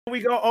We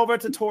go over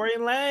to Tory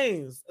and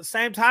Lanez,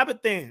 same type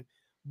of thing.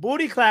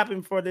 Booty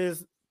clapping for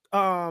this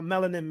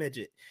melanin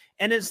midget.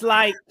 And it's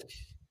like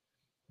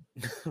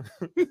I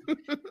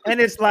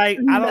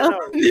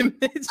don't know.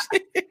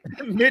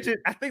 Midget.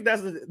 I think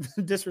that's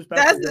a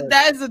disrespectful.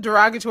 That is a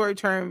derogatory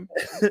term.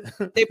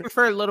 They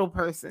prefer little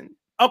person.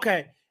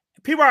 Okay.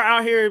 People are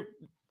out here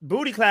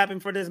booty clapping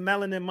for this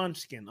melanin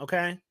munchkin,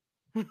 okay?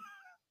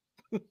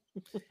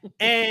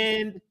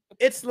 And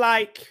it's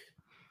like,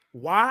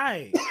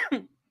 why?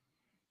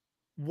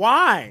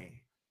 Why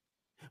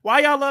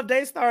y'all love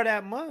Daystar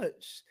that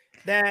much?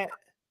 That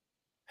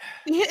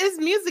his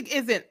music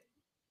isn't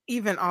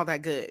even all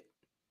that good.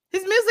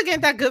 His music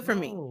ain't that good for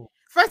me.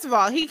 First of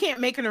all, he can't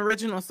make an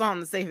original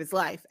song to save his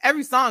life.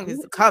 Every song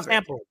is a cover.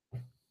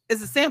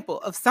 It's a sample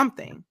of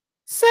something.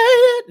 Say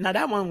it. Now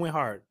that one went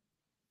hard.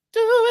 Do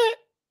it.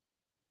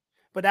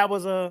 But that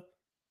was a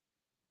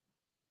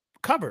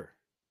cover.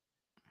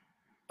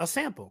 A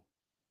sample.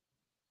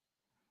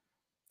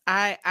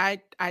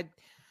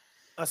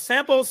 A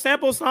sample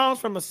songs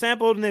from a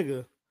sampled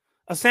nigga.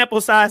 A sample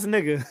size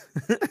nigga.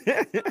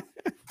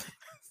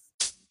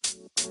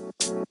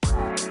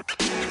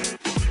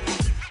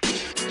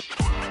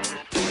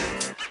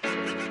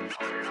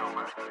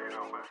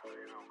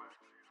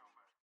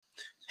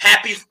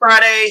 Happy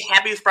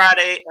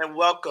Friday, and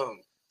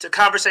welcome to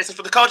Conversations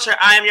for the Culture.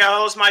 I am your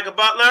host, Micah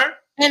Butler.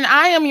 And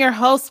I am your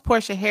host,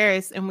 Portia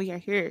Harris, and we are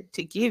here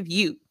to give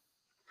you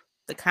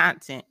the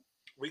content.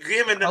 We're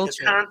giving them the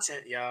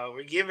content, y'all.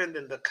 We're giving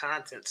them the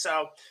content.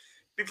 So,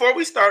 before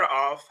we start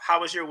off, how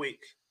was your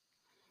week?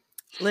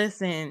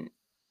 Listen,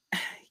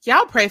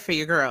 y'all pray for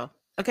your girl,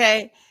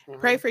 okay? Mm-hmm.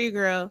 Pray for your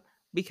girl,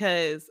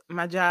 because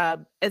my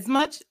job, as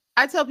much,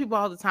 I tell people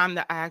all the time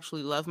that I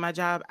actually love my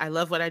job. I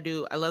love what I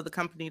do. I love the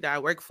company that I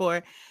work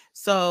for.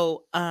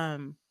 So,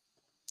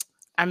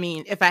 I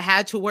mean, if I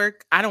had to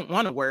work, I don't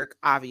want to work,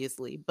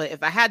 obviously, but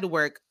if I had to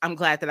work, I'm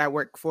glad that I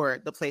work for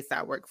the place that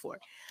I work for.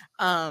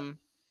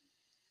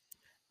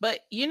 But,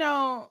 you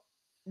know,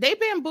 they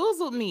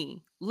bamboozled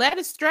me, led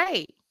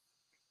astray,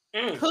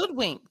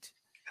 hoodwinked.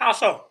 How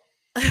so?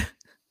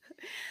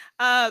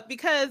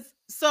 Because,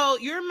 so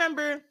you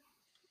remember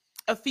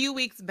a few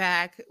weeks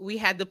back, we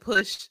had to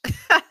push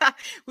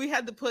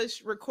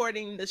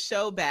recording the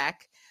show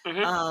back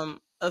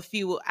a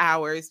few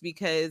hours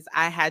because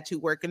I had to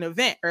work an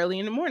event early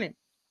in the morning.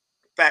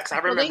 Facts, I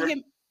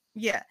remember.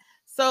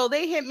 So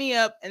they hit me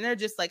up and they're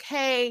just like,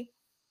 hey,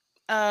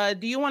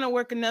 do you want to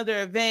work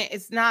another event?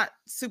 It's not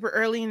super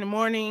early in the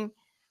morning.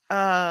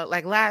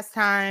 Like last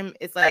time,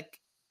 it's like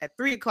at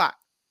 3:00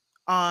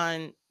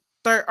 on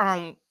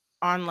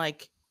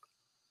like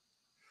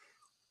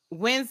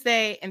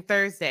Wednesday and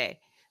Thursday.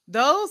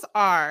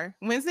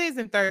 Wednesdays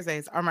and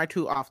Thursdays are my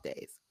 2 off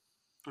days.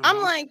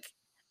 Mm-hmm.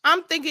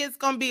 I'm thinking it's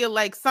gonna be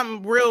like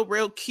something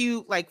real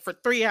cute, like for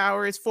 3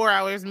 hours, 4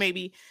 hours,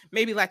 maybe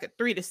like a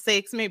 3 to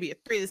 6, maybe a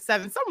 3 to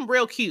 7, something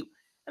real cute.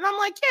 And I'm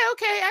like, yeah,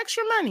 okay,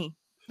 extra money.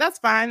 That's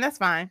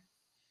fine.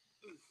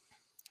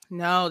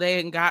 No, they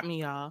ain't got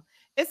me, y'all.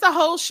 It's a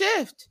whole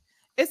shift.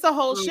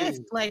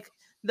 Like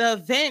the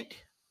event,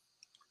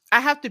 I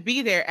have to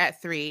be there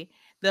at 3.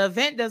 The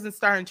event doesn't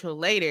start until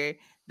later.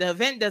 The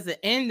event doesn't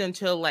end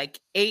until like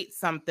 8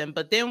 something,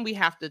 but then we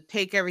have to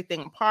take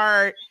everything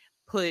apart,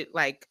 put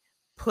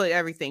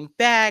everything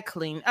back,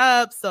 clean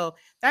up. So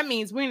that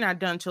means we're not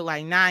done till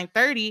like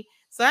 9:30.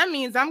 So that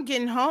means I'm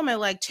getting home at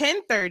like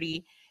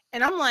 10:30.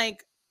 And I'm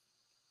like,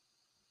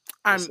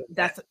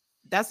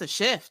 that's a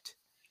shift.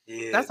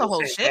 Yeah, that's a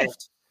whole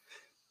shift.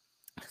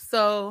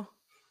 So,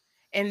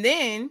 and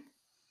then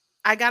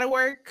I got to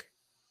work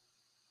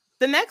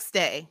the next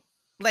day.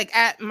 Like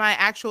at my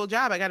actual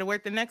job, I got to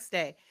work the next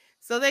day.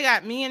 So they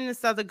got me and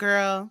this other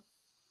girl.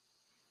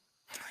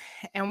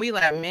 And we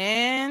like,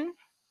 man,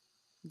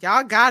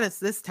 y'all got us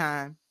this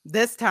time.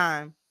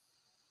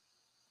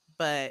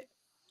 But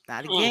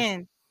not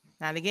again.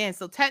 Not again.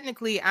 So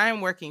technically, I am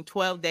working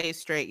 12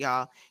 days straight,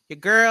 y'all. Your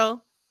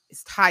girl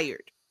is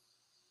tired.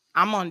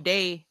 I'm on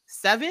day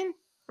 7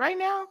 right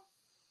now.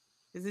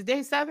 Is it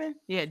day 7?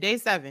 Yeah, day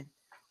 7.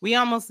 We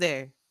almost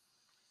there.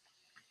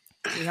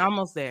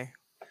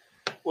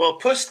 Well,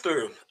 push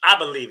through. I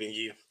believe in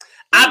you.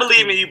 I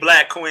believe in you,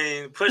 Black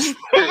Queen. Push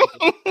through.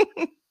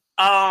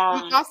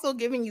 I'm also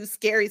giving you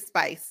scary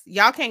spice.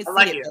 Y'all can't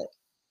see it.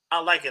 I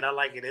like it.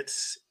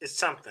 It's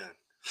something.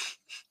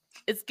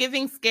 It's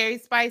giving scary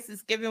spice.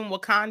 It's giving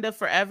Wakanda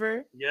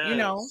forever. Yes. You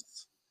know.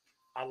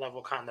 I love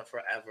Wakanda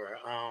forever.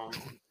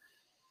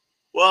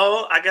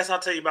 Well, I guess I'll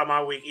tell you about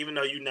my week, even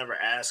though you never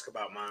ask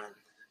about mine.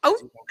 Oh,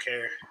 you don't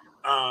care.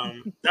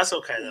 That's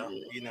okay though.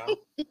 You know,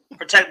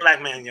 protect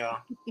Black men,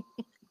 y'all.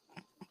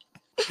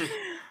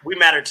 We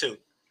matter too.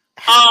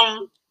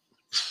 I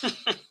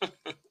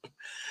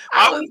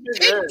was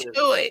getting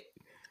to it.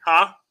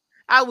 Huh?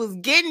 I was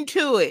getting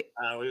to it.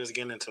 We was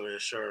getting into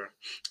it, sure.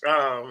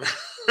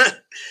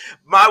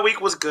 My week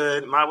was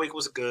good.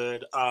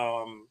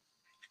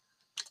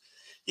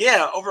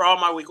 Yeah, overall,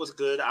 my week was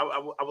good. I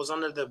was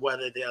under the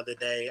weather the other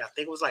day. I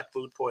think it was like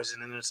food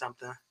poisoning or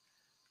something.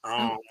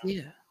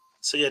 Yeah.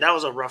 So yeah, that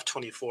was a rough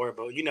 24,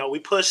 but you know, we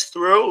pushed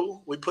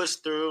through. We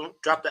pushed through.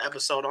 Dropped the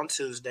episode on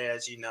Tuesday,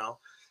 as you know.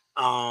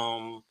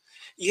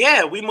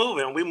 Yeah, we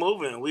moving. We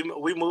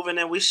moving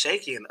and we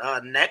shaking.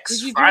 Did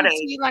Next you drink Friday,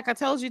 tea like I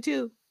told you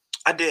to?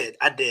 I did.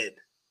 I did.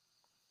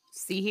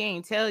 See, he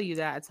ain't tell you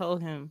that. I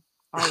told him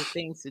all the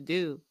things to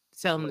do.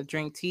 Tell him to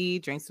drink tea,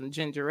 drink some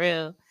ginger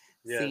ale.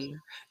 Yes. See,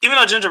 Even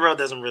though ginger ale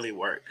doesn't really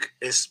work,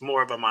 it's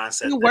more of a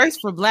mindset. it works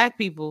for black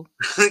people.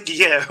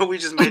 Yeah, we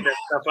just made that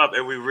stuff up,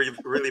 and we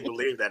really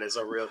believe that it's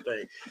a real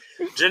thing.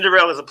 Ginger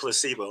ale is a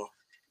placebo,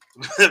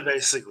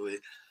 basically.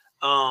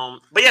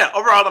 But yeah,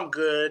 overall, I'm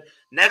good.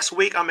 Next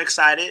week, I'm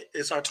excited.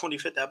 It's our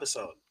 25th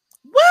episode.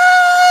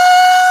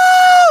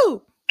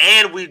 Woo!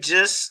 And we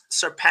just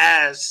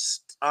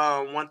surpassed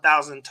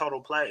 1,000 total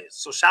plays.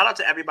 So shout out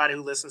to everybody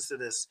who listens to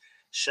this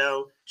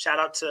show. Shout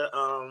out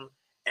to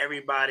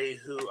everybody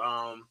who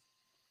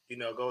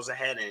goes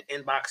ahead and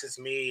inboxes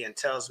me and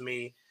tells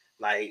me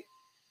like,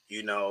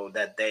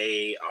 that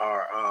they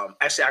are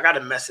actually, I got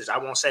a message. I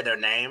won't say their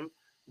name,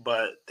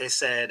 but they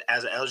said,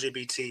 as an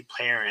LGBT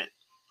parent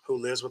who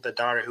lives with a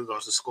daughter who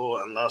goes to school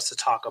and loves to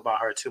talk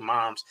about her two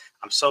moms,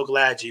 I'm so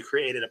glad you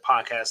created a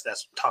podcast that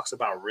talks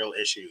about real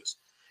issues.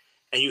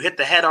 And you hit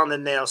the head on the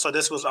nail. So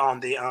this was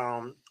on the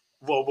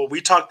what we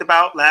talked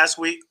about last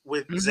week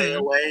with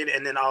Zaya Wade,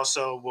 and then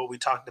also what we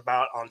talked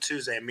about on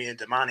Tuesday, me and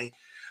Damani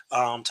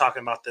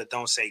talking about the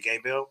Don't Say Gay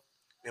bill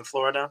in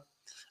Florida.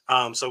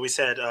 So we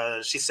said,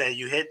 she said,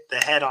 you hit the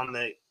head on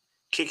the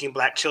kicking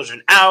black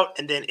children out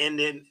and then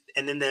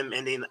them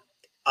ending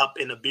up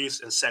in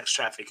abuse and sex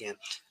trafficking.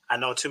 I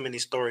know too many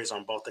stories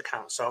on both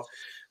accounts. So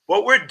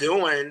what we're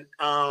doing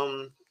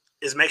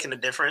is making a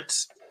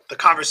difference. The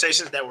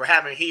conversations that we're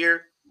having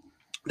here,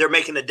 they're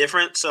making a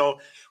difference. So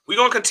we're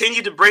gonna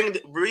continue to bring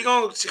it.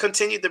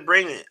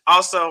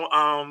 Also,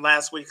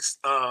 last week's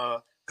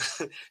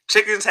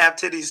chickens have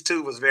titties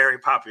too was very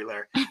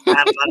popular. I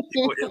had a lot of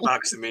people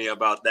inboxing me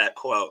about that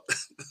quote.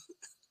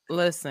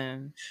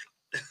 Listen,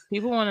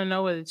 people want to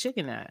know where the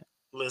chicken at.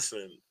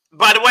 Listen.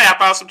 By the way, I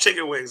found some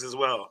chicken wings as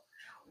well.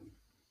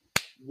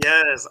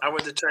 Yes, I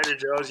went to Trader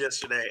Joe's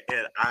yesterday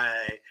and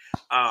I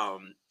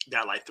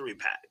got like 3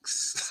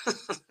 packs.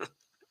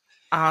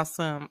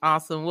 Awesome.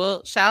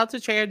 Well, shout out to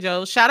Trader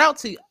Joe's. Shout out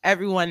to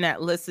everyone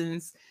that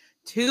listens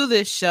to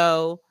this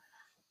show.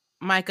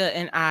 Micah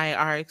and I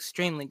are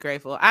extremely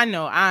grateful. I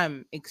know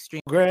I'm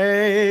extremely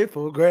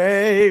grateful.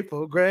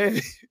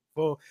 Gratefulness.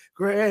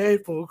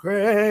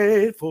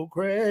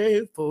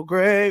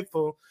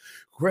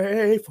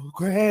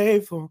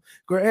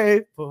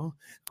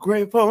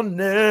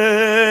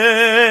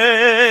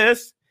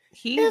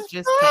 He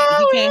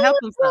can't help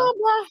himself.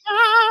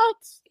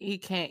 He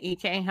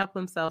can't help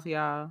himself,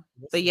 y'all.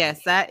 But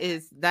yes, that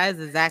is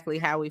exactly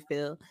how we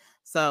feel.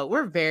 So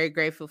we're very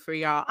grateful for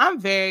y'all. I'm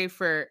very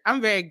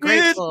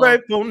grateful.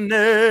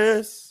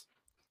 Gratefulness.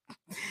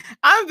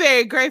 I'm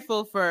very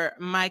grateful for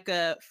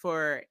Micah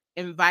for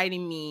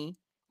inviting me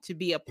to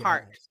be a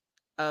part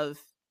of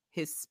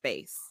his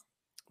space.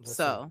 Listen,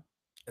 so,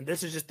 and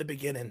this is just the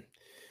beginning.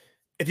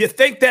 If you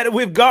think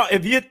we've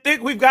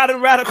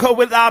gotten radical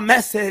with our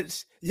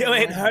message, you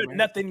ain't heard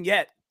nothing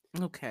yet.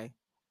 Okay.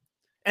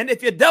 And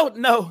if you don't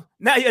know,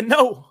 now you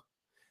know.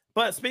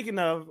 But speaking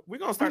of, we're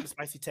going to start the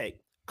spicy take.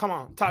 Come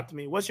on, talk to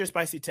me. What's your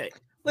spicy take?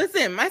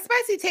 Listen, my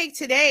spicy take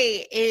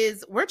today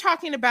is we're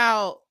talking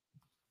about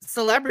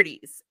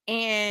celebrities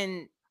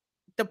and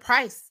the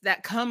price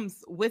that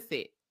comes with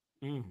it.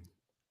 Shout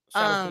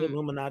out to the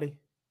Illuminati.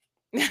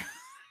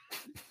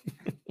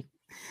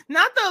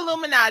 Not the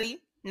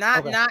Illuminati.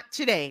 Not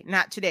today.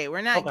 Not today.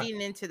 We're not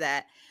getting into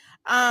that.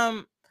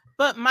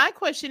 But my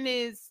question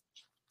is,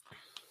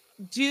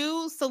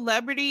 do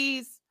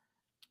celebrities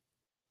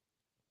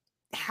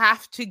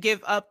have to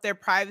give up their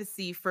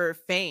privacy for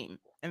fame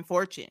and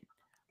fortune?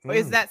 Or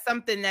is that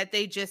something that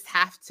they just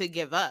have to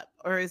give up?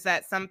 Or is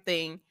that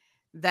something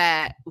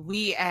that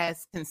we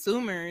as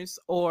consumers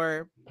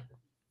or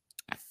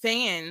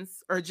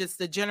fans or just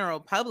the general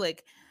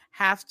public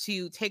have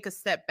to take a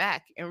step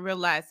back and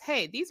realize,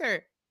 hey, these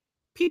are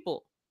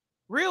people,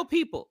 real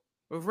people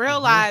with real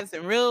lives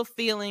and real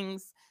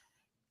feelings,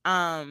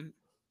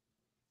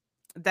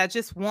 that's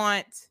just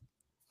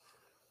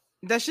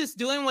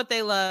doing what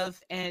they love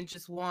and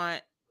just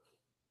want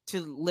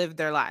to live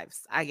their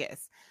lives, I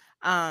guess.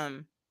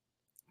 But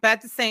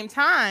at the same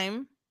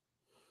time,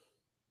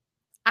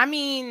 I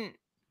mean,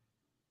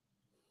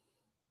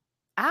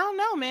 I don't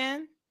know,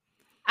 man.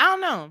 I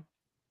don't know.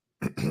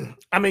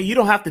 I mean, you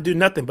don't have to do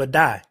nothing but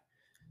die.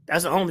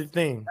 That's the only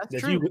thing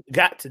you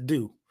got to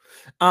do.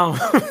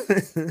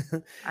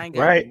 I ain't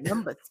got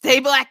number. Stay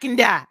black and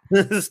die.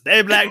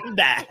 Stay black and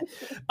die.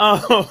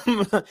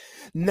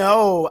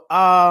 No.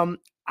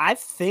 I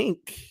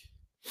think.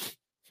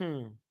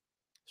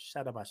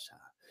 Shut up,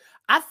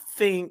 I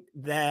think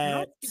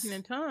that speaking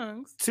in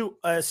tongues, to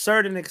a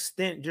certain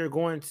extent, you're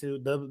going to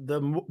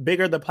the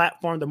bigger the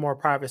platform, the more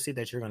privacy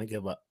that you're going to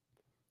give up.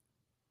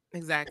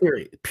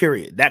 Exactly.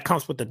 Period. That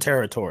comes with the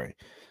territory.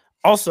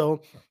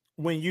 Also,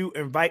 when you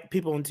invite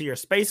people into your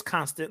space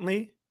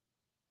constantly,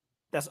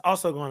 that's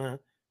also going to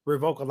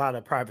revoke a lot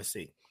of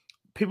privacy.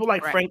 People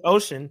like Right. Frank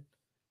Ocean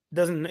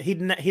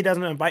he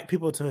doesn't invite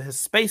people to his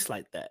space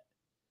like that.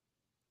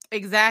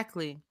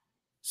 Exactly.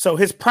 So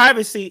his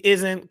privacy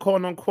isn't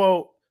quote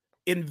unquote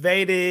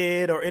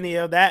invaded or any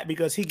of that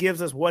because he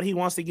gives us what he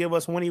wants to give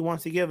us when he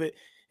wants to give it,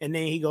 and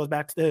then he goes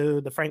back to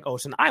the Frank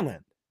Ocean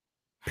Island.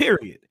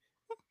 Period.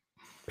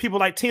 People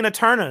like Tina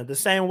Turner the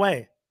same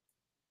way.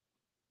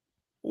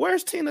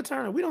 Where's Tina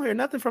Turner? We don't hear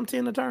nothing from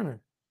Tina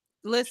Turner.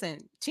 Listen,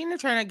 Tina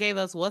Turner gave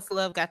us What's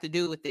Love Got to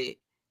Do with It.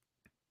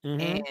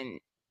 And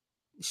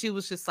she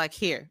was just like,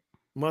 here.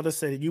 Mother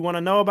said, you want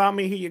to know about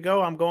me? Here you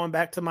go. I'm going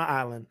back to my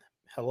island.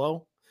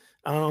 Hello.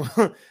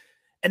 And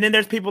then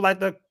there's people like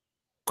the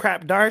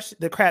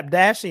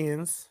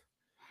Crapdashians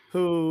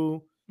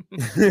who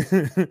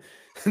the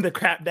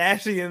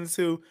Crapdashians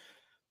who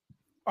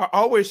are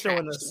always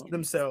showing us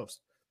themselves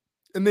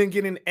and then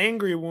getting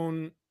angry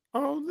when I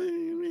just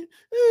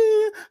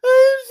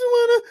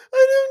wanna,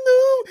 I don't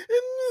know.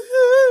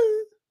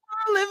 I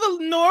live a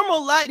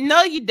normal life.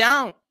 No, you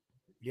don't.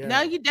 Yeah.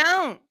 No, you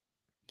don't.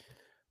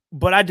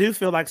 But I do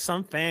feel like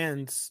some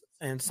fans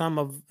and some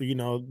of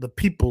the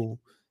people,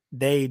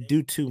 they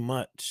do too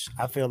much.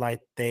 I feel like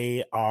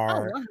they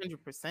are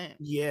 100%.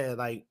 Yeah,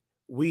 like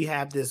we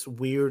have this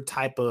weird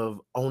type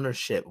of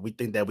ownership. We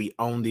think that we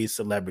own these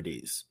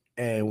celebrities,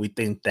 and we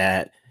think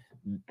that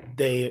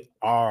they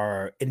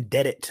are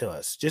indebted to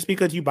us. Just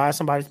because you buy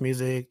somebody's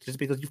music, just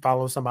because you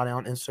follow somebody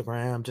on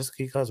Instagram, just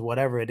because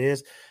whatever it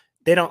is,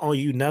 they don't owe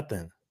you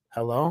nothing.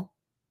 Hello?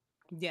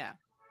 Yeah.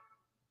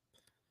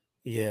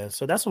 Yeah,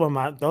 so that's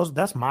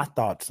that's my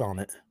thoughts on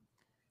it.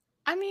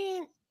 I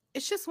mean,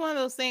 it's just one of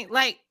those things.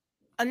 Like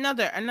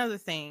another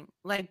thing,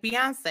 like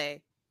Beyonce.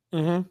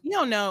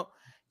 Mm-hmm.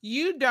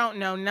 You don't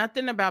know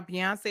nothing about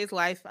Beyonce's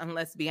life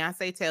unless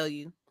Beyonce tell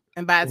you,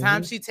 and by the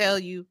time she tell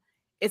you,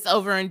 it's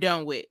over and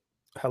done with.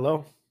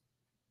 Hello.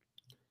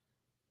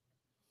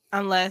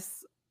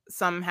 Unless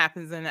something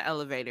happens in the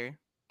elevator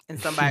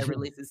and somebody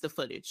releases the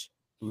footage.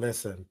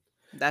 Listen,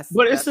 that's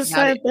the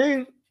same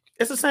thing.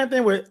 It's the same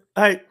thing with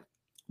like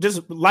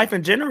just life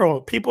in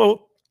general.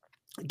 People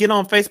get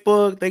on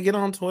Facebook, they get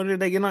on Twitter,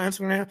 they get on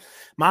Instagram.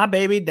 My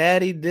baby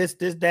daddy, this,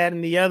 that,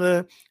 and the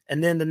other.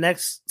 And then the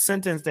next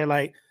sentence, they're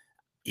like,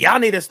 y'all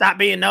need to stop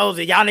being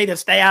nosy. Y'all need to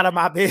stay out of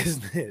my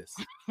business.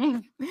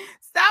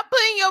 Stop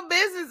putting your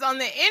business on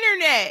the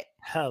internet.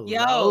 Hello.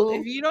 Yo,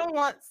 if you don't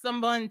want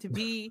someone to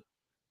be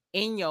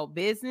in your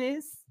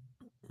business,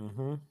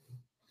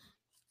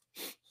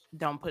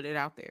 don't put it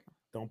out there.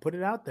 Don't put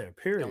it out there.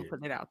 Period. Don't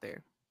put it out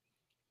there.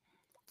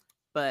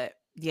 But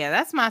yeah,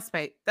 that's my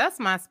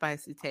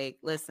spicy take.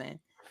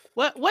 Listen,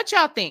 what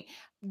y'all think?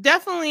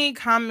 Definitely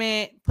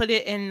comment. Put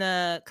it in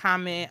the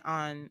comment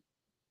on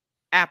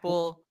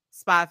Apple,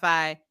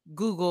 Spotify,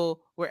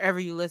 Google, wherever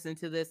you listen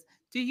to this.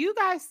 Do you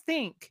guys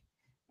think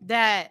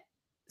that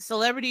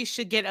celebrities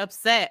should get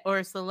upset,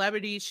 or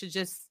celebrities should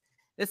just,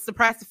 it's the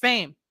price of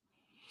fame?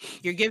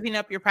 You're giving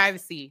up your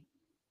privacy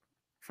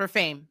for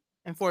fame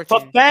and fortune.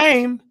 For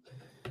fame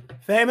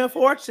and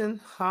fortune,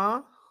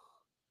 huh?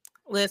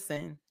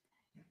 Listen,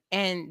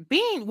 and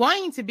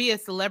wanting to be a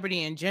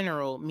celebrity in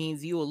general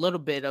means you a little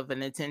bit of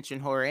an attention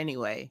whore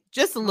anyway.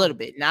 Just a little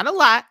bit, not a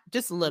lot,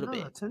 just a little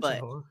bit.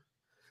 But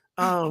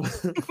all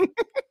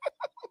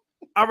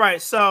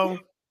right, so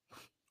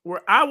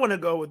where I want to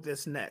go with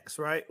this next,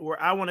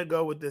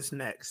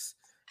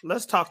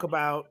 let's talk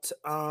about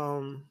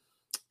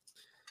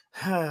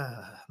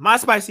my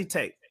spicy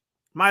take.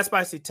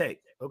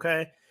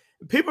 Okay,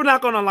 people are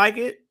not gonna like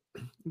it,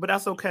 but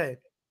that's okay.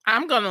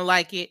 I'm gonna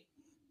like it.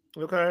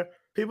 Okay,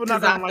 people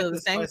not gonna like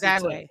the same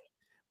exact way,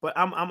 but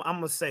I'm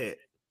gonna say it.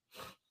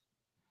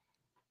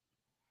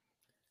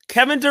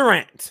 Kevin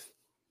Durant,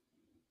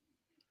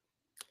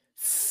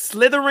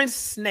 slithering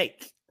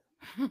snake,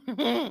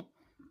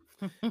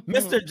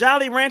 Mr.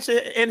 Jolly Rancher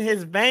in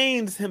his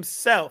veins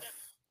himself.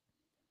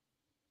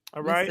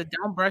 All right, Mr.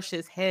 Don't brush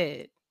his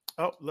head.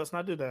 Oh, let's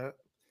not do that.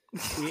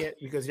 Yeah,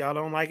 because y'all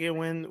don't like it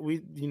when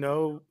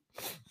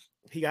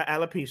he got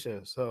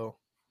alopecia. So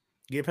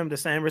give him the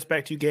same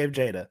respect you gave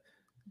Jada.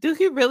 Do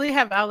he really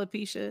have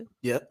alopecia?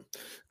 Yep.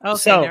 Okay,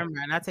 so, never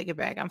mind. I'll take it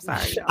back. I'm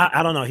sorry.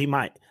 I don't know. He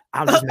might.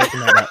 I'm just making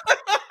that up.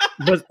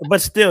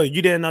 But still,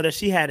 you didn't know that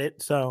she had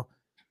it. So,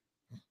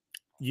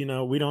 we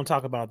don't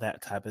talk about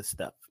that type of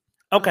stuff.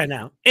 Okay,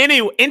 now.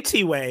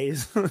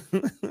 Anyways,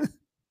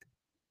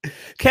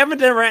 Kevin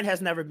Durant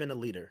has never been a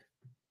leader.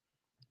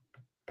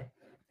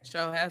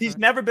 He's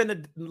never been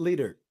a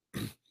leader.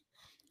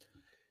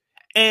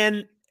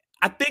 And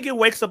I think it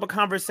wakes up a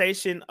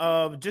conversation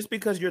of just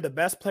because you're the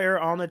best player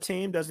on the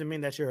team doesn't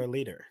mean that you're a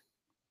leader.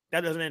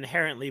 That doesn't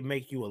inherently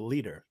make you a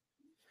leader.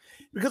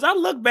 Because I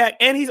look back,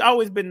 and he's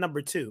always been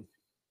number 2.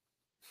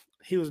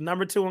 He was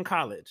number 2 in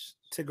college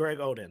to Greg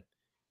Oden.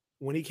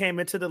 When he came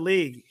into the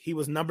league, he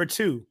was number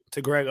 2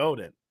 to Greg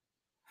Oden.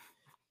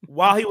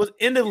 While he was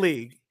in the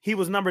league, he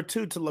was number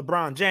 2 to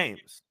LeBron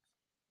James.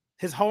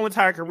 His whole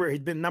entire career, he's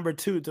been number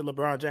 2 to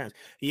LeBron James.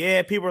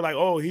 Yeah, people are like,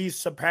 oh, he's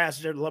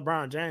surpassed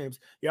LeBron James.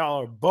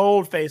 Y'all are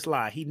bold-faced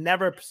lie. He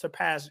never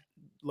surpassed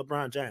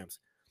LeBron James.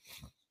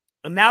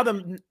 And now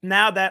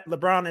that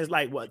LeBron is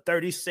like what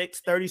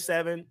 36,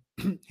 37,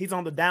 he's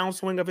on the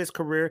downswing of his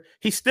career.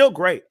 He's still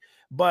great,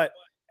 but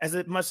as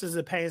much as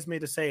it pains me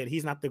to say it,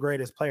 he's not the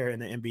greatest player in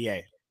the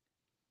NBA.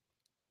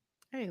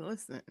 Hey,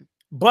 listen.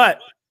 But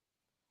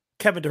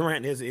Kevin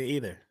Durant isn't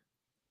either.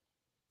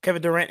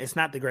 Kevin Durant is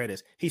not the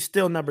greatest. He's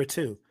still number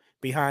 2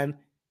 behind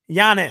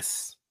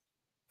Giannis.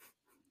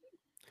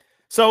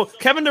 So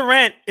Kevin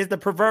Durant is the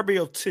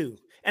proverbial 2.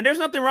 And there's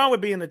nothing wrong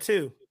with being the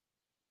 2.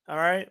 All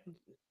right?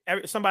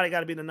 Somebody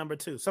got to be the number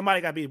 2.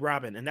 Somebody got to be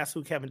Robin, and that's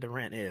who Kevin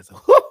Durant is.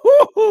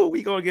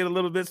 We going to get a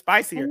little bit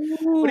spicier.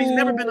 But he's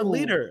never been a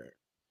leader.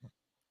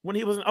 When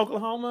he was in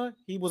Oklahoma,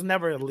 he was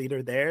never a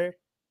leader there.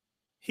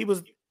 He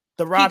was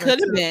the Robin. He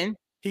could have been.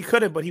 He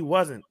could have, but he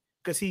wasn't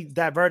because he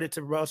diverted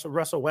to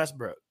Russell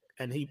Westbrook,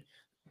 and he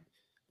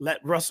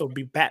let Russell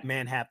be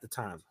Batman half the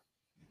time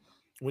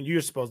when you're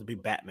supposed to be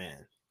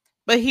Batman.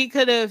 But he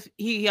could have.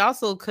 He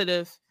also could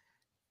have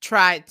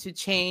tried to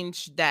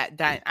change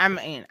that. I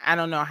mean, I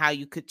don't know how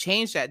you could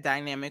change that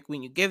dynamic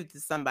when you give it to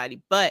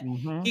somebody, but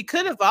he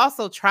could have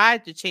also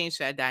tried to change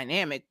that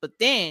dynamic. But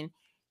then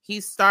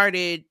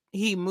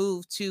he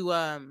moved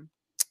to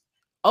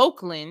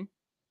Oakland,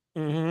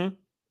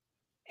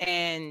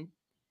 and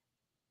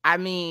I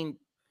mean,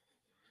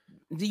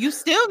 you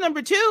still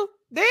number 2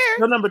 there.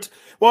 No, number 2.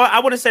 Well, I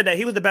wouldn't say that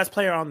he was the best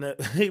player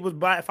he was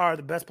by far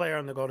the best player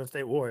on the Golden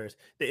State Warriors.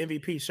 The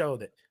MVP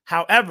showed it.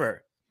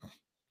 However,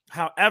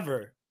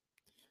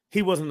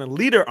 he wasn't a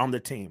leader on the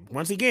team.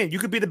 Once again, you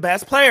could be the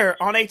best player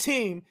on a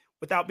team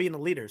without being a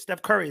leader.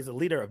 Steph Curry is a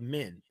leader of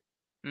men.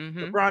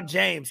 LeBron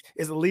James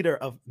is a leader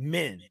of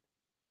men.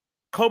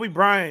 Kobe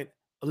Bryant,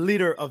 a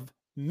leader of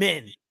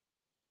men.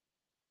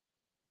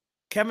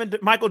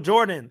 Michael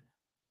Jordan,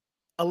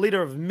 a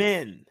leader of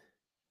men.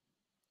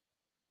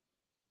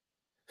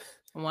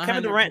 100%.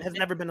 Kevin Durant has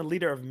never been a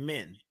leader of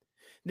men.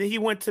 Then he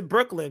went to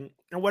Brooklyn,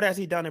 and what has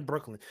he done in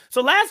Brooklyn?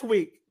 So last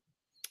week,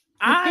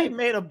 I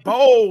made a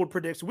bold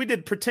prediction. We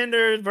did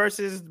pretenders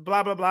versus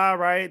blah, blah, blah,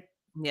 right?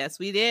 Yes,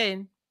 we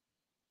did.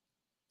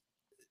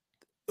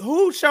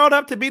 Who showed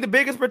up to be the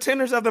biggest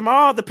pretenders of them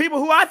all? The people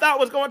who I thought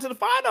was going to the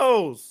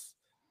finals.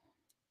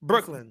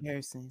 Brooklyn.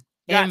 Embarrassing.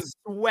 Got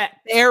swept.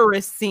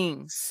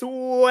 Embarrassing.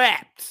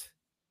 Swept.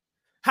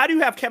 How do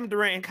you have Kevin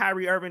Durant and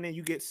Kyrie Irving and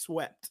you get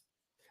swept?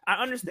 I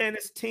understand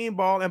it's team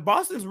ball, and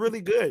Boston's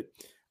really good.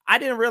 I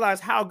didn't realize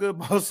how good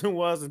Boston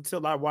was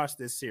until I watched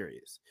this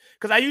series.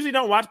 Because I usually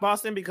don't watch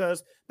Boston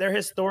because they're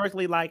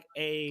historically like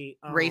a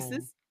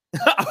racist?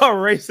 A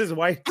racist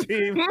white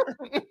team.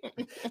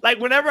 Like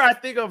whenever I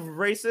think of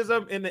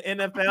racism in the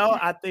NFL,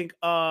 I think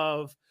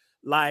of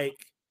like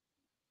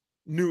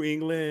New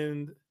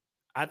England.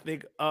 I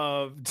think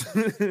of,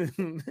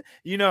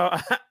 you know,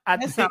 I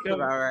think of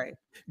right.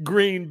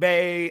 Green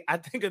Bay. I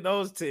think of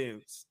those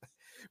teams.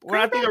 When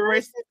I think of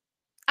racist,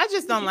 I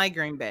just don't like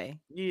Green Bay.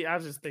 Yeah, I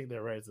just think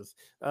they're racist.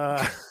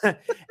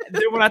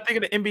 Then when I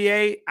think of the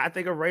NBA, I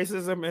think of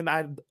racism, and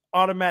I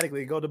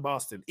automatically go to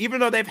Boston.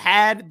 Even though they've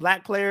had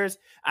black players,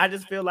 I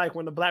just feel like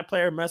when the black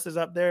player messes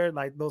up there,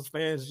 like those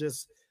fans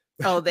just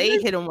they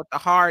hit him with the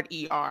hard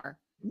ER.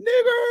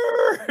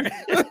 Nigger.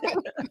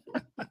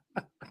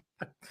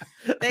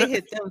 They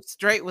hit them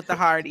straight with the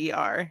hard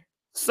ER.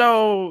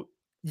 So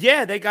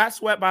yeah, they got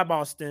swept by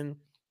Boston.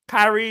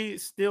 Kyrie,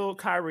 still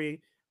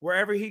Kyrie.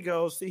 Wherever he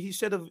goes, he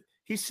should have,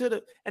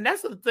 and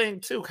that's the thing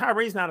too.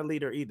 Kyrie's not a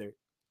leader either.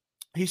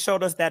 He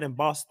showed us that in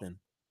Boston.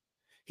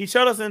 He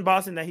showed us in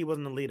Boston that he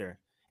wasn't a leader.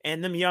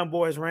 And them young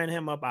boys ran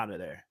him up out of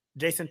there.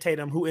 Jason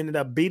Tatum, who ended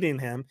up beating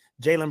him,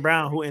 Jaylen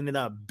Brown, who ended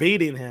up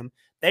beating him,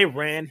 they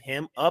ran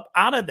him up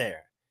out of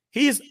there.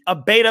 He's a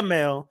beta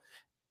male.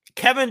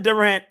 Kevin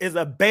Durant is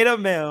a beta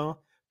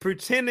male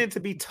pretending to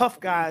be tough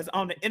guys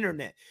on the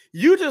internet.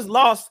 You just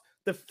lost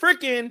you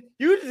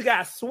just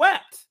got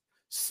swept.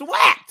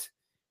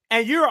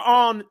 And you're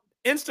on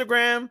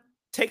Instagram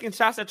taking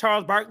shots at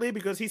Charles Barkley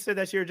because he said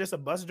that you're just a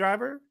bus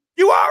driver.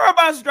 You are a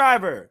bus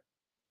driver.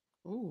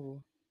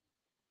 Ooh.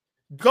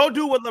 Go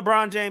do what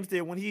LeBron James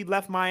did when he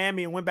left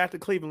Miami and went back to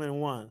Cleveland and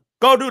won.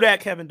 Go do that,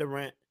 Kevin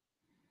Durant.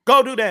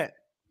 Go do that.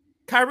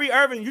 Kyrie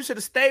Irving, you should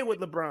have stayed with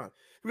LeBron.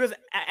 Because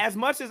as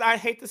much as I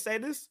hate to say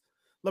this,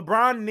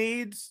 LeBron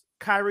needs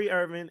Kyrie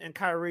Irving and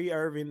Kyrie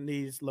Irving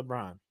needs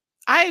LeBron.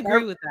 I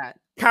agree with that.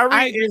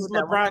 Kyrie is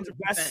LeBron's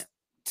best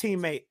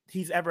teammate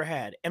he's ever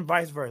had, and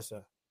vice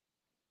versa.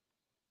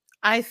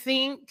 I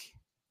think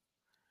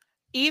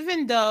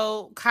even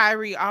though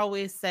Kyrie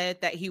always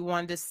said that he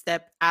wanted to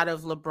step out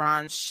of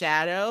LeBron's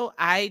shadow,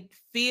 I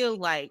feel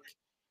like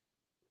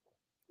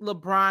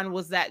LeBron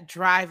was that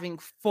driving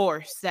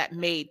force that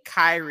made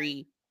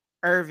Kyrie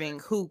Irving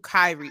who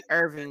Kyrie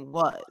Irving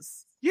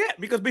was. Yeah,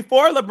 because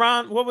before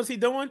LeBron, what was he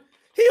doing?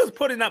 He was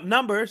putting up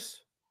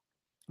numbers,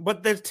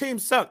 but the team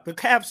sucked. The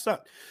Cavs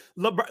sucked.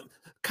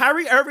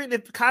 Kyrie Irving,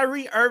 if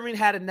Kyrie Irving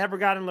had never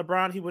gotten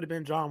LeBron, he would have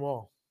been John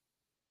Wall.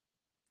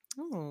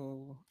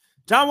 Oh.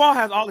 John Wall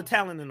has all the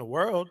talent in the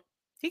world.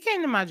 He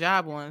came to my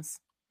job once.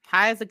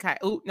 High as a kite.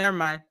 Oh, never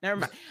mind.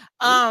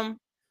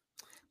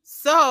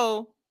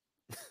 So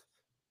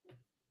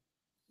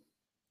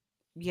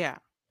yeah.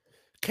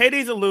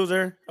 Katie's a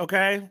loser.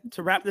 Okay,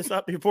 to wrap this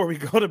up before we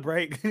go to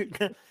break,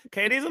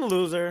 Katie's a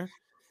loser.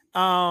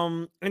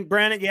 And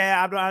granted,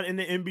 yeah, I'm not in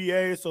the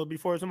NBA, so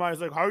before somebody's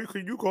like, "How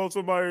can you call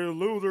somebody a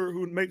loser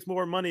who makes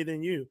more money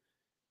than you?"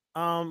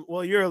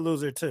 Well, you're a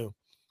loser too.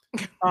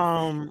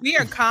 We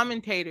are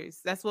commentators.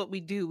 That's what we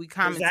do. We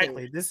commentate.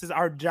 Exactly. This is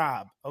our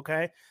job.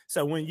 Okay.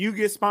 So when you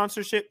get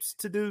sponsorships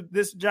to do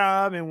this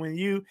job, and when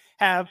you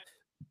have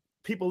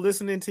people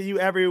listening to you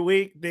every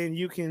week, then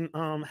you can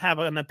have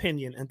an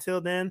opinion. Until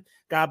then,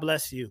 God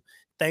bless you.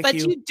 Thank you.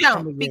 But you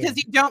don't, because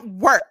you don't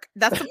work.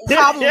 That's the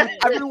problem with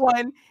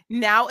everyone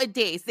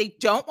nowadays. They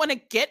don't want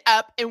to get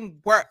up and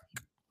work.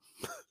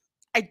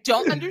 I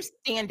don't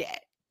understand it.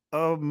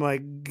 Oh my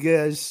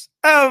gosh.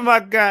 Oh my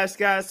gosh,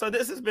 guys. So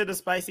this has been a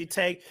spicy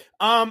take.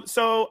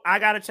 So I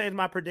gotta change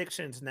my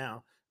predictions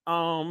now.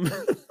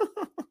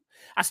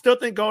 I still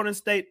think Golden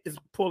State is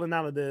pulling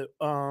out of the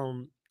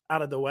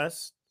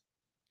West.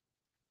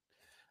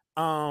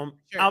 Sure.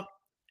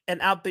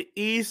 Out the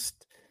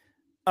East.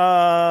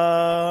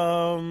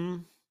 I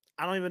don't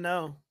even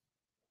know.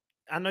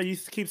 I know you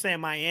keep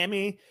saying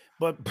Miami,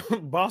 but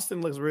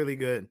Boston looks really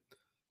good.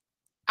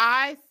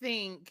 I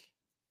think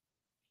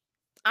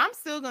I'm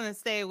still gonna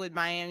stay with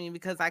Miami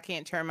because I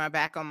can't turn my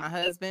back on my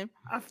husband.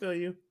 I feel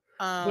you.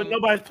 But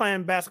nobody's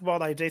playing basketball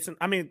like Jason.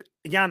 I mean,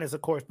 Giannis,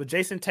 of course, but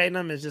Jason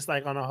Tatum is just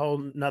like on a whole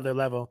nother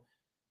level.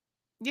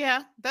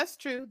 Yeah, that's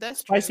true. That's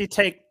spicy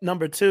take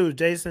number 2.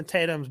 Jason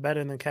Tatum's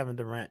better than Kevin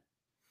Durant.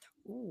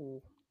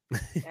 Ooh,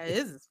 that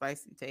is a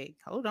spicy take.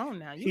 Hold on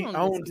now. He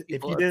owned.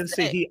 If you didn't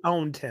see, he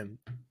owned him.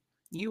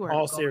 You were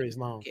all series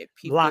long.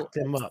 Locked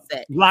him up.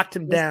 Locked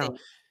him down.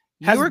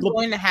 You were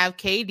going to have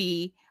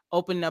KD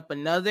open up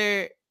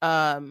another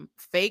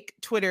fake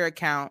Twitter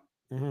account,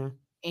 and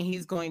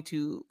he's going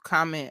to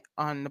comment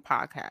on the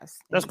podcast.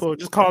 That's cool.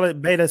 Just call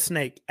it Beta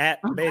Snake at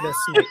Beta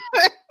Snake.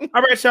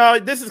 All right, y'all.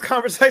 This is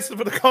Conversation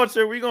for the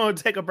Culture. We're going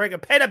to take a break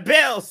and pay the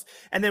bills,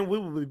 and then we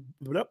will be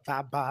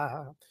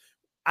bye.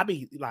 I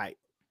be like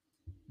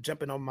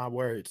jumping on my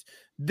words.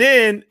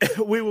 Then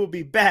we will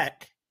be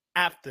back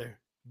after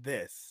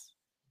this.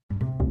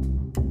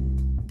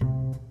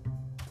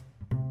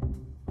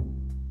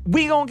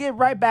 We gonna get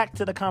right back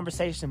to the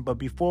conversation, but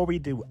before we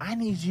do, I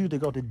need you to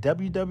go to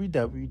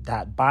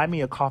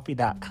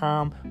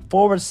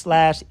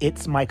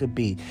www.buymeacoffee.com/It's Micah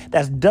B.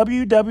 That's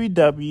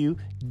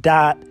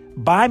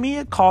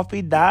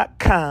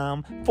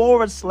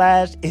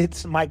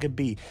www.buymeacoffee.com/It's Micah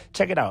B.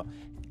 Check it out.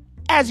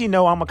 As you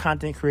know, I'm a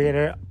content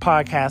creator,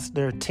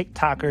 podcaster,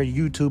 TikToker,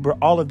 YouTuber,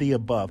 all of the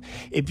above.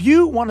 If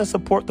you want to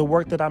support the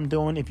work that I'm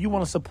doing, if you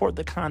want to support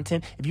the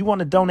content, if you want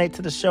to donate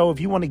to the show,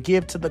 if you want to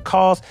give to the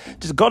cause,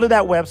 just go to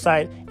that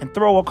website and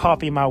throw a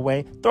coffee my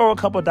way, throw a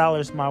couple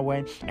dollars my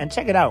way, and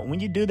check it out. When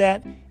you do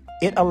that,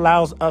 it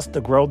allows us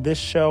to grow this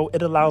show.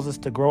 It allows us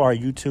to grow our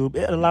YouTube.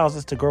 It allows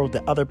us to grow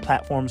the other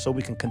platforms so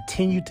we can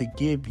continue to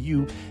give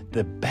you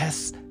the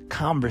best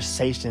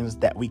conversations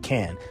that we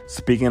can.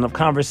 Speaking of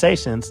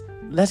conversations,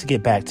 let's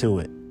get back to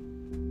it.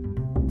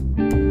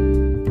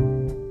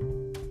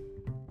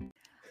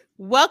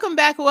 Welcome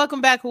back to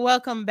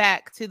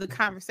the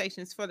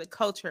Conversations for the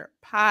Culture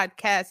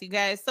podcast, you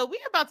guys. So we're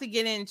about to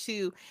get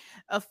into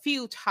a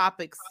few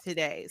topics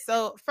today.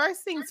 So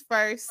first things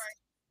first,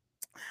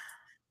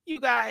 you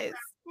guys,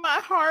 my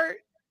heart,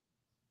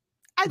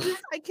 I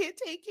can't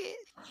take it.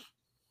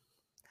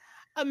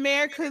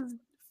 America's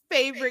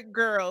favorite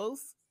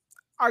girls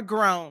are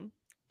grown,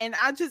 and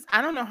I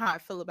don't know how I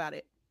feel about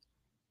it.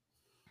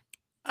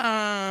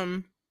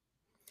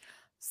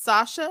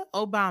 Sasha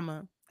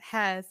Obama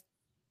has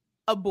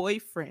a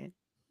boyfriend.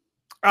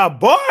 A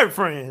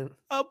boyfriend.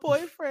 I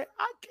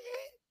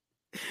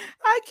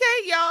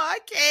can't, y'all. I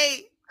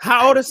can't.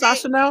 How old is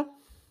Sasha now?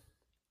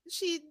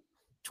 She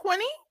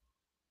 20.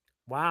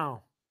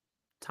 Wow.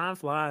 Time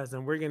flies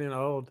and we're getting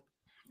old.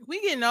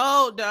 We getting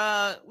old,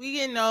 dog. We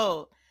getting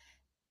old.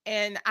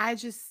 And I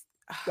just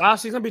wow,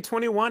 she's gonna be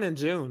 21 in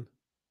June.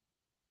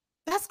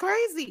 That's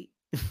crazy.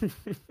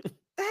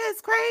 That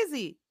is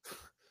crazy.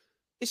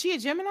 Is she a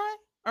Gemini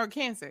or a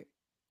Cancer?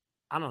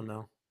 I don't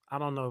know. I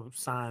don't know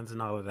signs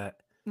and all of that.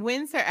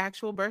 When's her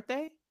actual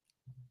birthday?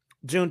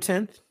 June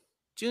 10th.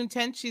 June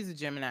 10th, she's a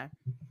Gemini.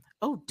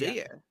 Oh, dear.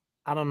 Yeah.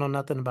 I don't know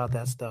nothing about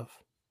that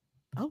stuff.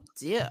 Oh,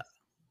 dear.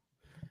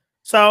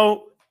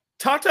 So,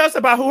 talk to us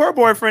about who her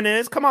boyfriend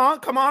is. Come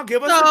on.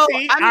 Give us the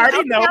tea. I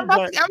already know. I'm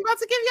about to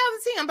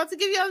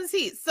give y'all the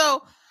tea.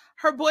 So,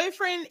 her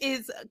boyfriend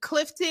is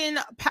Clifton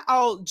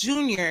Powell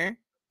Jr.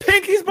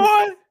 Pinky's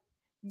boy?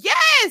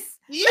 Yes.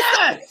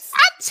 I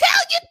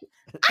tell you.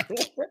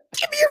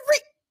 Give me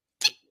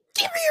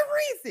a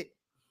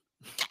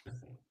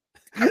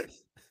reason.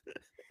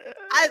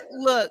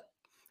 Look,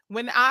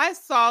 when I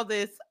saw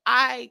this,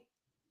 I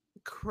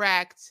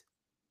cracked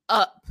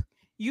up.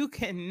 You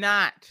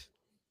cannot.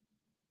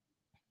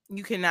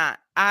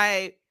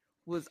 I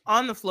was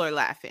on the floor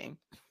laughing.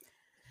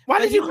 Why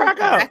did you crack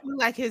up? Exactly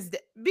like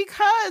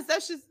because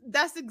that's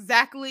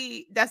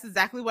exactly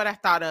what I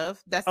thought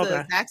of. That's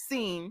the exact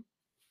scene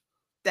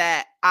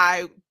that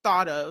I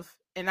thought of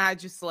And I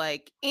just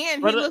like,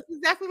 and Brother- he looks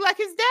exactly like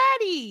his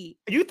daddy.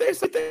 You think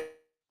something?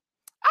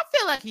 I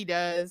feel like he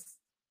does.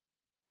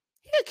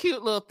 He a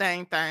cute little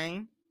thing.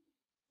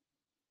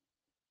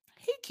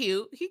 He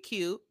cute. He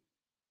cute.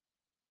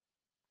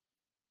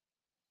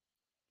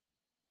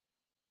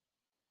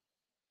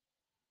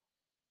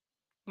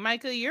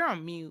 Micah, you're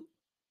on mute.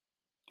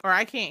 Or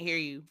I can't hear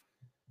you.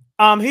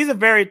 He's a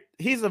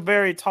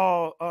very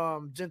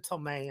tall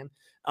gentleman.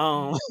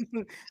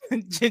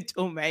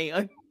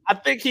 Gentleman. I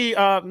think he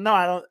no,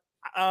 I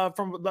don't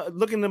from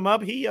looking him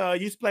up, he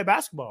used to play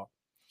basketball.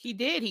 He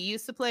did. He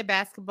used to play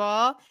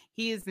basketball.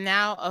 He is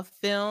now a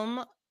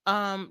film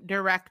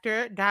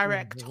director.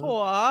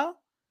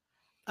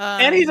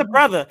 And he's a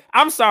brother.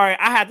 I'm sorry,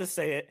 I had to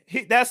say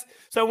it. That's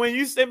so when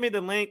you sent me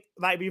the link,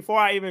 like before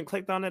I even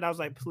clicked on it, I was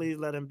like, please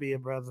let him be a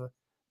brother.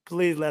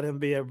 Please let him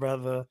be a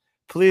brother.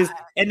 Please.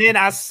 And then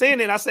I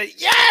seen it. I said,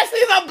 yes,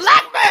 he's a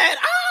black man.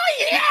 Oh,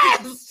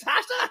 yes,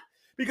 Sasha.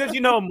 Because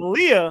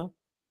Malia.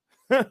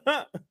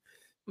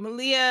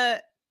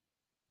 Malia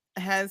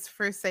has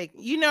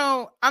forsaken.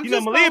 I'm just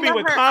just Malia be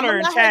with Connor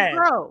and Chad.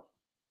 I'm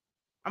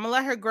gonna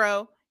let her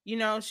grow.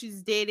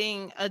 She's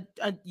dating a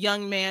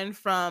young man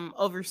from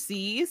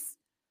overseas.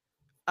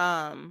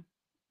 Malia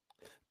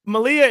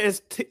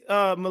is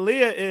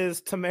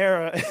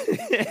Tamara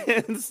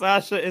and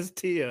Sasha is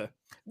Tia.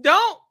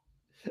 Don't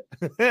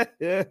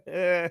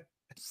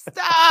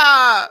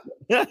stop.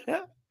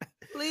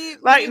 Please.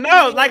 Like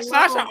no, like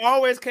Sasha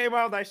always came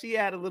out like she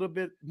had a little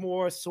bit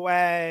more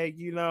swag,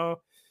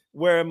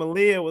 where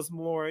Malia was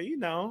more,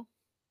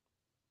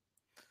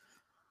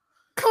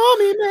 call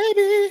me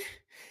baby.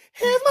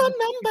 Here's my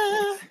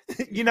number.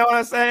 You know what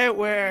I'm saying?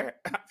 Where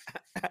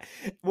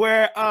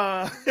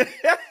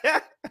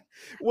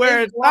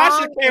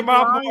Sasha came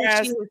off more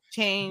as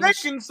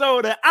baking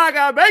soda. I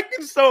got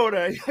baking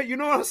soda. You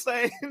know what I'm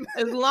saying?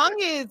 As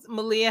long as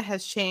Malia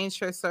has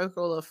changed her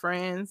circle of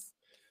friends.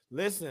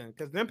 Listen,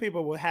 because then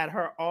people had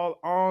her all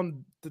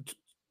on the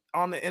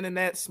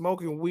internet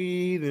smoking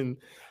weed and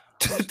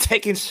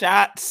taking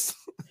shots.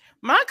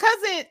 My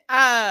cousin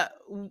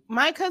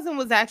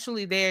was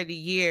actually there the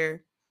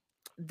year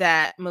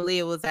that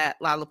Malia was at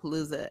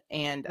Lollapalooza,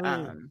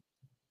 and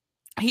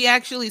he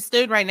actually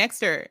stood right next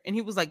to her, and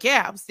he was like,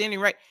 "Yeah, I was standing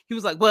right." He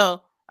was like,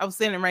 "Well, I was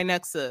standing right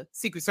next to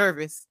Secret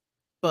Service,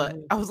 but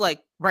I was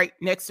like right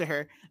next to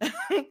her."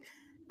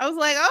 I was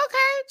like,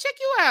 "Okay, check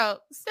you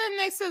out, standing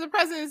next to the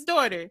president's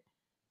daughter."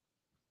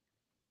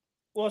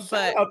 Well,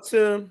 shout out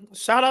to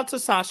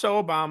Sasha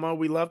Obama.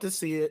 We love to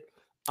see it.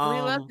 We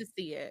love to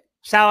see it.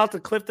 Shout out to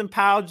Clifton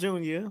Powell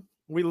Jr.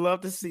 We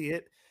love to see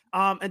it.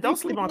 And don't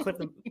sleep on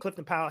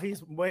Clifton Powell.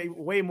 He's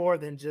way more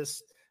than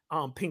just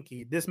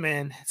Pinky. This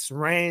man's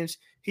range.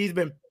 He's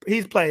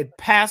played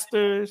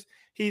pastors.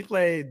 He's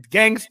played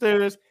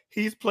gangsters.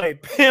 He's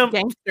played pimp.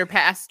 Gangster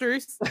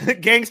pastors.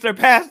 Gangster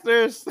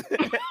pastors.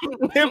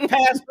 Pimp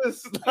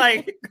pastors.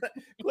 Like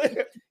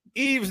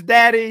Eve's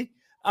daddy.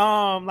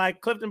 Like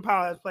Clifton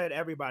Powell has played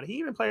everybody. He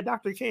even played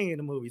Dr. King in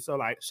the movie. So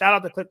like shout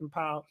out to Clifton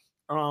Powell.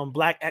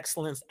 Black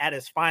excellence at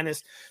its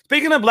finest.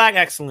 Speaking of black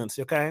excellence,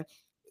 okay.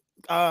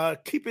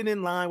 Keeping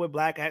in line with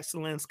black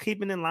excellence,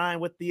 keeping in line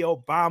with the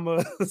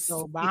Obamas.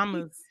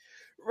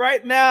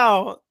 Right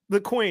now, the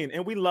queen,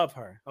 and we love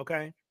her,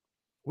 okay?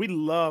 We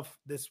love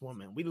this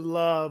woman. We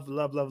love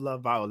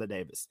Viola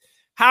Davis.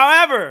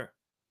 However,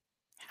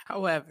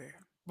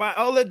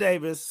 Viola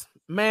Davis,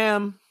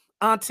 ma'am,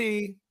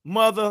 auntie,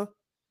 mother,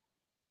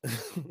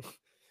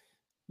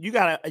 you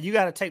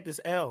gotta take this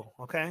L,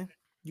 okay?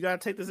 You gotta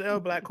take this L,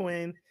 Black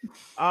Queen.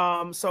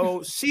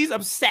 So she's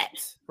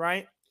upset,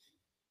 right?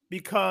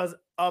 Because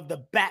of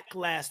the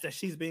backlash that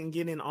she's been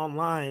getting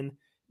online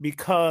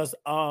because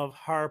of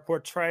her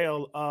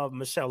portrayal of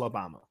Michelle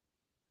Obama,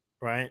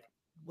 right?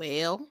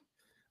 Well,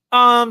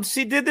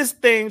 she did this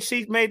thing.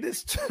 She made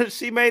this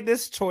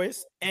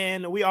choice,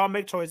 and we all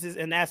make choices.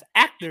 And as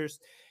actors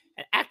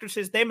and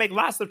actresses, they make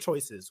lots of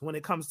choices when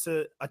it comes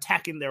to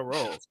attacking their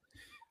roles.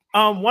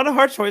 One of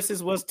her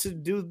choices was to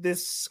do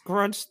this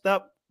scrunched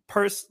up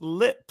pursed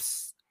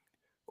lips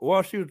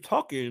while she was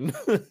talking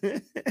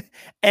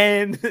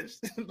and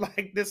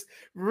like this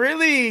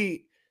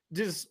really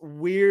just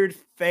weird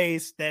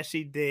face that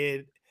she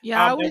did.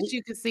 Yeah, I wish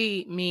you could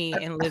see me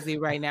and Lizzie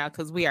right now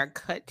because we are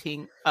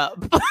cutting up.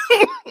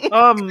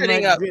 Oh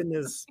my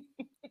goodness.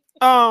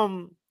 It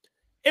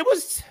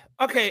was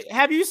okay.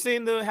 Have you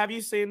seen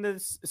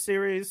this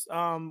series?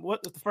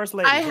 What the First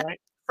Lady, right?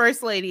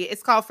 First Lady.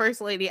 It's called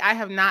First Lady. I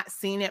have not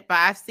seen it, but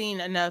I've seen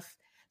enough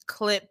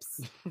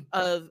clips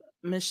of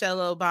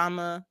Michelle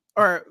Obama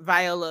or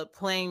Viola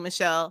playing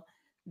Michelle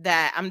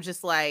that I'm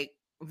just like,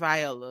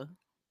 Viola,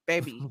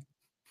 baby.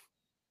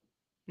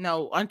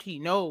 No, auntie,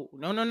 no.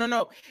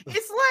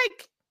 It's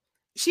like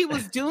she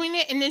was doing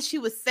it and then she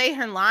would say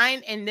her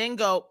line and then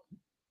go.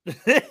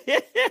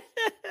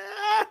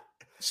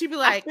 She'd be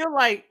like, I feel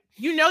like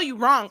you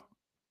wrong.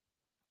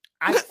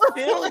 I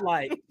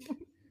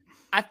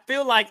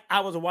feel like I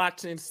was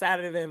watching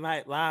Saturday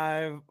Night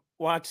Live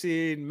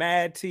watching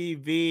Mad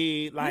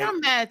TV. Like,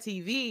 not Mad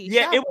TV.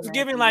 yeah, Shout it out was to Mad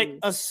giving TV. like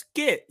a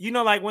skit. You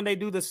know, like when they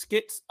do the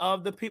skits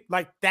of the people,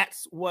 like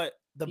that's what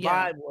the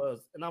Yeah. vibe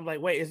was. And I'm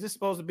like, wait, is this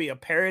supposed to be a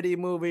parody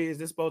movie? Is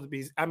this supposed to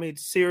be, I mean,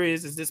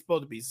 serious? Is this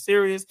supposed to be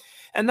serious?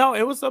 And no,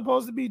 it was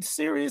supposed to be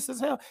serious as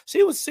hell.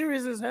 She was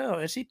serious as hell,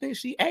 and she thinks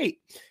she ate.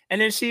 And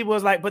then she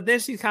was like, but then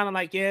she's kind of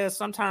like, yeah,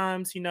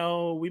 sometimes, you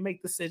know, we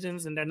make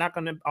decisions and they're not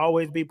going to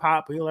always be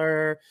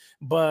popular,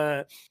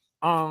 but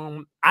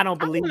I don't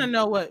believe. I want to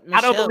know what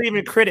I don't Michelle believe in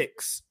thinks.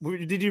 critics.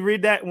 Did you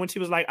read that when she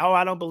was like, "Oh,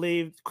 I don't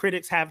believe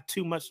critics have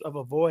too much of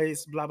a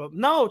voice"? Blah blah.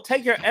 No,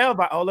 take your L,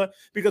 Viola,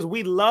 because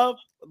we love.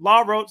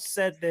 Law Roach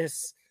said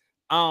this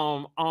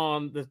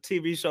on the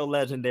TV show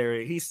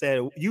Legendary. He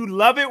said, "You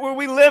love it when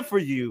we live for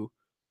you,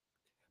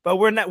 but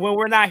we're not when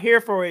we're not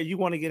here for it. You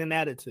want to get an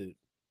attitude."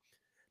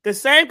 The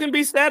same can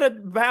be said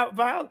about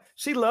Viola.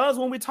 She loves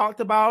when we talked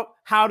about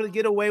How to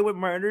Get Away with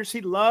Murder.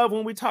 She loved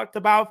when we talked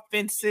about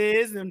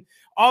Fences and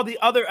all the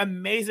other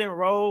amazing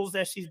roles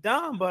that she's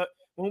done. But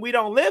when we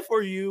don't live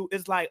for you,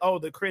 it's like, oh,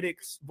 the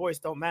critics' voice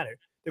don't matter.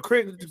 The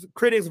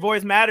critics'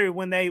 voice mattered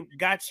when they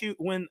got you,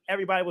 when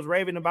everybody was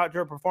raving about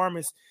your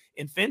performance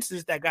in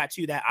Fences that got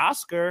you that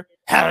Oscar.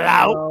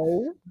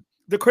 Hello.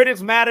 The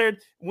critics mattered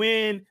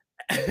when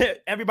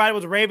everybody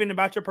was raving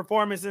about your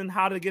performance in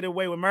How to Get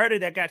Away with Murder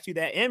that got you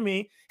that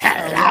Emmy.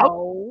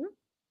 Hello.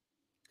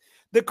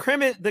 The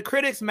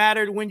critics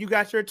mattered when you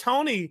got your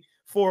Tony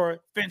for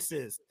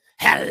Fences.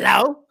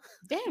 Hello.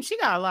 Damn, she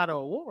got a lot of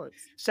awards.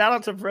 Shout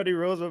out to Freddie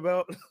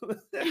Roosevelt,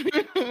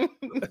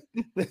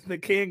 the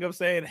king of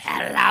saying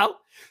hello.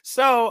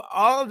 So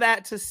all of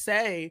that to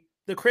say,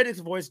 the critics'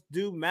 voice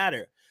do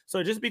matter.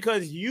 So just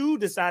because you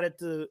decided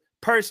to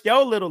purse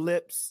your little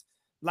lips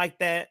like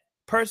that,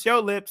 purse your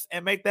lips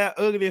and make that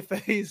ugly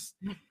face.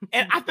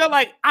 And I feel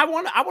like I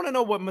want to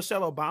know what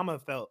Michelle Obama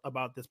felt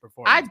about this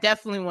performance. I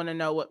definitely want to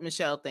know what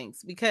Michelle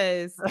thinks,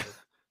 because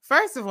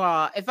first of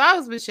all, if I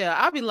was Michelle,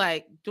 I'd be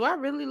like, do I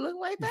really look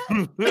like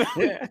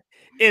that?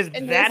 Is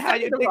that how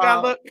you think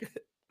I look?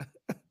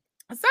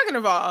 Second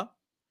of all,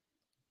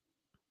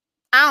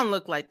 I don't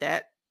look like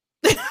that.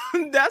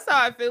 That's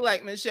how I feel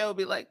like Michelle would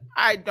be like,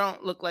 I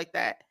don't look like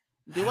that.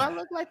 Do I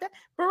look like that?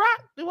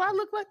 Barack, do I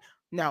look like?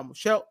 No,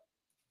 Michelle.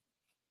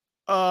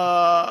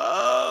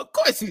 Of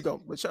course you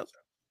don't, Michelle.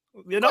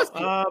 You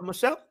know,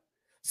 Michelle.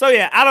 So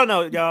yeah, I don't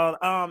know,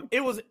 y'all.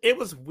 It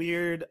was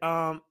weird.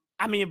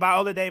 I mean,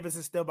 Viola Davis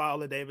is still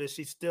Viola Davis.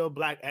 She's still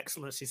Black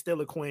excellence. She's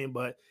still a queen,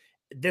 but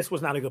this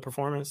was not a good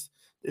performance.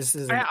 This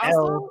is an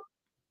L.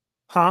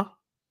 Huh?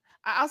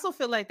 I also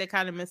feel like they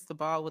kind of missed the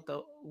ball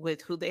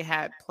with who they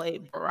had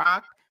played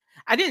Barack.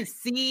 I didn't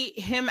see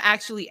him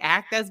actually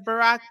act as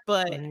Barack,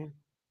 but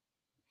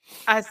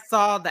I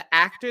saw the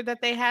actor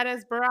that they had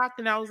as Barack,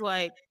 and I was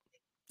like,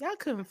 y'all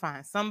couldn't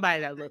find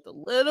somebody that looked a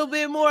little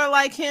bit more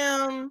like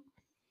him.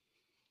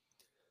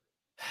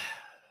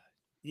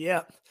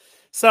 Yeah.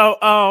 So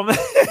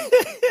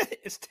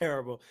it's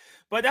terrible.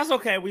 But that's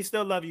okay. We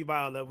still love you,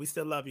 Viola. We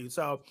still love you.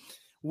 So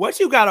what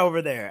you got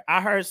over there? I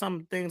heard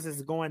some things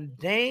is going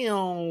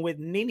down with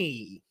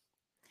Nene.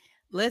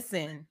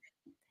 Listen,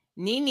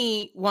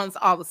 Nene wants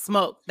all the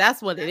smoke.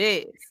 That's what it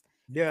is.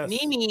 Yes.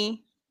 Nene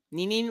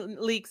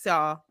leaks,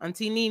 y'all.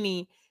 Auntie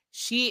Nene,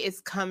 she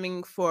is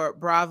coming for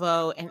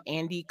Bravo and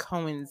Andy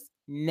Cohen's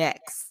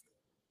necks.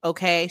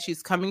 Okay?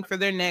 She's coming for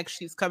their necks.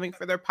 She's coming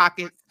for their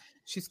pockets.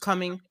 She's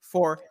coming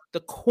for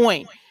the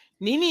coin.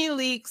 Nene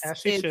Leakes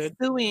is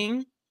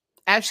suing,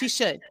 as she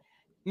should.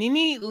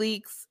 Nene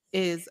Leakes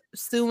is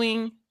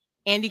suing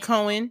Andy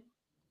Cohen,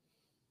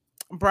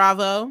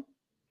 Bravo,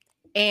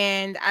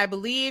 and I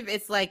believe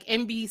it's like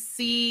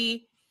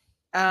NBC,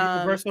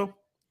 Universal,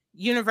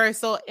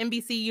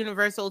 NBC,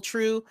 Universal,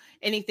 True,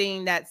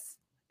 anything that's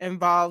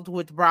involved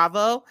with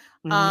Bravo,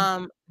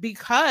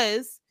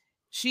 because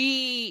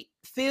she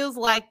feels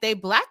like they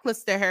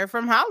blacklisted her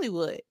from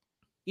Hollywood.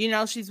 You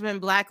know, she's been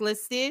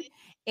blacklisted,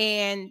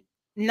 and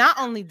not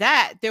only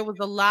that, there was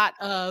a lot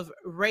of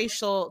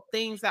racial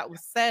things that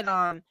was said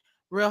on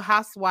Real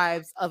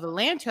Housewives of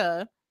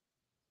Atlanta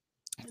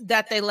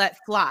that they let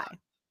fly.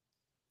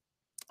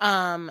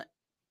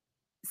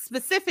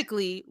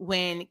 Specifically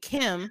when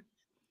Kim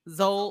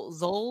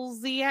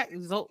Zolciak,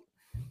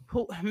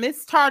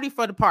 Miss Tardy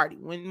for the Party,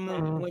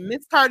 when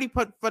Miss Tardy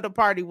for the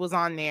Party was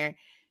on there,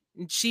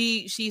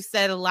 she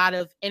said a lot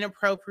of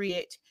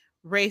inappropriate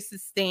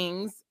racist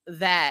things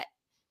that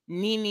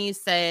Nene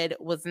said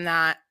was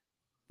not,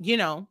 you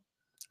know,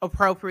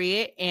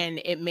 appropriate, and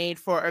it made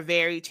for a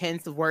very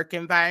tense work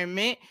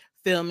environment,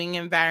 filming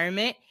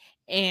environment,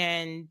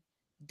 and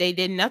they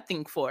did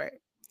nothing for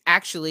it.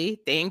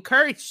 Actually, they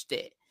encouraged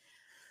it.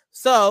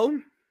 So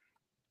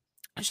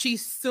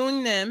she's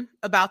suing them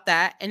about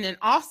that. And then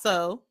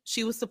also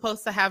she was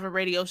supposed to have a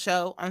radio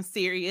show on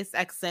Sirius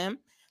XM.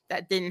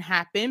 That didn't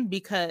happen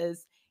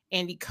because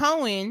Andy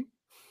Cohen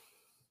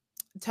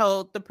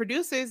told the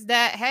producers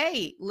that,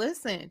 hey,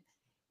 listen,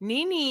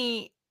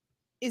 Nene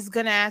is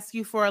going to ask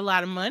you for a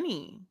lot of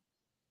money.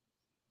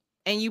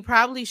 And you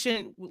probably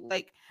shouldn't,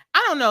 like,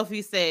 I don't know if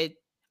he said,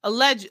 I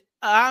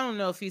don't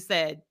know if he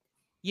said,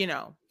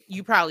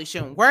 you probably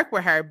shouldn't work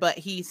with her. But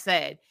he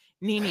said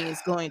Nene is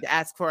going to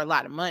ask for a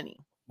lot of money.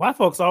 White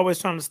folks always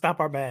trying to stop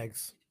our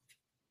bags.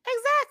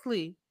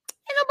 Exactly.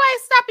 Ain't nobody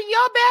stopping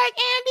your bag,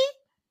 Andy.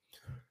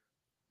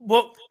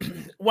 Well,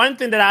 one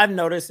thing that I've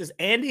noticed is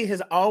Andy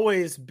has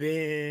always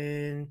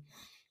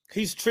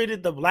he's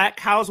treated the black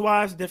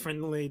housewives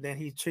differently than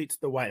he treats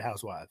the white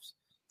housewives.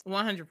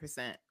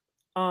 100%.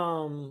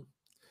 And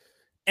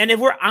if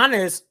we're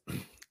honest,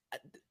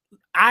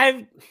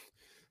 I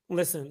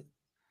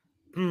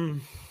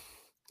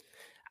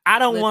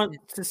don't want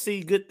to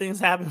see good things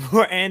happen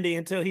for Andy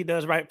until he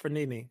does right for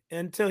Nene,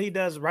 until he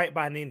does right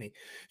by Nene.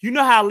 You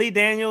know how Lee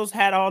Daniels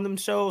had all them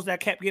shows that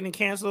kept getting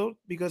canceled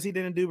because he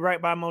didn't do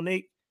right by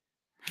Monique?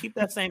 Keep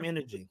that same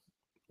energy.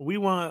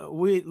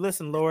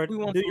 Listen, Lord, we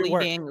want do your Lee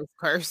work. Daniels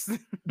curse.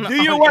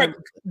 Do your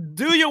work.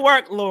 Do your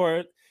work,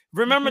 Lord.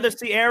 Remember the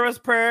Sierra's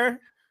prayer.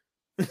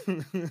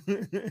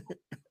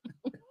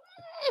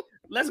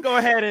 Let's go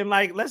ahead and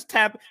let's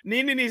tap.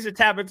 Nene needs to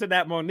tap into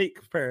that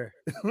Monique prayer.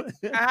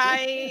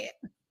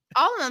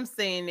 All I'm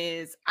saying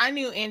is I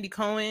knew Andy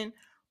Cohen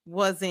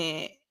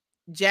wasn't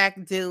Jack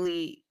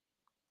Dilley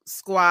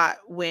squad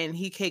when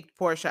he kicked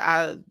Portia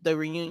out of the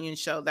reunion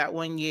show that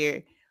one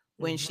year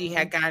when she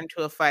had gotten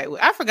into a fight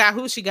with. I forgot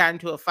who she got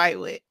into a fight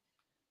with.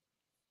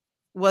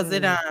 Was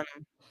it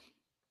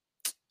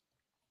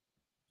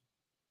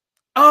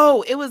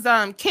Oh, it was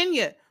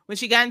Kenya when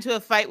she got into a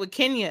fight with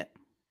Kenya.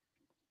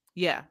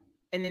 Yeah.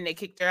 And then they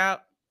kicked her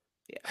out.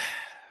 Yeah.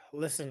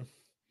 Listen,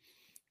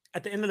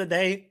 at the end of the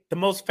day, the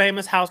most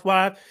famous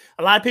housewife,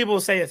 a lot of people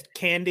will say it's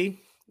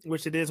Candy,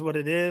 which it is what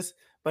it is.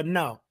 But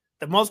no,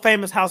 the most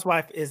famous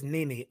housewife is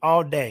Nene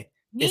all day.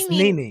 It's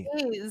Nene.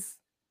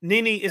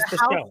 Nene is the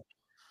show.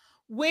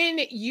 When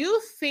you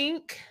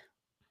think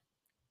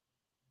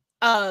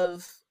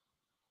of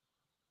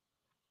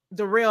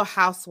the Real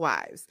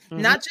Housewives,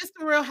 not just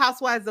the Real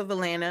Housewives of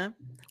Atlanta,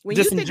 when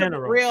just you think of the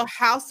Real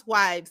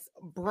Housewives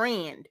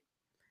brand,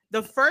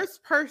 the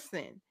first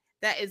person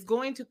that is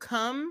going to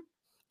come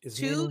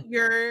to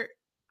your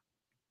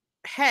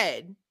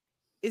head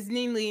is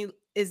Nene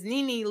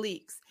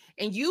Leakes.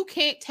 And you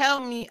can't tell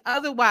me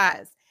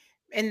otherwise.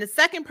 And the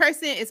second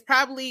person is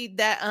probably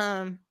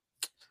that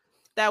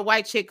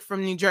white chick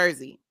from New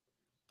Jersey.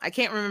 I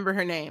can't remember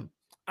her name.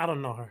 I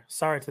don't know her.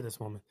 Sorry to this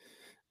woman.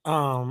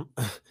 But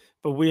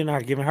we're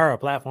not giving her a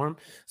platform.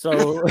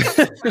 So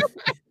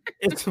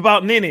it's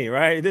about Nene,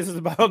 right? This is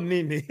about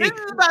Nene. This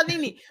is about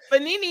Nene.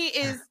 But Nene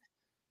is,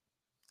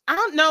 I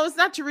don't know, it's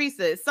not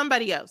Teresa, it's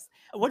somebody else.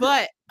 We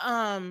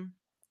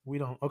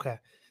don't, okay.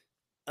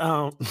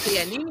 Yeah,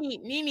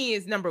 Nene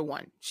is number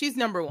one. She's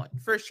number one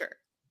for sure.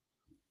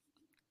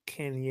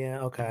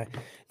 Okay.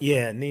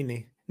 Yeah,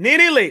 Nene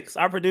Leakes,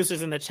 our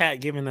producers in the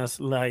chat giving us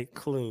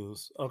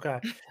clues.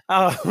 Okay.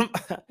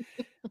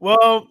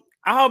 Well,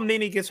 I hope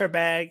Nene gets her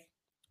bag.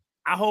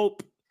 I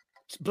hope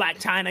Black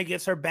China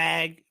gets her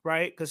bag,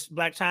 right? Because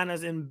Black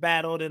China's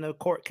embattled in a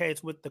court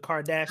case with the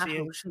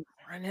Kardashians.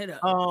 Run it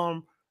up.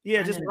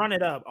 Run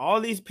it up.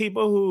 All these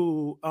people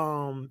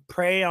who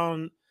prey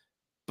on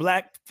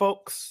Black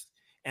folks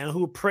and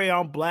who prey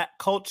on Black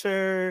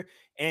culture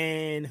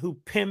and who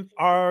pimp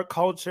our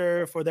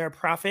culture for their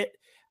profit.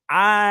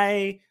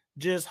 I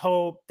just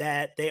hope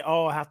that they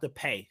all have to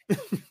pay.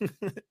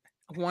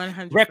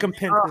 100%.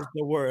 Recompense is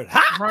the word.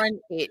 Run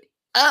it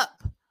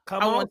up.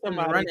 I want them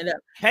to run it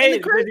up. Hey,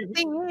 and the crazy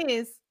thing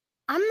is,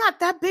 I'm not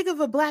that big of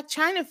a Black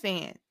China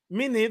fan.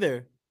 Me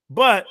neither.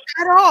 But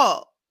at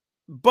all.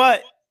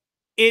 But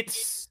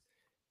it's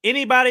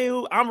anybody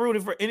who I'm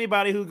rooting for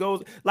anybody who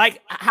goes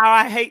how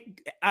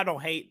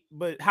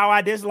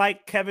I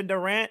dislike Kevin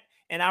Durant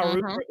and I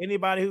root for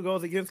anybody who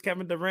goes against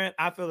Kevin Durant.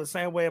 I feel the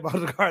same way about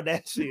the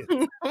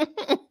Kardashians.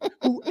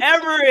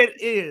 Whoever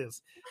it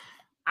is,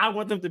 I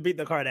want them to beat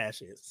the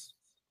Kardashians.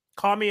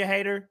 Call me a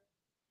hater,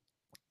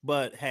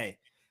 but hey,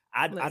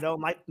 I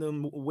don't like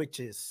them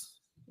witches.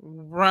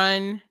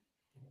 Run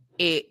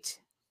it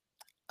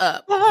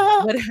up.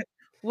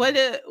 What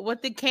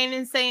did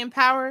Kanan say in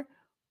Power?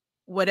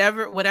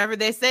 Whatever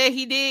they said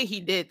he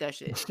did that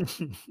shit.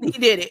 He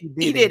did it.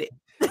 He did it.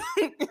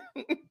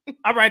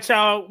 All right,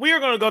 y'all. We are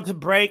going to go to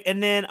break,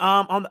 and then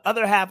on the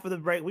other half of the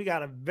break, we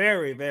got a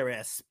very, very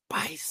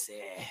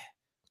spicy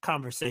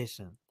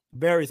conversation.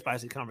 Very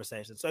spicy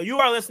conversation. So you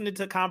are listening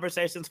to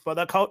Conversations for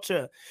the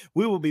Culture.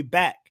 We will be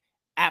back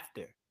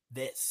after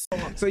this.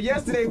 So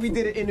yesterday we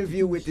did an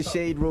interview with the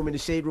Shade Room, and the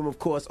Shade Room, of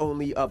course,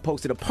 only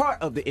posted a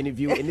part of the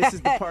interview, and this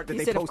is the part that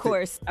they said, posted. Of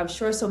course. I'm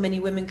sure so many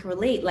women can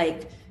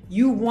relate.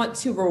 You want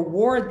to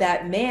reward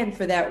that man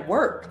for that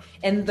work,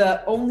 and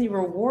the only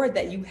reward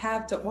that you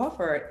have to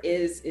offer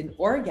is an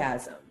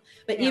orgasm.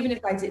 But even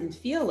if I didn't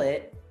feel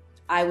it,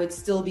 I would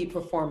still be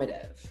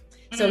performative.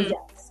 So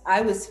yes,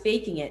 I was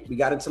faking it. We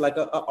got into an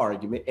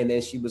argument, and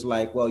then she was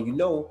like, well,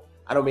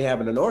 I don't be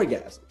having an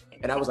orgasm.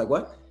 And I was like,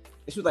 what?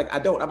 And she was like, I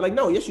don't. I'm like,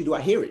 no, yes, you do.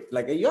 I hear it.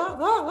 And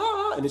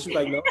then she was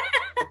like, no,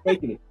 I'm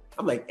faking it.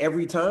 I'm like,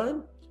 every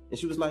time? And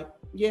she was like,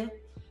 yeah.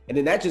 And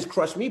then that just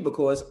crushed me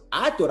because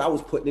I thought I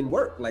was putting in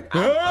work.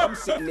 I'm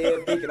sitting there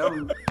thinking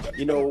I'm,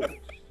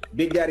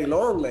 Big Daddy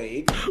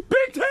Longleg.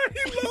 Big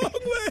Daddy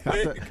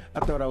Longleg. I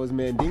thought I was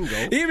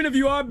Mandingo. Even if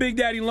you are Big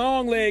Daddy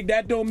Longleg,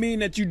 that don't mean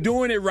that you're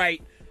doing it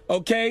right.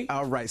 Okay.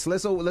 All right. So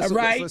let's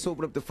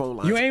open up the phone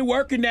line. You ain't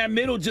working that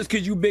middle just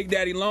because you Big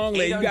Daddy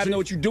Longleg. You got to know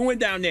what you're doing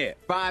down there.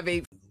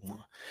 5-8.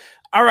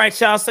 All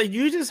right, y'all. So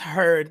you just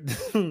heard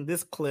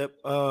this clip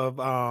of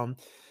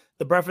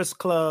the Breakfast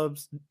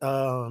Club's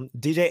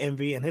DJ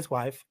Envy and his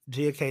wife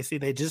Gia Casey.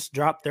 They just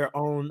dropped their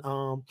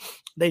own.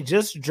 They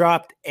just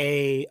dropped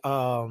a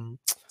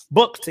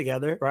book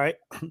together, right?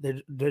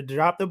 They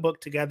dropped the book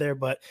together,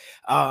 but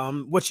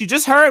what you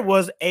just heard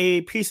was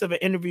a piece of an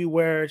interview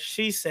where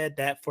she said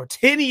that for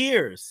 10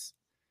 years,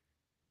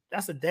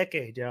 that's a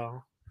decade,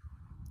 y'all.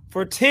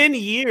 For 10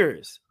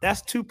 years,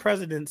 that's 2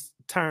 presidents'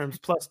 terms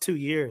plus 2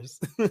 years.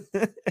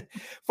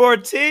 For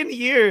 10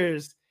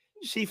 years,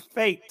 she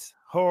faked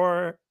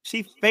her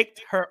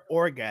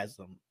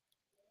orgasm.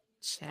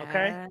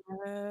 Okay.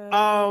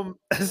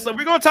 So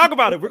we're gonna talk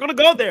about it. We're gonna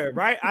go there,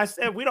 right? I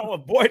said we don't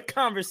avoid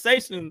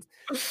conversations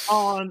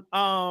on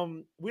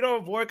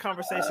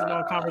conversations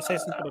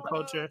for the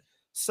culture.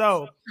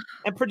 So,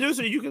 and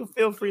producer, you can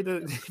feel free to,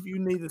 if you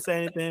need to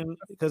say anything,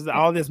 because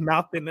all this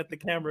mouthing at the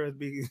camera is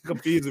be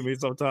confusing me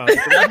sometimes.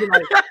 I'd be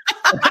like,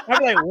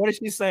 what is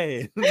she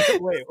saying?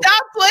 Wait,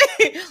 stop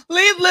playing.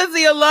 Leave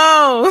Lizzie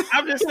alone.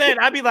 I'm just saying,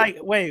 I'd be like,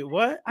 wait,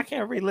 what? I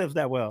can't read lips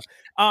that well.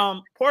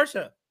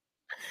 Portia,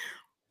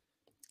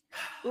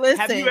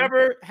 listen.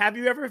 Have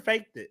you ever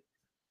faked it?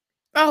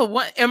 Oh,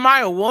 what? Am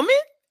I a woman?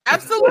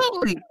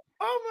 Absolutely.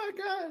 Oh my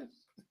gosh.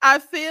 I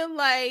feel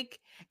like,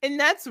 and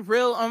that's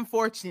real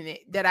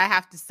unfortunate that I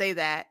have to say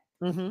that.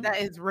 Mm-hmm.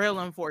 That is real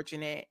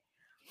unfortunate.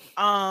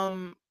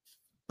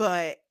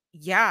 But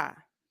yeah,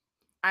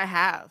 I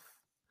have.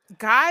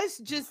 Guys,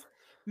 just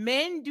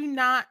men do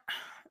not.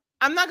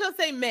 I'm not gonna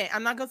say men.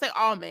 I'm not gonna say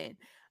all men,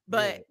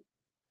 but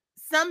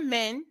some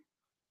men,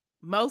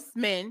 most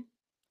men,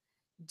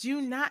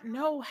 do not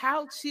know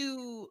how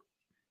to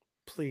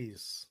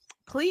please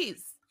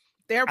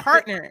their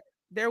partner,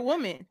 their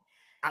woman.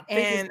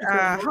 And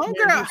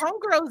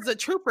homegirl is a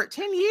trooper.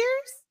 10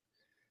 years.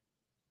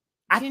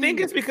 I think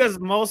it's because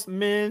most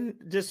men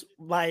just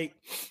like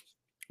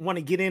want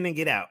to get in and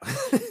get out.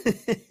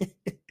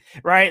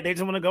 Right? They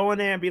just want to go in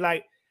there and be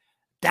like,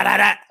 da da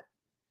da,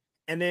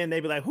 and then they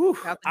be like, whew,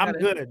 I'm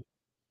good,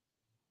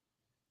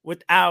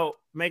 without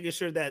making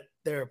sure that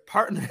their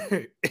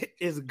partner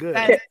is good.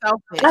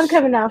 I'm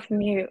coming off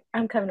mute.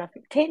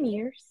 10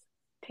 years.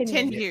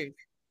 10 years.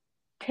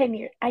 10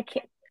 years. I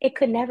can't. It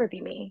could never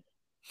be me.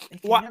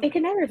 It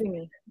could never be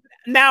me.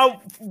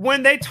 Now,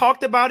 when they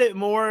talked about it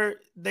more,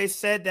 they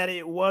said that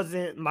it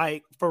wasn't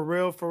like for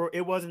real.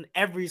 It wasn't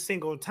every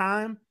single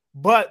time,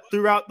 but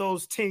throughout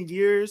those 10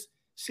 years.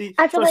 She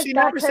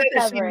never said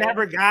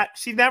that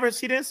she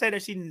didn't say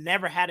that she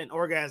never had an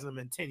orgasm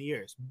in 10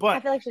 years, but I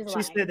feel like she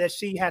said that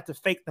she had to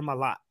fake them a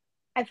lot.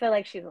 I feel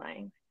like she's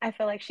lying. I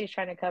feel like she's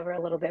trying to cover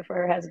a little bit for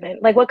her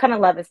husband. Like, what kind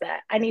of love is that?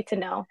 I need to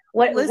know.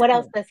 What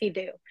else does he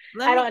do?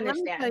 I don't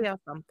understand.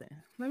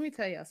 Let me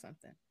tell y'all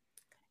something.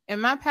 In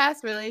my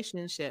past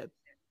relationship,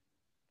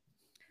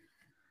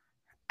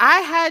 I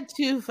had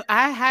to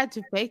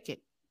fake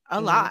it a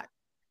lot.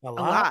 Well,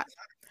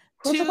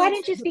 so why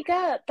didn't you speak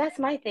up? That's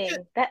my thing.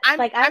 I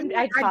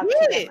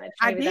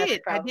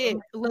did.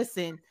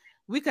 Listen,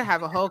 we could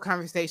have a whole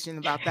conversation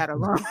about that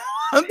alone.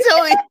 I'm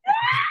telling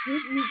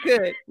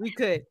you, we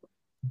could.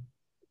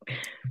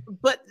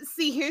 But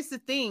see, here's the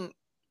thing.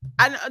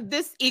 I know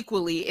this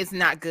equally is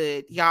not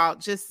good. Y'all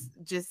just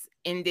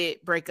end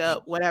it, break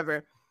up,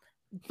 whatever.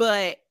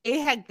 But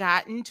it had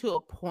gotten to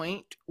a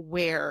point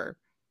where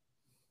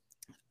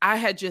I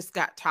had just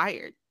got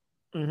tired.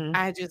 Mm-hmm.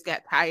 I just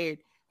got tired.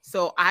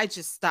 So I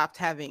just stopped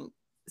having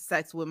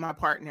sex with my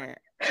partner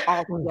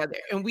altogether.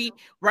 And the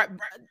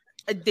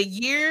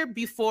year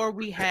before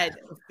we had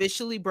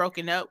officially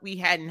broken up, we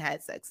hadn't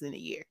had sex in a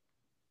year.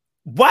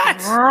 What?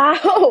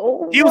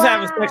 Wow. He was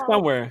having sex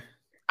somewhere.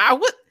 I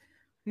would.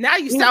 Now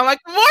you sound like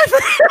the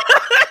boyfriend.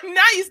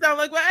 Now you sound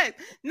like my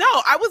ex. No,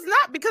 I was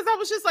not, because I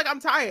was just like,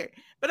 I'm tired,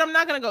 but I'm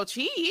not going to go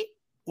cheat.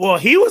 Well,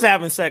 he was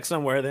having sex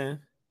somewhere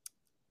then.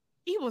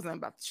 He wasn't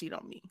about to cheat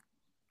on me.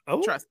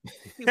 Oh, trust me.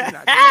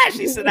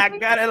 She said, "I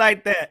got it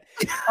like that."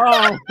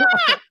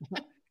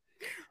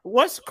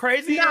 What's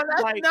crazy? Now,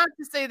 that's not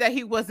to say that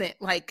he wasn't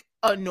like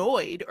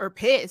annoyed or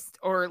pissed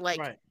or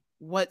like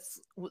what's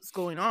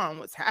going on,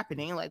 what's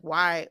happening, like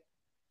why.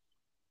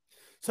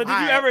 So did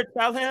you ever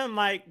tell him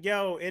like,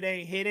 "Yo, it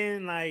ain't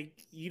hitting"? Like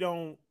you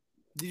don't.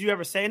 Did you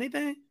ever say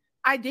anything?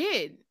 I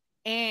did,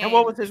 and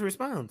what was his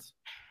response?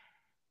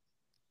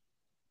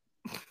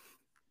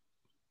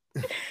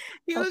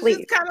 He was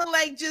just kind of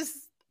like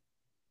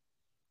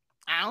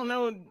I don't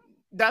know.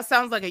 That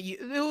sounds like it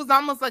was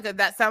almost like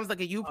that sounds like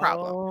a you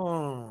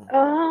problem.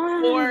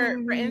 Or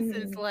for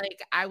instance,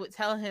 like I would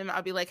tell him,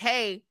 I'd be like,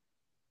 hey,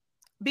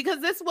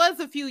 because this was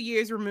a few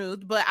years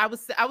removed, but I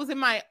was in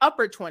my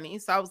upper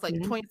 20s. So I was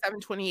like 27,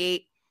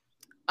 28,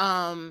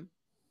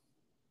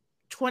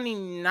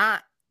 29.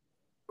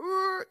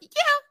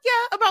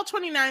 Yeah, about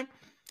 29.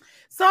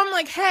 So I'm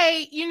like,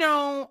 hey,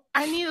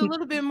 I need a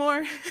little bit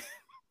more.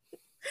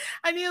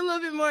 I need a little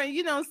bit more,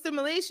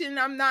 stimulation.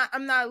 I'm not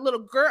a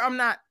little girl. I'm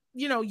not,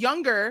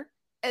 younger,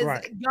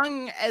 as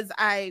young as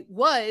I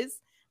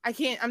was.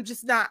 I'm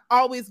just not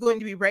always going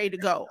to be ready to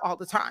go all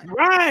the time.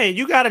 Right.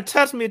 You got to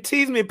touch me,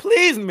 tease me,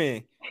 please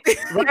me.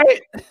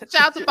 Right.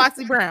 Shout out to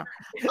Foxy Brown.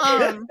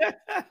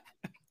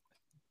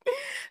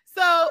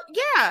 So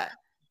yeah.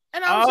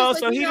 And I was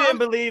just like, he didn't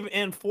believe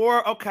in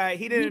okay.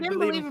 He didn't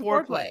believe in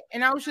foreplay.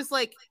 And I was just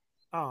like,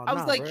 I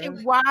was like,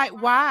 bro.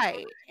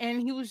 why?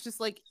 And he was just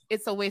like,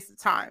 it's a waste of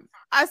time.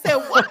 I said,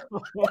 what?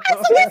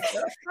 It's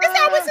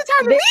not a waste of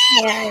time. This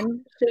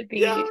man should be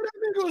down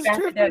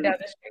the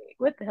street.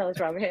 What the hell is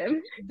wrong with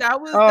him?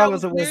 That was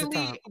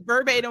clearly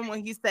verbatim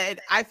when he said,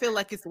 I feel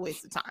like it's a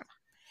waste of time.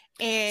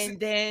 And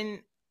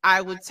then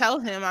I would tell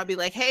him, I'd be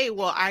like, hey,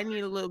 well, I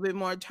need a little bit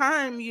more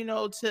time,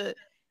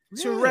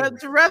 to rev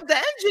the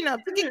engine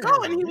up to get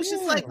going. He was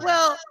just like,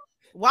 well,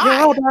 why?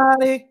 Your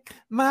body,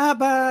 my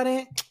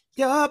body,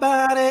 your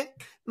body,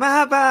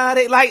 my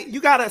body. Like,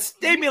 you gotta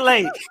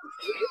stimulate.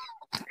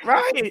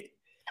 Right.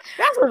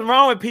 That's what's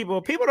wrong with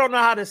people. People don't know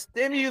how to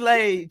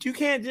stimulate. You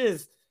can't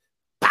just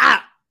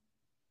pop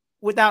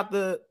without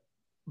the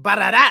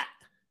ba-da-da.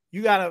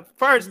 You gotta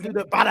first do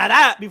the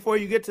ba-da-da before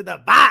you get to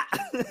the ba.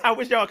 I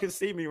wish y'all could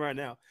see me right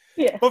now.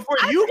 Yeah. But for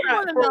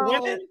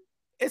women,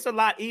 it's a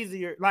lot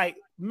easier. Like,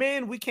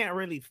 men, we can't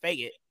really fake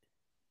it.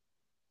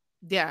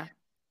 Yeah.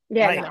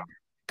 Yeah.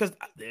 Because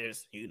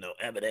there's,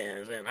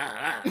 evidence and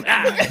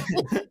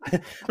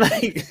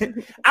like,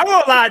 I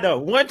won't lie though.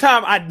 One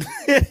time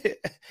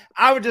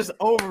I was just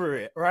over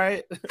it,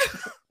 right?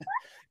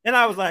 And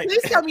I was like,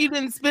 please tell me you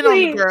didn't spit on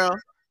the girl.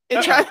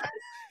 And try.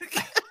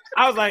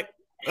 I was like,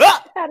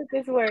 how does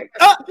this work?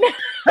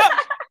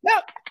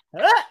 No.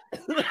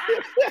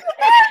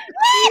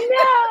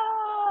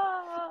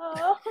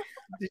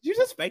 Did you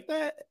just fake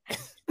that?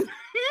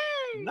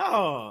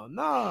 No.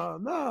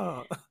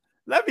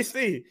 Let me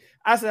see.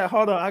 I said,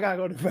 hold on, I gotta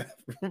go to the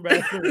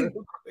bathroom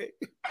real quick.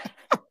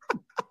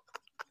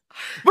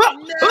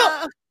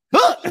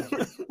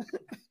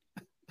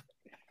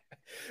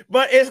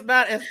 But it's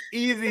not as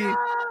easy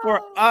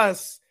for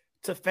us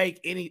to fake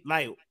any,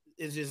 like,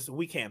 it's just,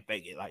 we can't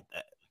fake it like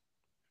that.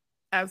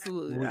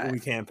 Absolutely we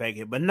can't fake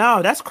it. But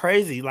no, that's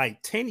crazy.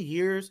 Like 10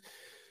 years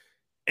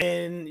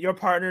and your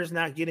partner's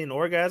not getting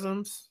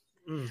orgasms.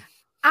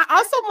 I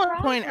also want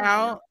to point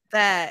out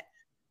that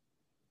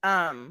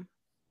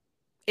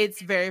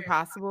it's very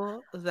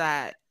possible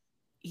that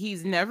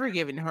he's never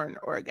given her an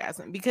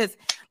orgasm, because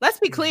let's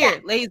be clear,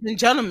 ladies and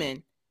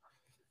gentlemen,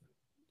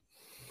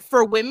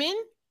 for women,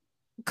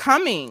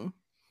 coming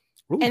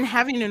and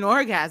having an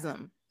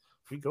orgasm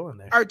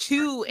are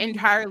two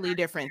entirely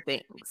different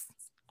things.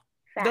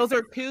 Those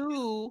are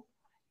two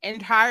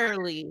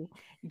entirely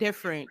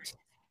different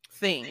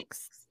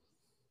things.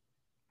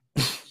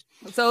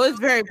 So it's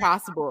very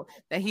possible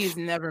that he's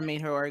never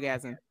made her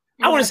orgasm.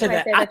 I want to say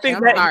that.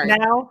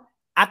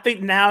 I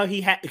think now he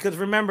had, because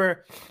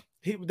remember,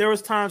 there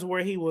was times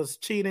where he was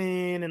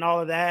cheating and all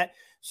of that.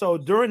 So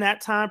during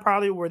that time,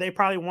 probably where they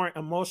probably weren't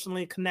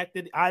emotionally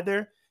connected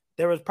either,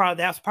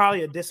 that's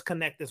probably a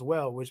disconnect as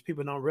well, which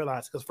people don't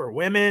realize. Because for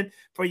women,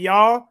 for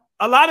y'all,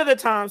 a lot of the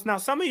times, now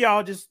some of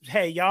y'all just,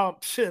 hey, y'all,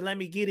 let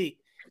me get it.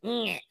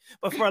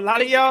 But for a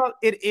lot of y'all,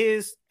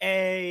 it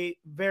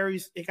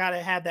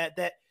gotta have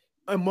that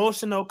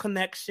emotional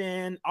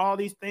connection. All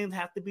these things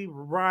have to be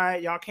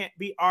right. Y'all can't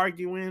be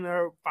arguing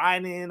or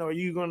fighting, or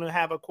you're gonna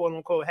have a quote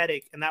unquote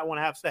headache and not want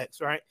to have sex,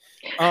 right?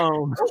 I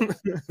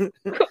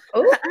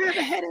have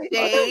a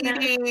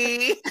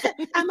headache.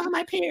 I'm on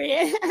my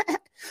period.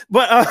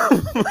 But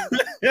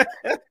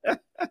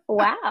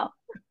wow.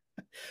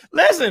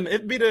 Listen,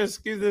 it'd be the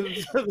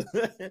excuse. Some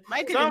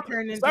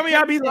of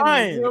y'all be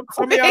lying.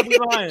 Some of y'all be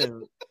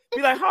lying.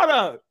 Be like, hold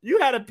up, you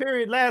had a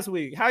period last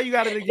week. How you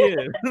got it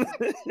again?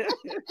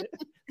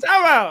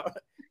 Time out.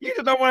 You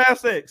just don't want to have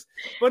sex.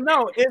 But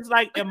no, it's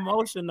like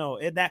emotional.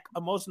 That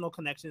emotional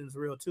connection is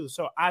real too.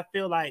 So I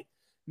feel like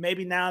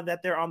maybe now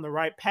that they're on the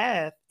right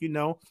path,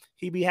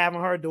 he be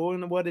having her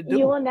doing what it do.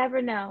 You will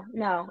never know.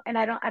 No. And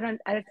I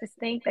just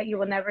think that you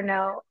will never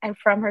know. And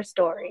from her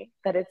story,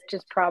 that it's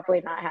just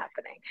probably not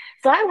happening.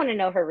 So I want to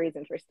know her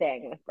reason for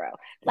staying with bro.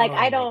 Like,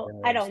 I don't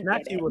get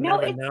it. No,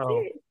 it's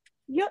serious.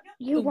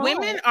 You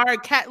women are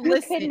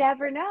you can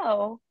never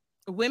know.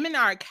 Women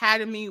are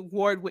Academy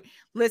Award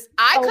listen.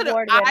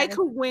 I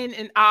could win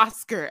an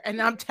Oscar,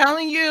 and I'm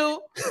telling you,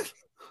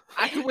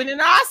 I could win an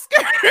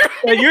Oscar.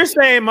 So you're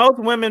saying most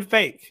women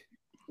fake?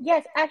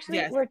 Yes,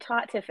 actually, we're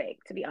taught to fake.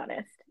 To be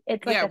honest,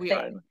 it's like a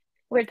thing.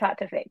 We're taught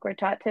to fake. We're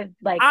taught to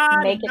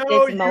make it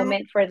this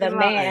moment for the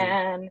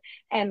man,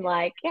 and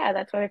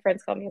that's why my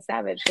friends call me a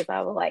savage, because I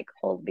will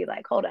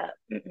hold up.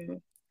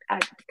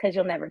 Because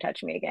you'll never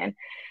touch me again.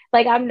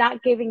 Like, I'm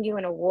not giving you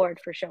an award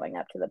for showing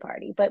up to the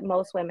party, but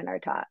most women are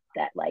taught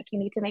that you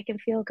need to make him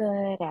feel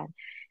good, and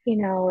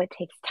it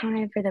takes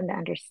time for them to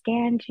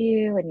understand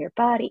you and your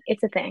body.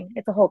 It's a thing.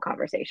 It's a whole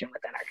conversation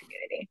within our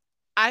community.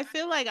 I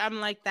feel like I'm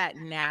like that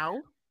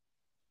now,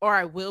 or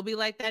I will be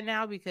like that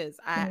now because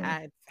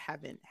I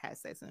haven't had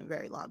sex in a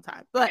very long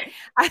time. But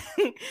I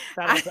feel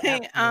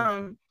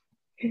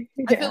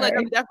like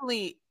I'm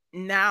definitely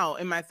now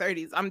in my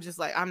 30s. I'm just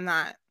like, I'm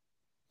not,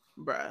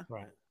 bruh.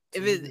 Right.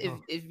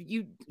 If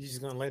you're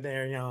just gonna lay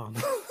there young.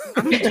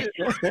 I'm just,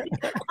 for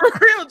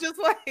real, just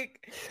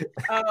like,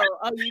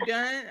 oh, you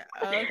done?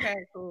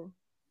 Okay, cool.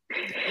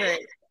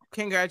 Great.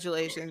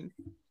 Congratulations.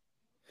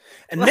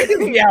 And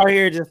niggas be out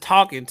here just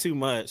talking too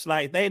much.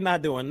 Like they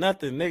not doing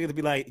nothing. Niggas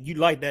be like, you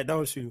like that,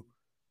 don't you?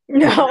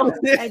 No,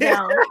 I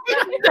don't.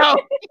 No.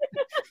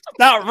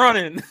 Stop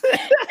running.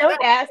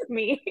 Don't ask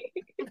me.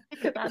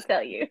 Because I'll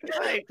tell you.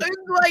 Like,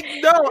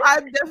 no,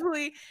 I'm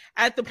definitely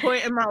at the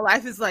point in my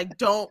life is like,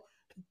 don't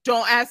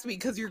ask me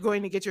because you're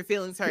going to get your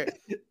feelings hurt.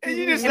 And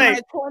you just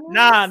like, 20s,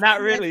 nah, not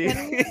really.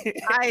 20s,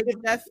 I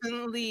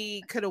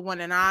definitely could have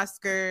won an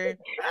Oscar.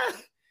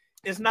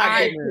 It's not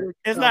giving.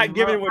 It's not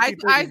giving what you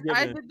think it's giving.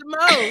 I did the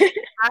most.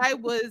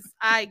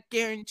 I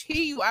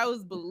guarantee you, I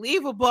was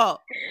believable.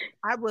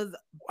 I was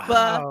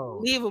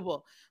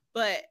believable.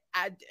 But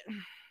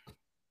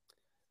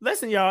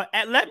listen, y'all.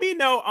 Let me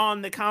know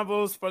on the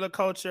Convos for the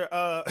Culture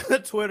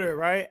Twitter,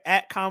 right?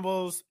 At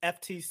Convos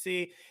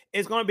FTC.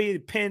 It's going to be the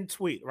pinned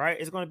tweet, right?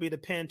 It's going to be the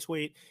pinned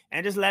tweet.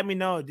 And just let me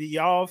know, do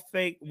y'all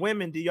fake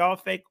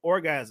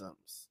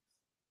orgasms?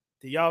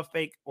 Do y'all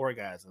fake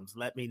orgasms?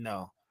 Let me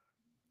know.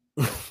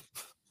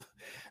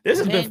 This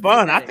has been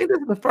fun. I think this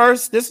is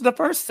the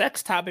first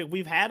sex topic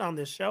we've had on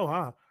this show,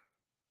 huh?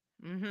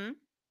 Mm-hmm.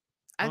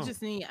 I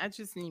just need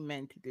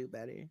men to do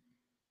better.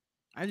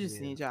 I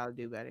just need y'all to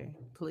do better.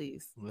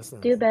 Please.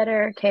 Listen. Do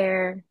better,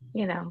 care,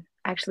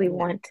 actually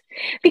want.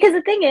 Because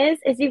the thing is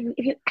if you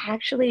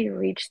actually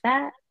reach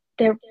that,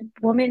 their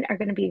women are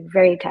going to be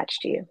very attached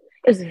to you.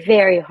 It was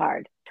very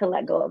hard to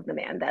let go of the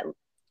man that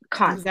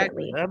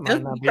constantly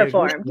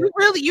performed.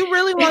 You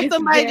really want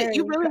somebody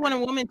you really want a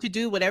woman to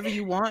do whatever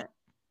you want.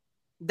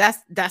 That's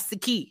the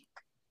key.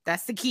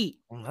 That's the key.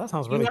 Well, that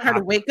sounds really. You want her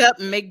to wake up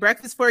and make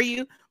breakfast for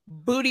you,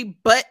 booty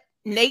butt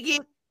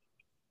naked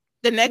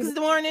the next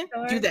morning.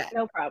 Do that.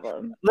 No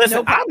problem. Listen,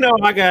 no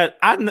problem.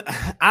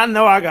 I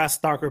know I got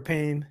stalker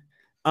pain.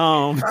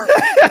 No.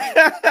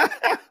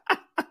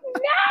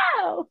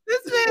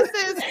 This man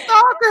says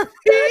stalker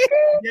pain.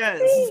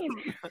 Yes. He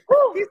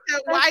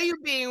said, "Why are you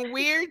being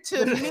weird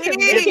to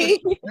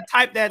me?" The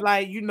type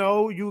that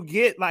you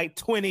get like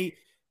 20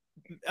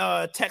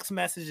 text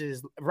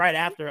messages right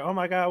after. Oh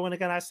my God, when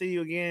can I see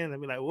you again?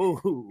 And be like, whoa,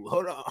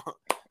 hold on.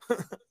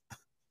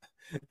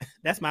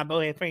 That's my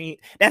boyfriend.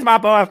 That's my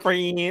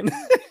boyfriend.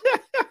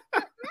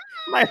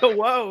 Like,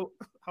 whoa,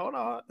 hold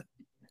on.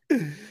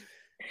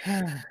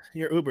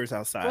 Your Uber's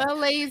outside. Well,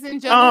 ladies and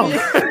gentlemen,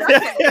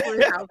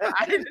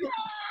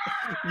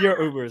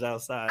 your Uber's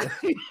outside.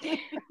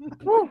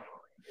 All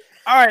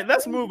right,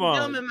 let's move on.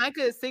 Gentlemen,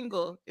 Micah is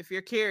single. If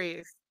you're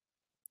curious.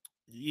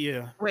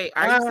 Yeah. Wait,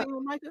 are you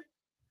single, Micah?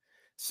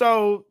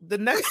 So the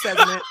next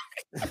segment.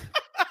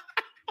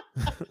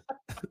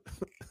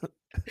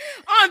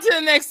 On to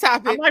the next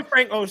topic. I'm like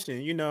Frank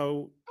Ocean,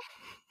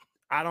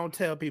 I don't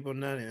tell people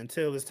nothing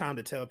until it's time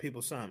to tell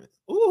people something.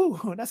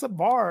 Ooh, that's a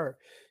bar.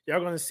 Y'all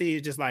gonna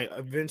see just like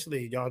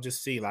eventually y'all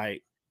just see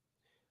like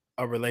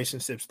a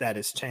relationship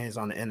status change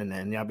on the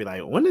internet, and y'all be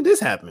like, when did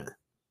this happen?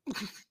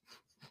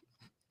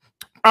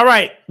 All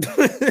right.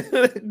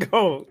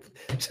 Go.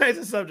 Change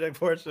the subject,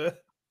 Portia.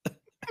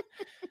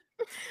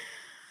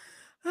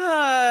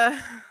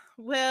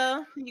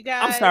 Well, you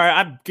guys. I'm sorry.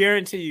 I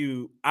guarantee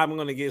you, I'm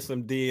gonna get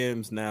some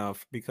DMs now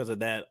because of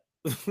that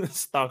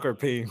stalker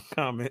ping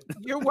comment.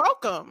 You're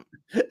welcome.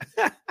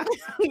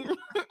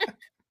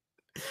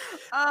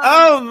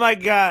 Oh my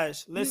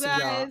gosh! Listen,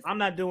 y'all. I'm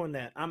not doing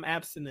that. I'm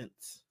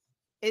abstinence.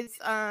 It's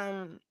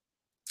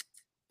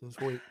this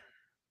week.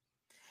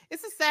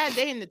 It's a sad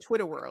day in the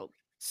Twitter world.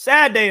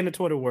 Sad day in the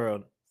Twitter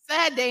world.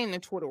 Sad day in the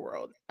Twitter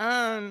world.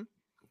 Elon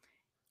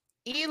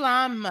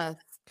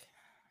Musk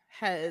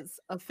has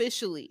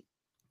officially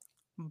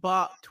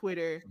bought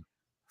Twitter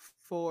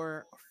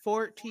for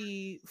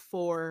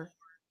 $44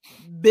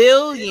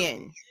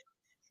 billion.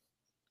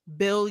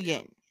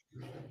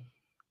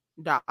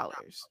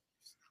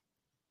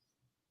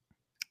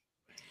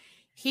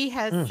 He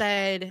has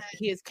said,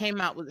 he has came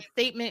out with a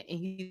statement, and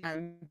he's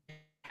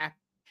happy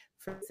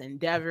for this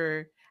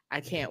endeavor.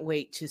 I can't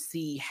wait to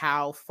see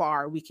how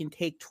far we can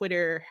take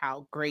Twitter,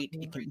 how great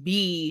it can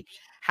be,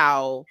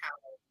 how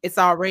it's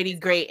already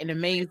great and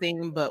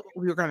amazing, but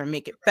we're going to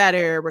make it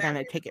better. We're going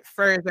to take it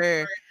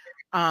further.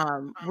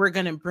 We're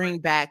going to bring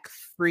back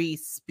free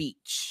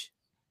speech.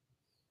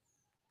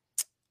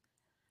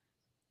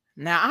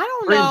 Now, I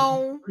don't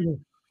know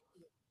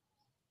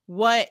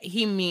what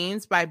he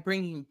means by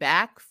bringing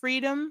back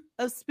freedom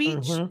of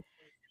speech,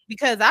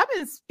 because I've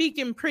been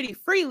speaking pretty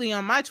freely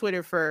on my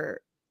Twitter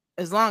for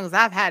as long as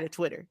I've had a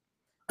Twitter.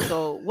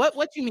 So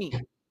what you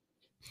mean?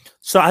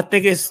 So I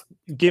think it's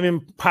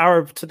giving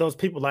power to those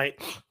people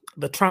like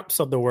the Trumps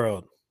of the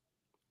world.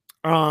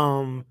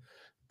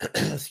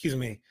 Excuse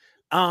me.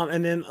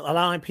 And then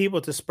allowing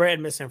people to spread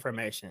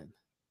misinformation,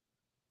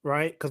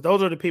 right? Because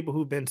those are the people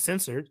who've been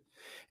censored.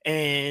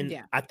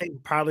 And I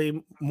think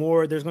probably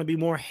there's going to be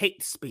more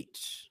hate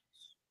speech,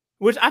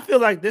 which I feel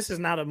like this is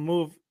not a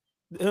move.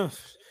 Ugh,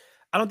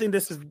 I don't think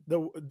this is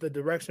the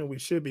direction we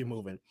should be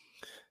moving.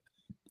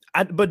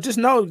 But just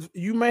know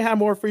you may have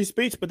more free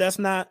speech, but that's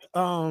not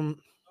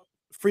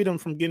freedom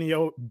from getting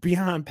your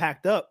behind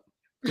packed up,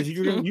 because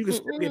you can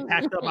still get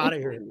packed up out of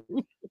here.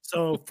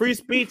 So free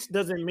speech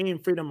doesn't mean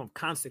freedom of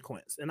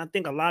consequence. And I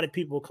think a lot of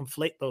people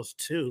conflate those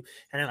two.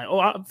 And they're like,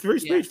 oh, free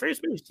speech.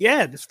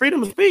 Yeah, it's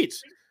freedom of speech.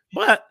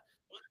 But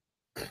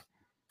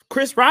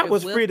Chris Rock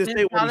was free to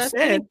say what he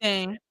said.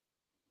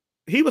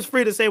 He was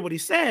free to say what he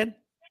said,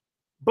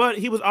 but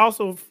he was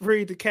also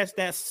free to catch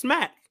that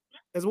smack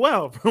as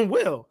well from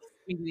Will.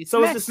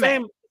 So it's the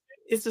same.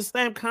 It's the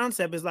same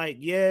concept. It's like,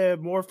 yeah,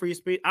 more free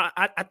speech.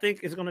 I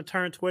think it's going to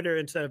turn Twitter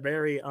into a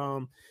very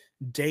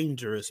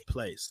dangerous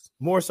place,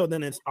 more so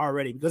than it's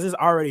already, because it's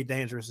already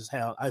dangerous as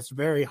hell. It's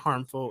very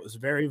harmful. It's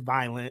very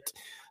violent.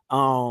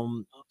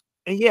 And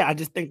yeah, I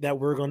just think that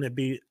we're going to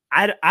be.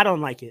 I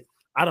don't like it.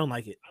 I don't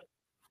like it.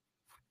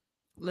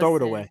 Listen, throw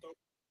it away.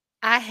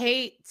 I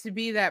hate to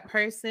be that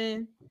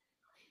person,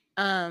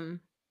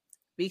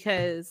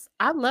 because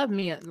I love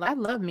me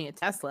a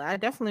Tesla. I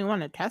definitely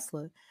want a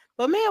Tesla.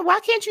 But man, why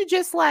can't you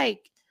just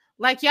like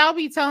y'all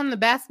be telling the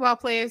basketball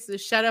players to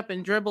shut up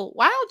and dribble?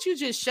 Why don't you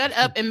just shut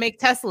up and make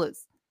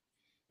Teslas?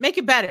 Make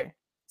it better.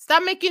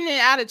 Stop making it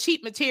out of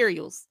cheap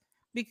materials.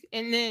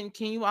 And then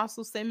can you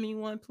also send me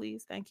one,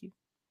 please? Thank you.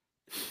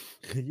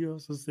 Can you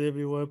also send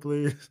me one,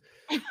 please?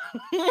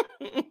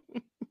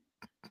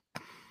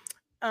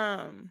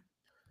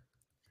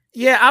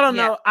 Yeah, I don't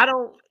know. I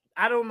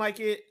don't like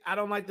it. I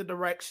don't like the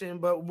direction,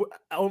 but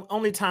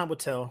only time will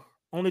tell.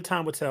 Only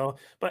time will tell.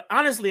 But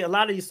honestly, a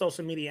lot of these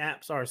social media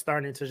apps are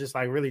starting to just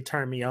like really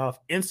turn me off.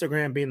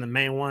 Instagram being the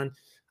main one.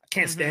 I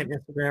can't stand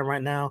Instagram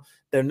right now.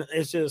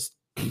 It's just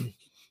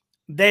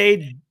they're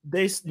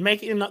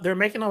making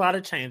a lot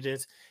of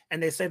changes,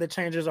 and they say the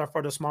changes are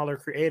for the smaller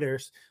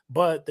creators,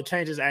 but the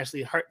changes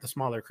actually hurt the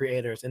smaller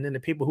creators, and then the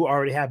people who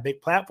already have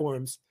big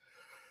platforms.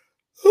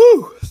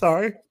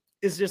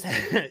 It's just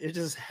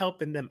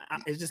helping them.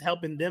 It's just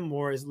helping them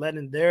more. It's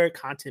letting their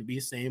content be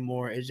seen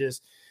more. It's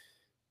just,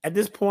 at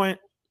this point,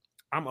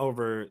 I'm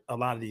over a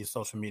lot of these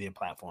social media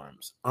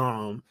platforms.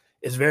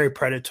 It's very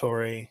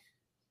predatory.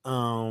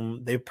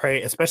 They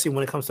prey, especially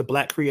when it comes to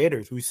Black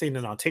creators. We've seen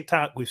it on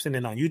TikTok. We've seen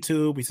it on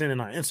YouTube. We've seen it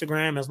on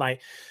Instagram. It's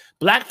like,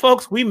 Black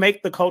folks, we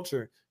make the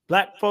culture.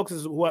 Black folks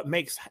is what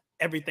makes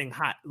everything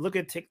hot. Look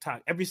at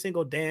TikTok. Every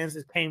single dance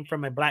came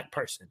from a Black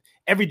person.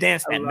 Every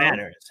dance that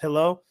matters.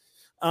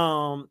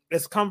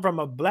 It's come from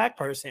a Black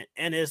person.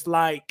 And it's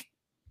like,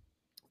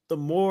 the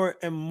more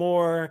and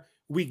more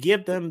we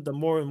give them, the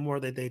more and more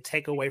that they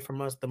take away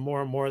from us, the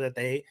more and more that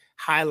they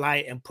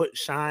highlight and put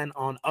shine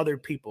on other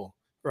people,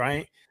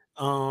 right?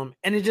 And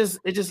it's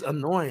just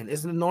annoying.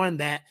 It's annoying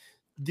that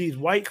these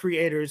white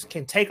creators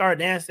can take our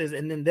dances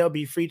and then they'll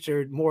be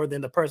featured more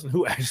than the person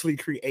who actually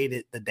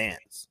created the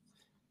dance.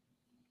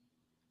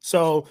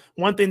 So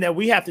one thing that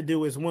we have to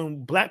do is,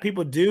 when Black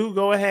people do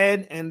go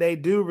ahead and they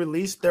do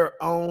release their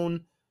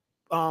own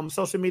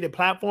social media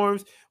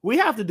platforms, we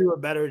have to do a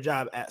better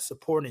job at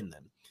supporting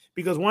them.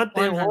 Because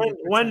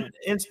one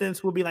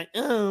instance will be like,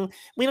 oh,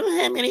 we don't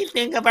have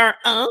anything of our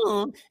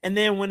own. And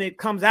then when it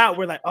comes out,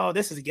 we're like, oh,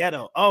 this is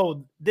ghetto.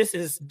 Oh, this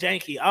is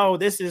janky. Oh,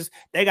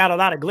 they got a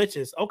lot of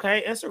glitches.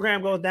 Okay,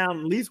 Instagram goes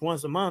down at least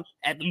once a month.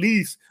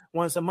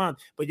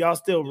 But y'all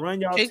still run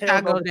y'all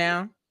tails go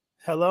down.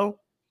 Hello?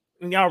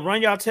 And y'all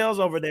run y'all tails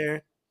over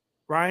there,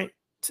 right?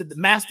 To the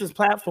master's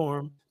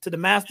platform, to the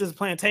master's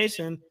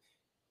plantation,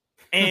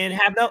 and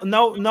have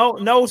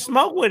no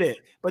smoke with it.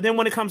 But then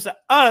when it comes to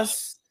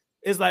us,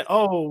 it's like,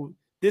 oh,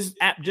 this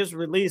app just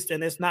released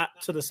and it's not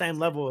to the same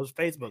level as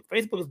Facebook.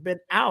 Facebook has been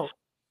out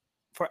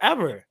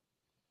forever.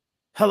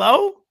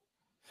 Hello?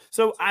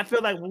 So I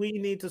feel like we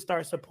need to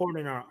start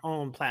supporting our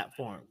own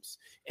platforms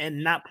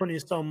and not putting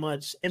so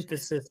much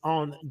emphasis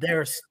on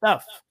their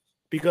stuff,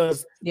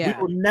 because we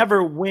will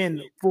never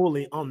win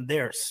fully on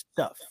their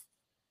stuff.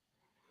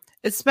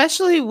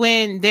 Especially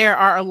when there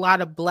are a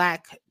lot of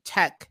Black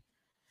tech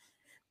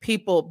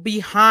people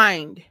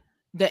behind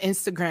the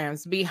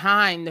Instagrams,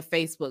 behind the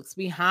Facebooks,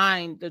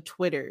 behind the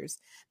Twitters.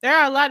 There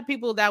are a lot of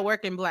people that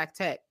work in Black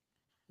tech,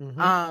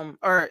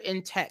 or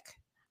in tech.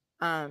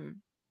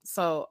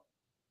 So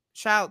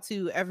shout out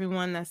to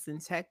everyone that's in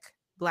tech,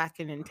 Black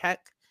and in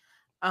tech.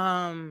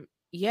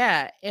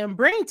 Yeah, and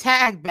bring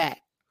Tag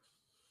back.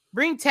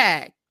 Bring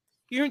Tag.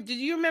 Did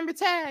you remember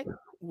Tag?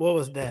 What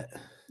was that?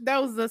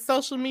 That was the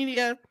social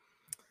media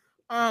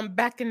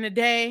back in the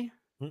day.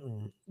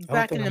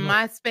 Back in the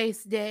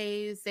MySpace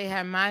days, they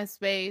had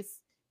MySpace.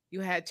 You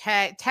had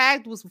Tag.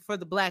 Tagged was for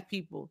the Black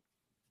people.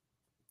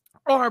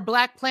 Or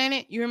Black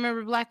Planet. You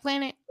remember Black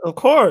Planet? Of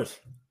course.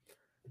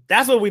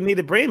 That's what we need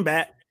to bring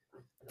back.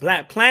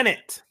 Black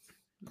Planet.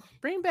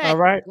 Bring back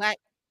Black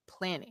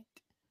Planet,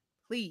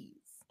 please.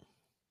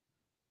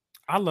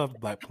 I love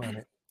Black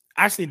Planet.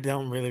 I actually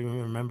don't really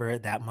remember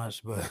it that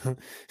much, but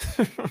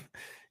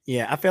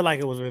yeah, I feel like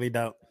it was really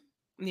dope.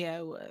 Yeah,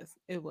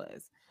 it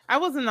was. I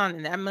wasn't on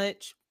it that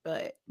much,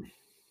 But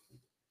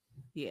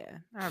yeah,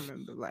 I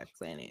remember Black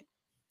Planet.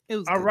 It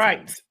was all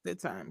right. Good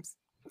times.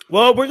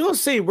 Well, we're gonna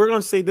see.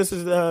 This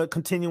is a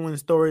continuing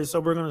story, so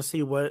we're gonna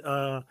see what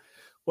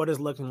it's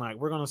looking like.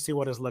 We're gonna see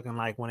what it's looking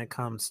like when it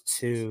comes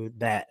to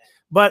that.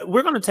 But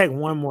we're gonna take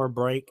one more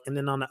break, and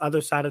then on the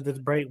other side of this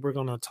break, we're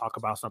gonna talk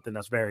about something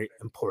that's very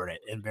important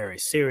and very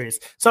serious.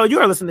 So you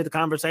are listening to the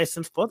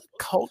Conversations for the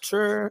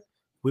Culture.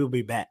 We'll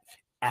be back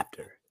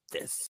after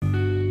this.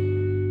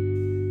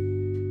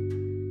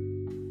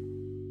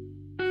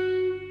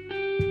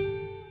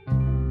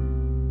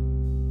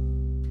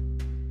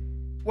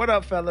 What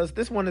up, fellas?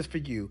 This one is for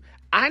you.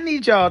 I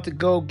need y'all to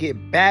go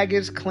get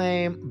Baggage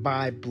Claim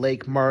by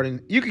Blake Martin.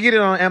 You can get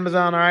it on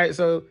Amazon, all right?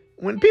 So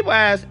when people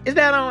ask, is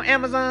that on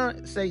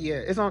Amazon? Say, yeah,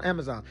 it's on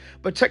Amazon.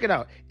 But check it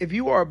out. If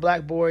you are a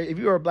black boy, if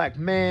you are a black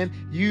man,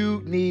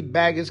 you need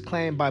Baggage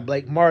Claim by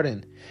Blake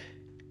Martin.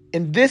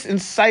 In this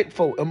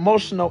insightful,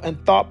 emotional,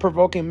 and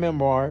thought-provoking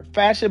memoir,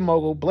 fashion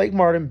mogul Blake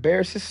Martin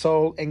bares his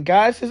soul and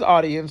guides his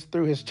audience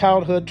through his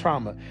childhood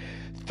trauma.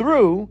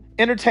 Through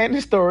entertaining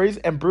stories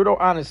and brutal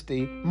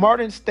honesty,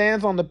 Martin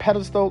stands on the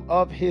pedestal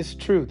of his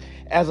truth.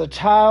 As a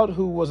child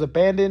who was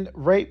abandoned,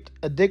 raped,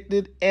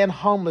 addicted, and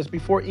homeless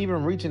before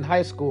even reaching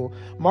high school,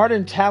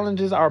 Martin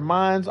challenges our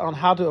minds on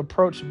how to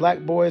approach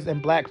black boys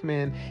and black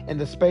men in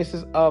the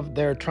spaces of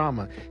their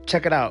trauma.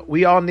 Check it out.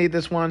 We all need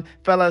this one.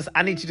 Fellas,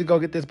 I need you to go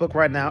get this book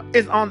right now.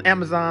 It's on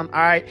Amazon,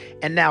 all right?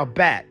 And now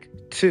back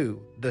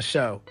to the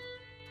show.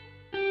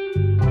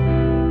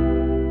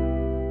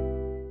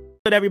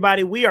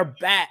 Everybody, we are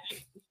back,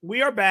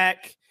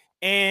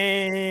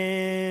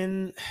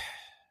 and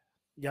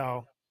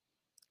y'all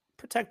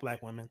protect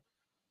black women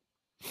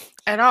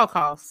at all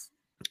costs.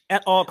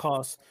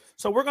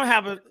 So we're gonna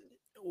have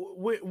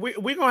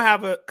we're gonna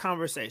have a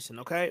conversation.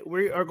 Okay,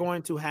 we are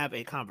going to have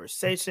a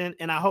conversation,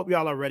 and I hope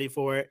y'all are ready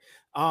for it.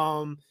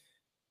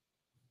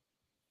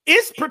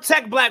 It's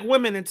protect black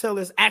women until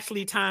it's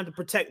actually time to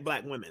protect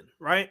black women,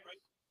 right?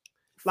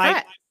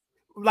 Like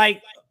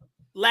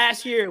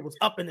last year it was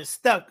up and it's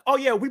stuck. Oh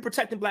yeah, we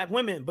protecting black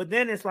women, but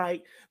then it's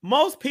like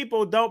most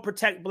people don't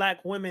protect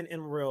black women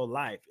in real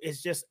life. It's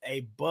just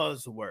a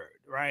buzzword,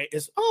 right?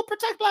 It's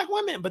protect black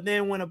women, but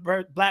then when a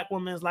black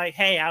woman is like,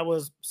 "Hey, I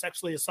was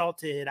sexually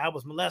assaulted, I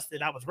was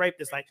molested, I was raped,"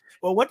 it's like,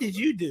 "Well, what did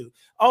you do?"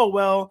 "Oh,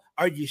 well,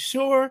 are you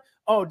sure?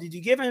 Oh, did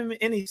you give him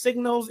any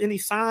signals, any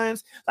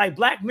signs?" Like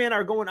black men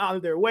are going out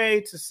of their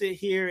way to sit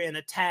here and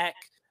attack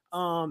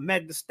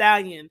Meg Thee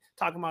Stallion,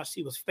 talking about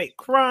she was fake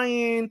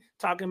crying,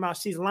 talking about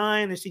she's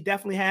lying and she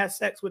definitely had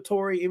sex with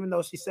Tory even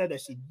though she said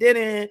that she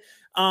didn't,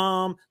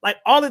 like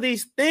all of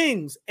these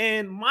things.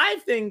 And my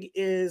thing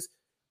is,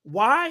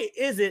 why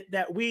is it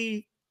that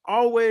we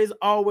always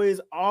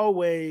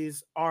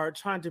are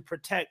trying to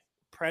protect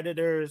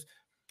predators,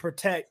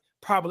 protect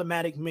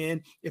problematic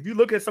men? If you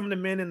look at some of the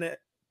men in the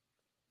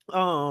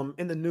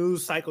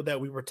news cycle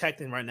that we're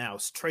protecting right now,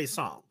 it's Trey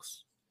Songz.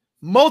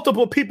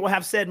 Multiple people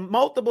have said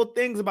multiple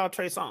things about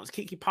Trey Songz.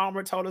 Keke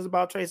Palmer told us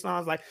about Trey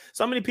Songz. Like,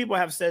 so many people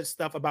have said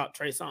stuff about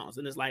Trey Songz,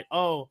 and it's like,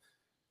 oh,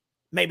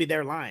 maybe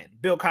they're lying.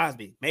 Bill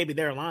Cosby, maybe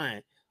they're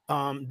lying.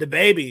 The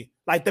baby,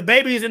 like the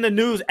baby is in the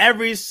news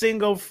every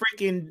single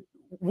freaking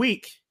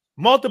week.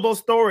 Multiple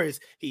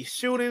stories. He's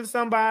shooting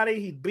somebody.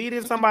 He's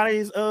beating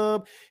somebody's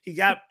up. He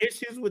got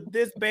issues with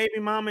this baby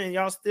mama, and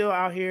y'all still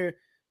out here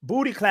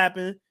booty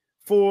clapping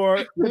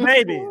for the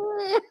baby.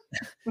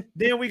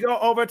 Then we go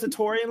over to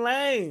Tory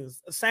Lanez,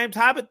 same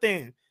type of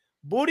thing,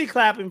 booty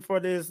clapping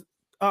for this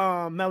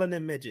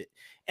melanin midget,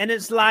 and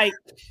it's like,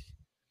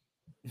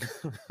 I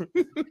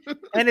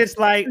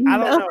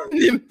don't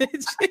know,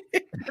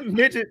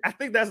 midget. I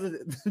think that's a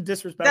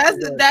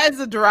disrespectful. That is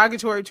a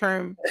derogatory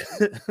term.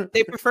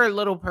 They prefer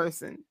little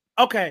person.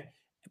 Okay,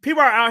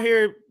 people are out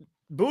here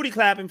booty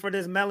clapping for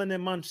this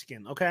melanin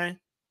munchkin. Okay,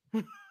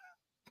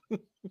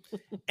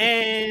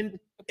 and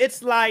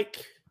it's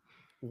like,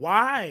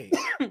 why?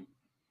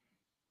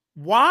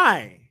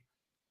 Why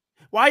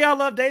y'all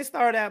love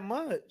Daystar that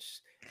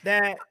much?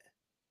 That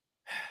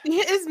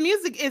his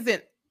music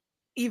isn't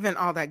even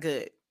all that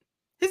good.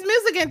 His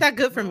music ain't that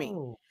good for me.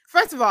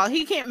 First of all,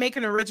 he can't make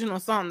an original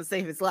song to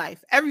save his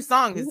life. Every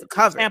song is a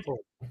cover.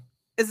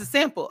 It's a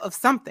sample of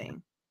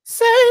something.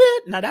 Say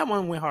it. Now that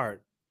one went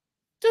hard.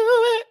 Do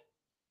it.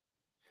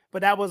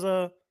 But that was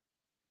a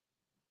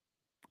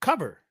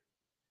cover.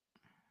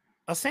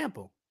 A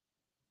sample.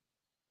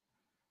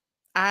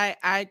 A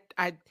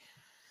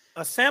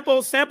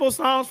sample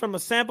songs from a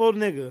sample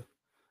nigga.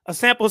 A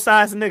sample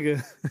size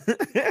nigga.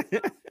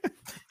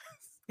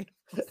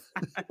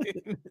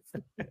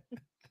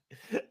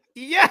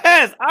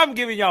 Yes, I'm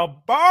giving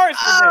y'all bars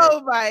today.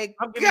 Oh my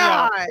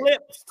God.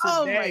 Clips today.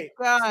 Oh my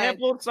God.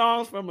 Sample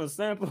songs from a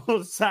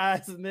sample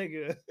size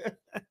nigga.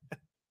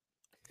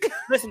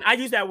 Listen, I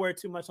use that word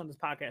too much on this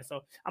podcast,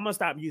 so I'm gonna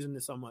stop using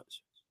this so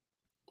much.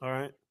 All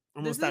right?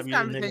 I'm gonna stop using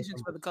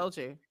Conversations for the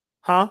Culture.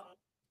 Huh?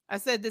 I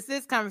said this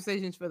is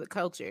Conversations for the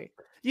Culture.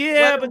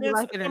 Yeah, whether but we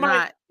like it or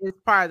not, it's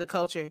part of the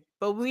culture.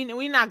 But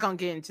we're not gonna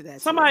get into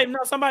that. Somebody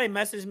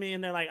messaged me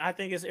and they're like, I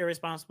think it's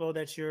irresponsible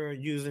that you're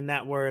using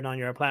that word on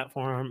your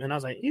platform. And I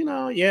was like,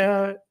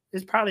 yeah,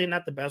 it's probably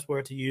not the best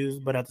word to use,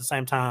 but at the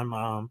same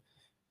time,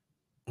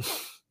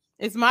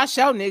 it's my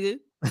show, nigga.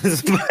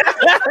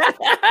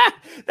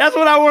 That's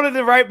what I wanted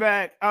to write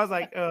back. I was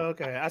like, oh,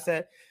 okay. I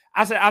said,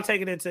 I'll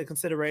take it into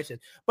consideration.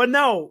 But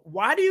no,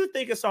 why do you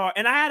think it's all?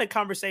 And I had a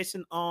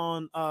conversation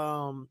on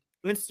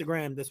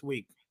Instagram this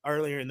week,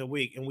 earlier in the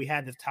week, and we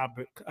had this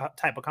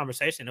type of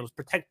conversation. It was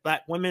protect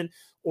Black women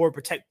or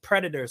protect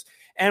predators.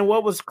 And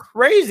what was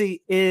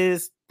crazy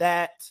is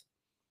that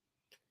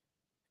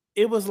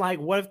it was like,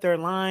 what if they're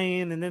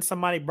lying? And then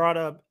somebody brought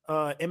up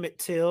Emmett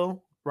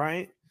Till,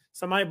 right?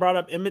 Somebody brought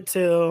up Emmett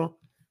Till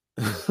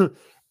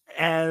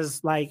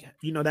as like,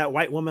 that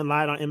white woman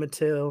lied on Emmett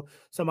Till.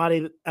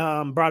 Somebody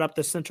brought up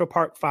the Central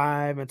Park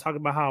 5 and talked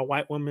about how a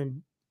white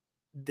woman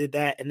did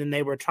that. And then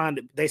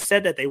they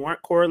said that they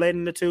weren't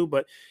correlating the two,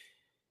 but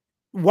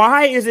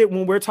why is it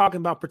when we're talking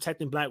about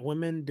protecting Black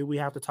women, do we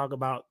have to talk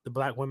about the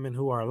Black women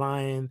who are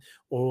lying,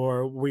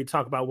 or we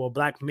talk about, well,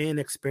 Black men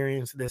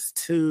experience this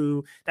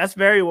too? That's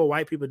very what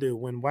white people do.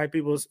 When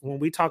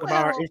we talk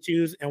about our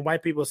issues and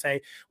white people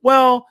say,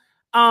 well,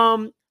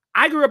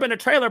 I grew up in a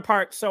trailer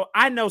park, so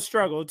I know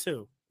struggle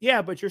too.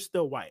 Yeah, but you're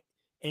still white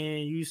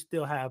and you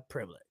still have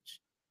privilege.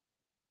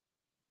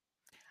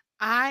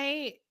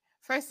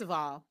 First of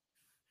all,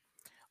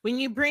 when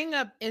you bring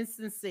up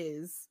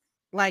instances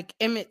like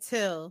Emmett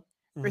Till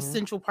for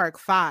Central Park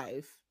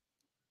 5,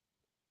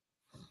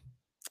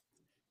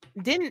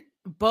 didn't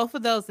both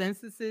of those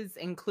instances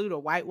include a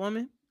white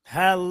woman?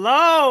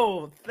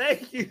 Hello,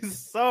 thank you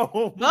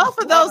so much. Both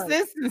of those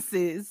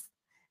instances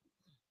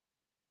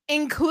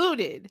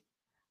included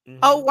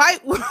a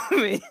white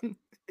woman.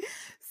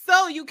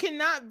 So you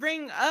cannot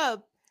bring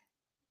up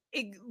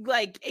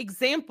like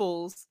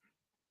examples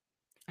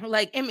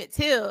like Emmett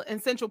Till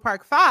and Central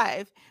Park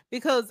 5,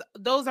 because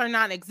those are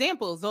not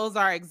examples. Those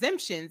are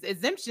exemptions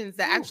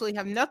that actually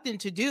have nothing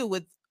to do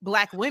with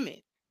Black women.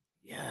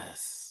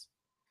 Yes.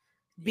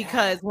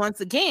 Because once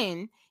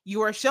again,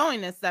 you are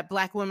showing us that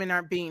Black women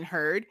aren't being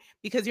heard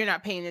because you're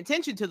not paying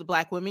attention to the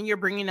Black women. You're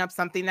bringing up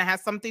something that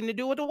has something to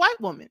do with a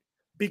white woman.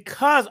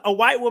 Because a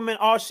white woman,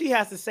 all she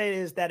has to say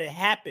is that it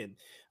happened.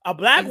 A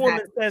Black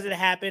woman says it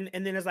happened,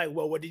 and then it's like,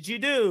 well, what did you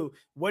do?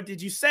 What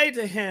did you say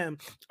to him?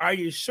 Are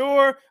you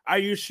sure? Are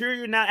you sure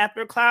you're not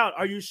after clout?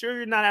 Are you sure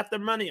you're not after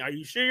money? Are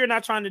you sure you're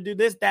not trying to do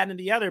this, that, and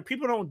the other?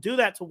 People don't do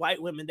that to white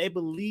women. They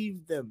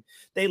believe them.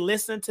 They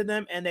listen to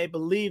them and they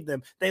believe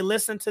them. They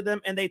listen to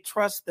them and they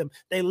trust them.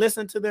 They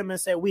listen to them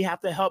and say, we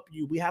have to help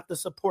you. We have to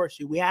support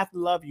you. We have to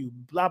love you,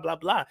 blah, blah,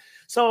 blah.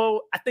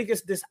 So I think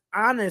it's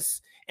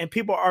dishonest, and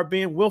people are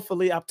being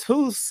willfully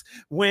obtuse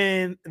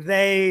when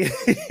they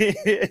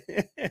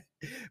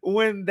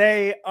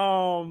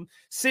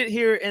sit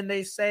here and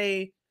they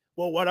say,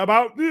 well, what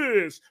about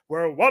this?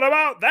 Well, what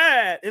about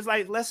that? It's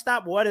like, let's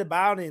stop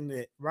whatabouting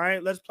it,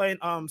 right? Let's play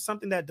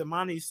something that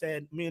Damani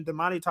said. Me and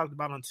Damani talked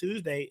about on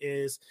Tuesday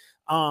is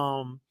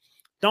don't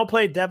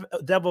play devil.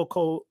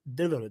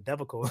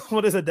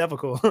 What is a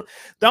devil?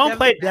 Don't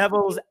play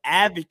devil's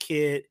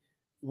advocate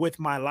with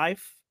my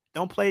life.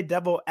 Don't play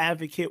devil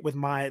advocate with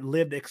my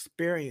lived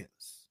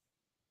experience.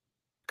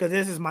 Because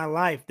this is my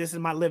life. This is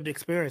my lived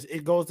experience.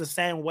 It goes the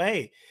same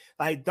way.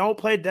 Like, don't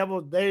play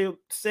devil. They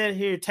sit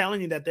here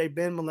telling you that they've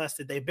been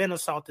molested, they've been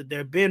assaulted,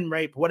 they've been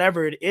raped,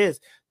 whatever it is.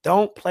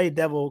 Don't play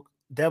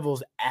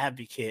devil's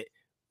advocate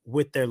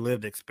with their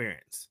lived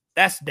experience.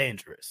 That's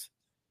dangerous.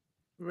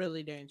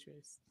 Really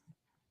dangerous.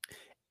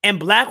 And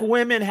Black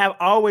women have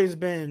always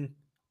been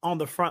on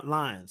the front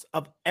lines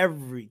of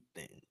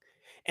everything.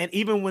 And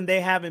even when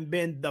they haven't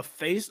been the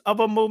face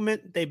of a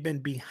movement, they've been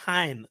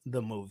behind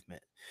the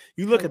movement.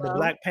 You look at the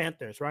Black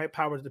Panthers, right?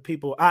 Power to the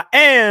people. I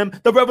am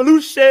the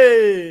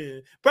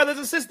revolution. Brothers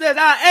and sisters,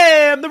 I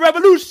am the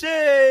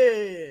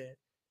revolution.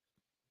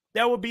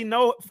 There would be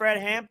no Fred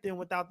Hampton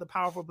without the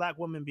powerful Black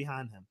women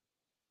behind him.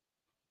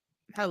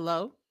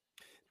 Hello.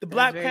 The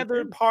Black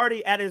Panther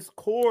Party at its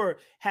core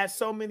had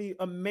so many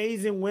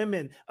amazing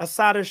women.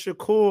 Assata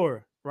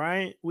Shakur,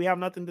 right? We have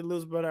nothing to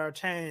lose but our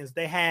chains.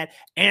 They had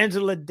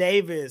Angela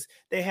Davis.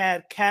 They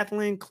had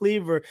Kathleen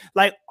Cleaver.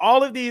 Like,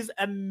 all of these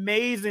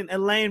amazing,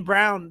 Elaine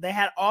Brown. They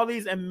had all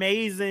these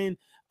amazing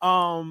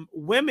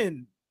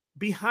women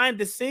behind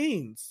the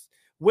scenes.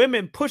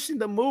 Women pushing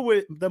the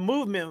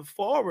movement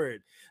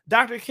forward.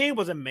 Dr. King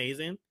was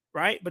amazing,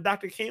 right? But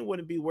Dr. King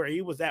wouldn't be where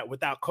he was at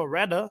without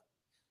Coretta.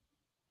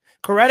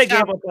 Coretta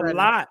gave up a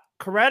lot.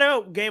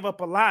 Coretta gave up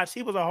a lot.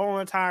 She was a whole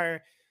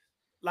entire,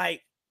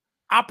 like,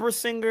 opera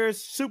singer,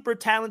 super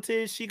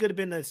talented. She could have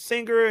been a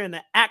singer and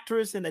an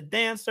actress and a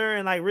dancer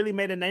and like really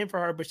made a name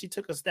for her, but she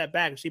took a step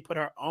back and she put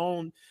her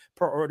own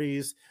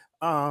priorities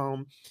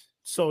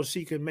so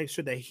she could make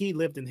sure that he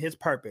lived in his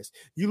purpose.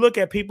 You look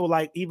at people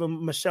like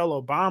even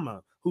Michelle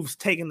Obama, who's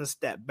taken a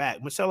step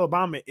back. Michelle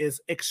Obama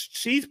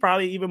she's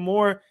probably even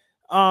more,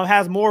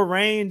 has more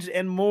range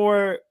and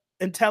more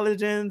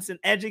intelligence and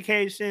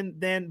education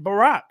than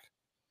Barack.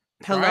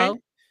 Hello.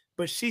 Right?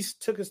 but she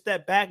took a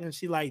step back and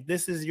she like,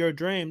 this is your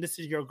dream, this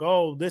is your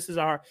goal, this is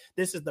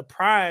the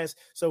prize.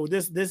 So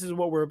this is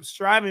what we're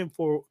striving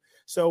for.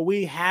 So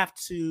we have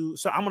to,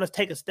 so I'm going to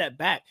take a step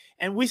back.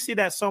 And we see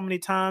that so many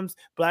times,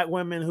 Black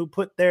women who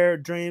put their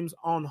dreams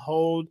on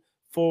hold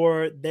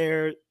for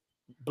their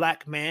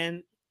Black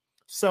man.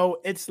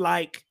 So it's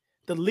like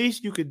the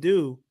least you could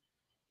do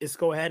is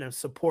go ahead and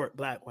support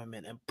Black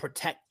women and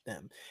protect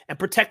them. And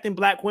protecting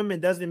Black women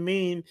doesn't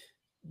mean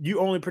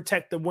you only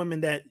protect the women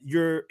that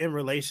you're in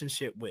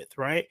relationship with,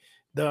 right?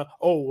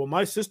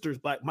 My sister's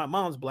Black, my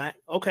mom's Black.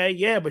 Okay,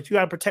 yeah, but you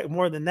got to protect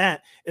more than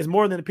that. It's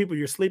more than the people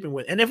you're sleeping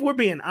with. And if we're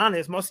being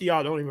honest, most of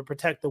y'all don't even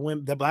protect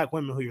the Black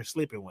women who you're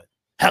sleeping with.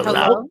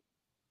 Hello?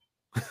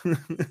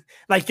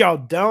 Like y'all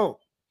don't.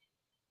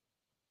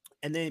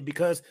 And then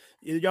because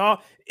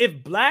y'all,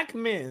 if Black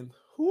men,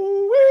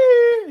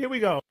 here we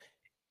go.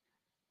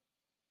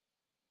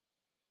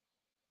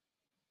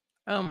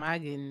 Oh my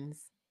goodness.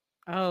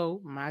 Oh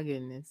my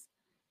goodness.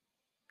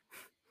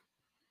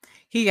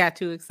 He got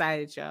too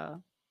excited,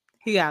 y'all.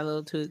 He got a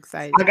little too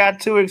excited. I got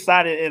too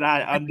excited and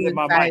I undid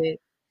my mic.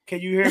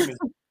 Can you hear me?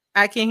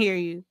 I can hear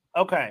you.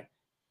 Okay.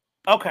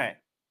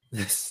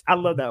 I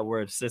love that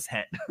word,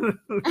 cishet.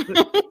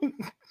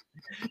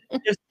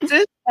 If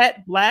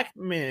cishet Black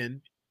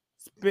men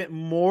spent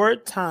more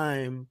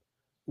time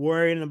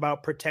worrying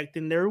about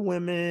protecting their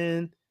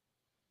women,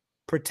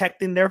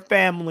 protecting their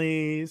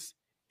families,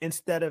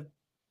 instead of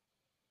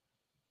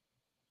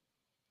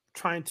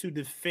trying to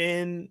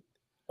defend,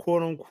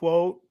 quote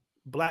unquote,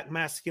 Black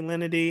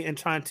masculinity and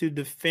trying to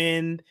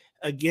defend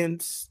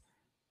against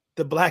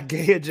the Black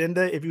gay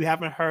agenda. If you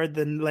haven't heard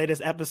the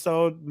latest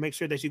episode, make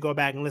sure that you go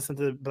back and listen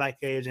to the Black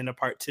gay agenda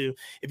part 2.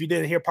 If you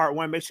didn't hear part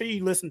 1, make sure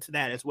you listen to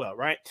that as well,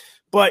 right?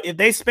 But if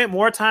they spent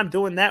more time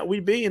doing that,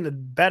 we'd be in a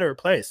better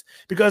place.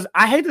 Because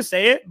I hate to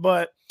say it,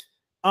 but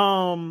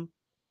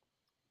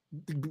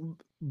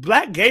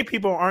Black gay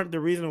people aren't the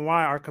reason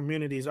why our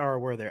communities are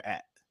where they're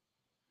at.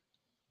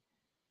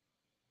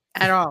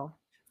 At all.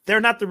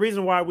 They're not the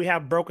reason why we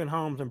have broken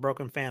homes and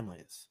broken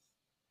families.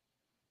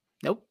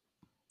 Nope.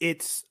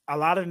 It's a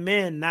lot of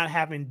men not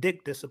having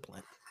dick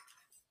discipline.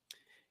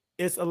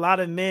 It's a lot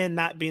of men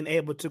not being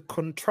able to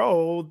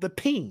control the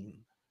peen,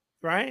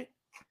 right?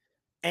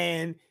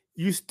 And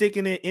you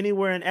sticking it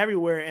anywhere and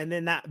everywhere and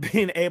then not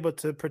being able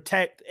to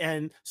protect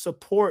and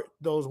support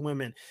those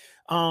women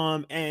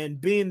and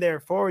being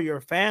there for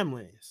your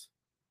families.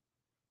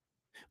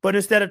 But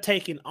instead of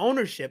taking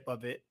ownership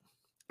of it,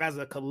 as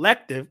a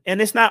collective,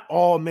 and it's not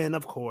all men,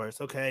 of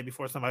course, okay,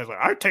 before somebody's like,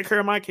 I take care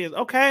of my kids,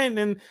 okay, and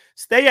then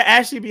stay your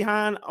ashy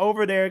behind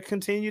over there,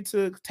 continue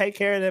to take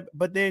care of it,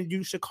 but then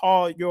you should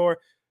call your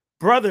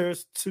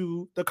brothers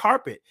to the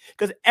carpet,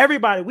 because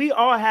everybody, we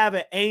all have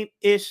an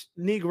ain't-ish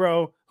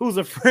Negro who's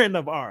a friend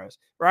of ours,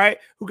 right,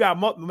 who got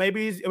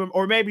maybe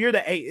you're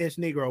the ain't-ish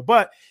Negro,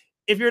 but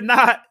if you're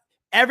not,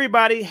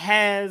 everybody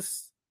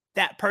has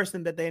that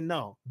person that they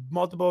know,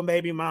 multiple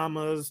baby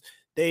mamas.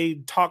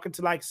 They talking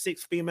to like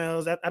 6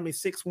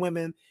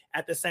 women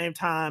at the same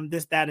time,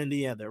 this, that, and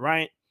the other,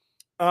 right?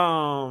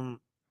 And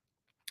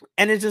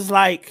it's just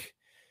like,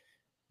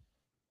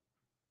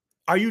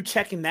 are you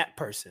checking that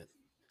person?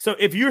 So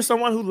if you're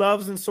someone who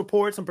loves and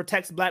supports and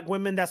protects Black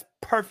women, that's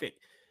perfect.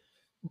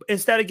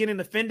 Instead of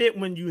getting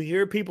offended when you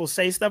hear people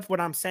say stuff,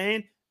 what I'm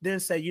saying, then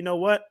say, you know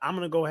what? I'm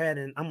going to go ahead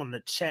and I'm going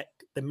to check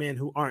the men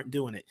who aren't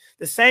doing it.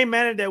 The same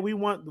manner that we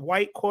want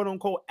white, quote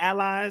unquote,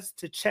 allies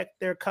to check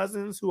their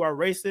cousins who are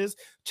racist,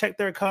 check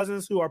their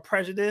cousins who are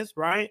prejudiced,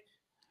 right?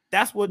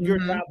 That's what your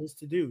job is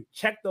to do.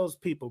 Check those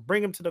people,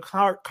 bring them to the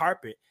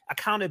carpet,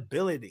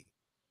 accountability.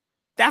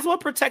 That's what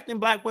protecting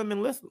Black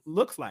women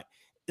looks like.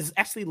 Is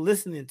actually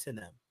listening to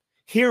them,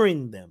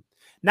 hearing them,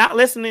 not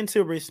listening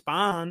to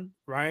respond,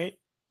 right?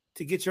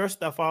 To get your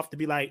stuff off, to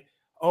be like,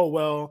 oh,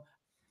 well,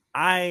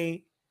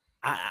 I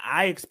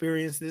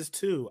experienced this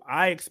too.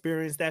 I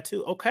experienced that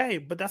too. Okay,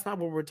 but that's not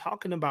what we're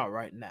talking about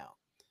right now.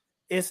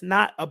 It's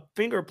not a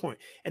finger point.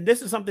 And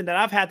this is something that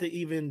I've had to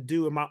even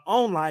do in my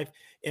own life,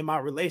 in my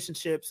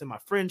relationships, in my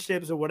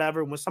friendships or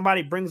whatever. When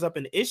somebody brings up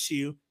an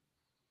issue,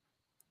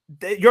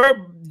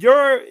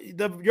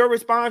 your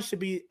response should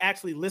be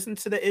actually listen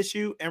to the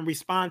issue and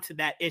respond to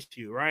that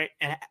issue, right?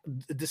 And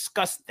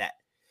discuss that.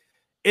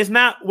 It's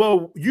not,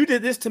 well, you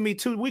did this to me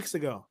 2 weeks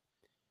ago.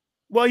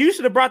 Well, you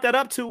should have brought that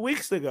up 2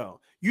 weeks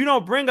ago. You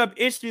don't bring up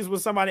issues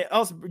with somebody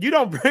else. You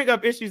don't bring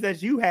up issues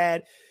that you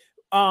had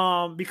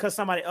because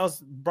somebody else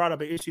brought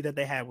up an issue that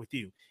they had with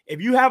you.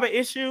 If you have an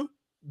issue,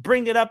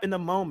 bring it up in the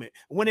moment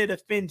when it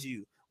offends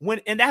you.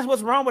 And that's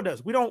what's wrong with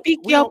us. We don't speak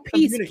your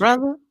peace,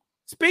 brother.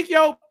 Speak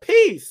your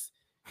peace.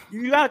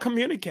 You gotta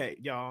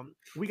communicate, y'all.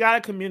 We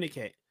gotta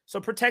communicate. So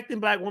protecting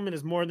Black women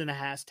is more than a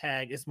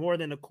hashtag. It's more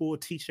than a cool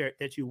T-shirt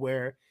that you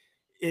wear.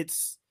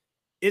 It's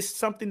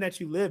something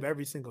that you live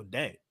every single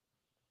day.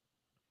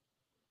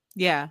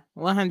 Yeah,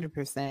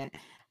 100%.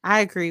 I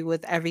agree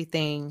with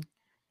everything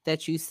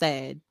that you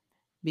said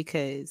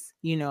because,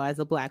 as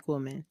a Black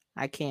woman,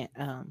 I can't,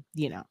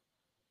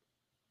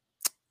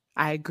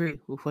 I agree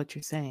with what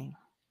you're saying.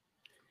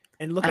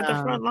 And look at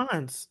the front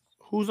lines.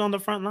 Who's on the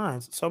front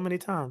lines so many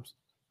times?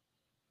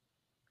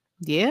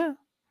 Yeah.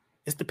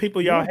 It's the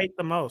people y'all hate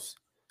the most.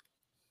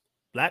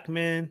 Black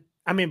women,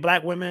 Black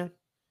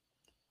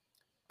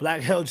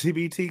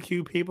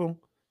LGBTQ people.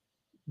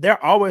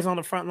 They're always on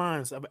the front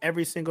lines of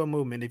every single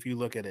movement if you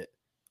look at it.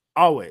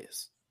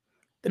 Always.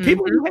 The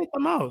people you hate the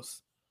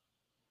most.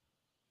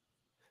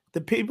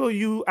 The people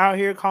you out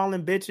here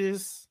calling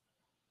bitches,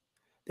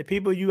 the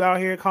people you out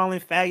here calling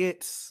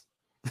faggots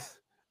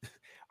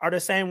are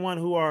the same one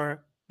who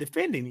are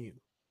defending you.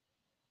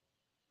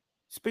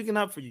 Speaking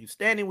up for you,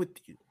 standing with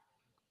you.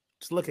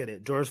 Just look at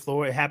it. George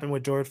Floyd, it happened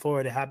with George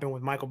Floyd. It happened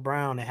with Michael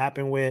Brown. It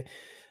happened with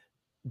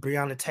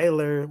Breonna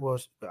Taylor. Well,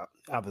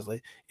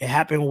 obviously. It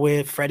happened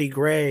with Freddie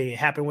Gray. It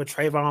happened with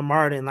Trayvon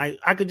Martin. Like,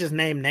 I could just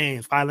name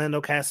names.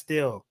 Philando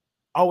Castile.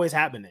 Always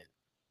happening.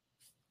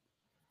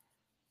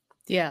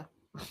 Yeah.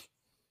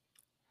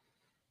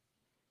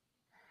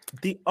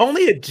 The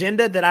only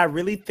agenda that I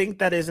really think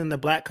that is in the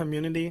Black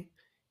community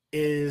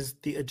is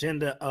the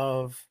agenda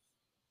of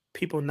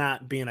people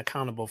not being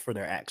accountable for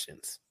their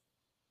actions.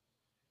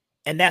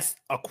 And that's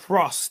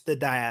across the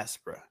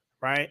diaspora,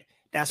 right?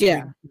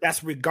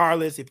 That's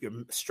regardless if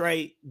you're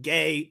straight,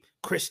 gay,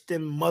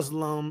 Christian,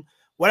 Muslim,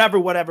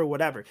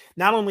 whatever.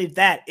 Not only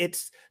that,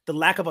 it's the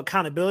lack of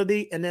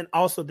accountability and then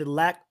also the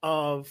lack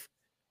of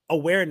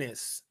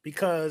awareness,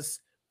 because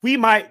we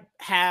might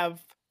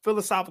have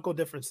philosophical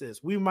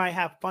differences. We might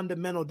have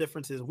fundamental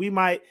differences. You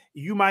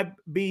might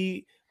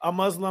be a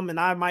Muslim and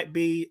I might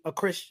be a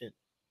Christian.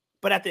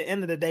 But at the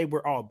end of the day,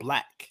 we're all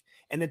Black.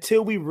 And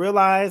until we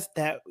realize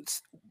that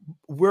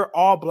we're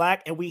all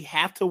Black and we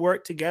have to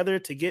work together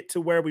to get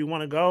to where we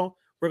want to go,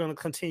 we're going to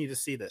continue to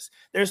see this.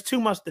 There's too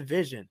much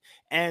division.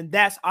 And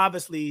that's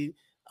obviously,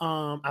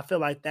 I feel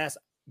like that's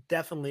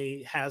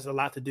definitely has a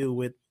lot to do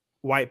with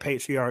white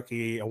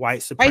patriarchy and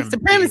white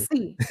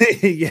supremacy.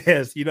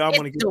 Yes, I'm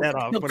going to get that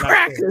off. The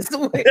crackers.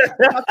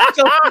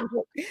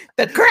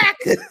 The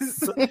crackers.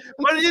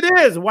 But it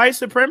is white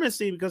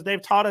supremacy, because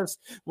they've taught us.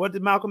 What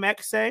did Malcolm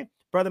X say?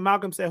 Brother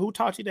Malcolm said, who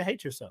taught you to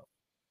hate yourself?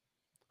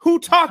 Who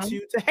taught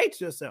you to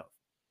hate yourself?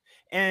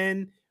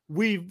 And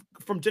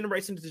from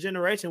generation to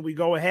generation, we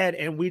go ahead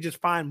and we just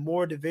find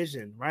more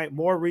division, right?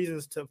 More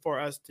reasons for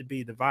us to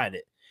be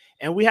divided.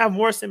 And we have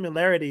more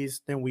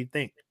similarities than we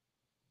think.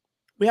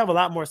 We have a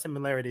lot more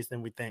similarities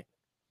than we think.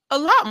 A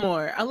lot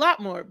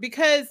more,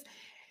 because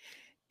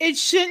it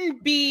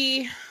shouldn't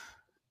be.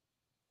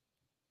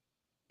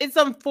 It's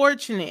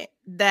unfortunate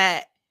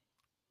that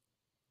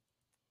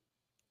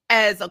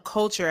as a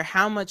culture,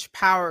 how much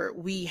power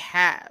we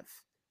have.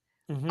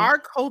 Our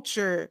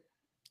culture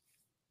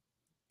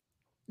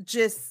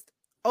just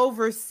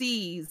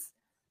oversees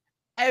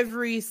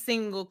every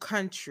single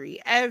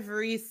country,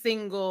 every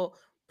single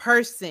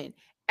person.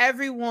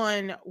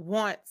 Everyone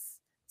wants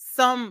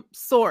some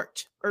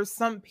sort or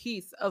some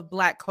piece of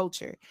Black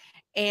culture.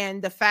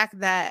 And the fact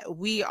that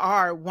we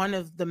are one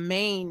of the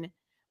main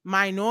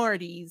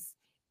minorities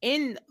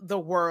in the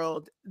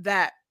world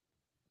that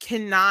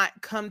cannot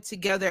come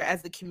together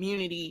as a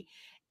community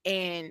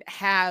and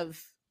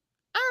have,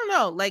 I don't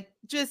know, like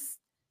just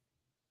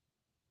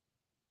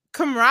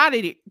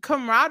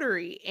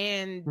camaraderie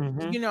and,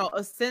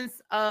 a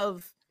sense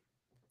of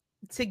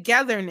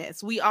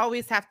togetherness. We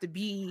always have to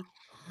be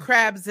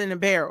crabs in a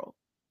barrel.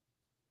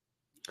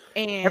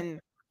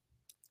 And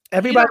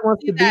everybody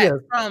wants to be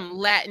from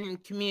Latin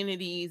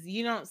communities.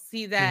 You don't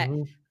see that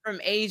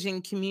from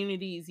Asian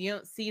communities. You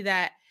don't see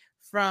that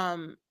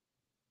from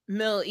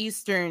Middle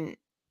Eastern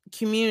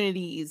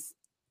communities.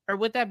 Or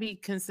would that be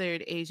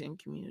considered Asian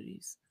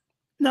communities?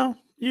 No,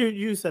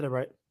 you said it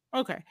right.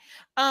 Okay.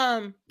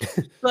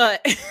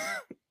 But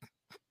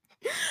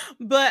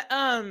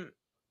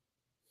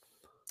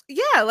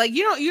yeah, like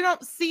you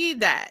don't see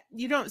that.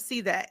 You don't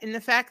see that. And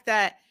the fact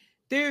that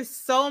there's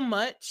so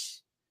much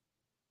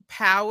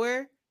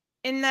power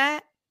in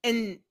that,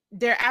 and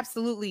they're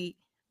absolutely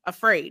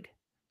afraid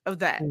of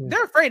that.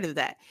 They're afraid of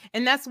that.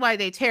 And that's why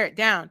they tear it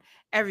down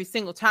every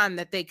single time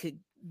that they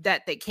can.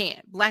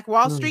 Black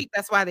Wall Street,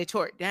 that's why they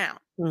tore it down.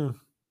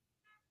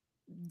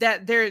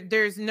 That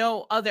there's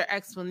no other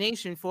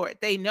explanation for it.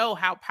 They know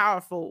how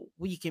powerful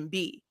we can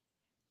be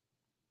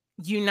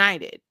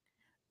united.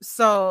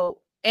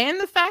 So, and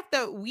the fact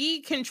that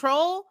we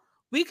control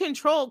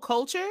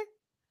culture.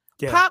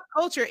 Yeah. Pop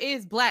culture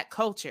is Black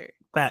culture.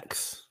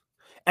 Facts.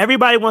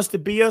 Everybody wants to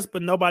be us,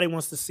 but nobody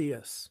wants to see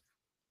us.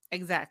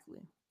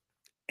 Exactly.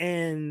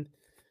 And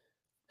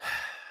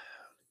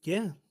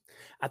yeah,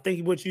 I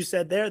think what you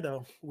said there,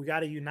 though, we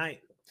got to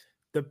unite.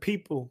 The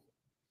people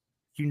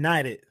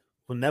united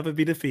will never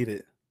be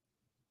defeated.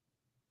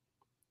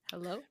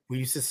 Hello? We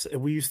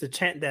used to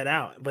chant that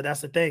out, but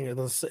that's the thing.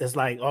 It's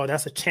like, oh,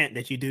 that's a chant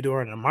that you do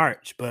during the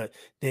march, but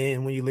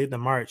then when you leave the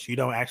march, you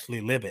don't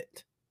actually live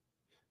it.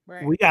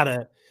 Right. We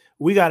gotta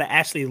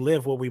actually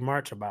live what we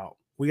march about.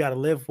 We gotta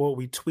live what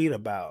we tweet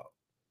about.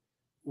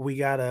 We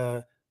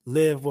gotta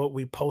live what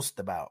we post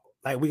about.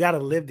 Like, we gotta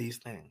live these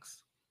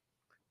things.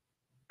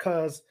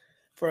 Because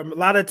for a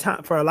lot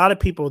of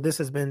people, this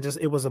has been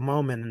it was a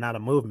moment and not a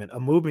movement. A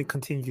movement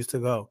continues to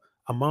go.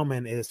 A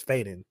moment is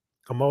fading.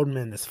 A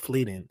moment is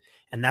fleeting,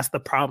 and that's the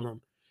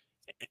problem.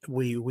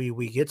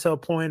 We get to a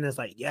point that's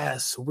like,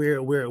 yes,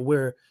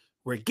 we're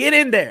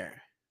getting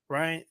there,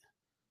 right?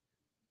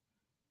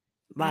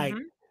 Like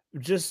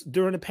just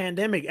during the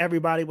pandemic,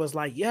 everybody was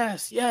like,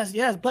 yes,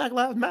 Black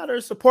Lives Matter,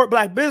 support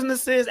Black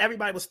businesses.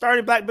 Everybody was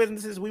starting Black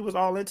businesses. We was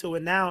all into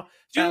it. Now,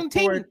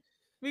 Juneteenth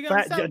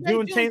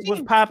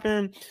was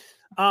popping.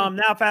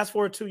 Now fast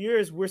forward 2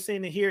 years, we're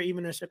seeing it here,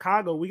 even in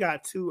Chicago. We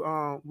got two.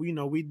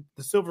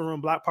 The Silver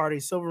Room Block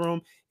Party. Silver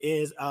Room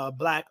is a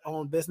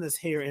Black-owned business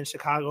here in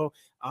Chicago.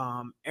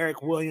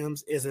 Eric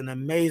Williams is an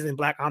amazing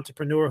Black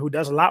entrepreneur who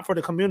does a lot for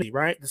the community.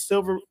 Right, the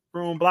Silver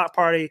Room Block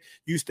Party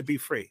used to be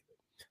free.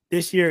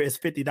 This year is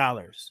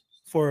 $50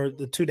 for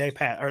the 2-day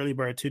pass, early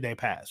bird 2-day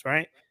pass.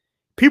 Right,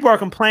 people are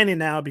complaining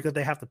now because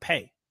they have to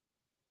pay.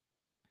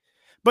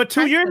 But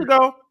 2 years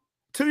ago.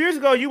 2 years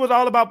ago, you was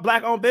all about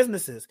Black-owned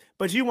businesses,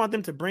 but you want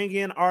them to bring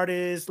in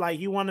artists, like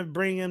you want to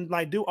bring in,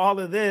 like do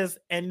all of this,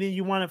 and then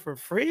you want it for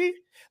free.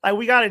 Like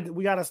we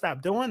gotta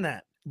stop doing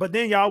that. But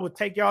then y'all would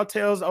take y'all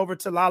tails over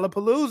to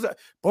Lollapalooza.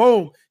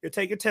 Boom, you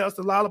take your tails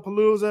to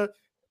Lollapalooza,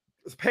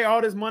 pay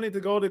all this money to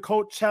go to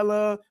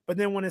Coachella. But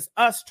then when it's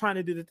us trying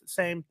to do the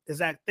same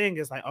exact thing,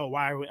 it's like, oh,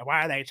 why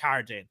are they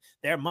charging?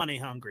 They're money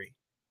hungry.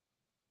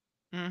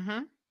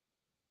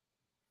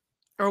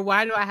 Or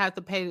why do I have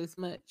to pay this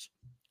much?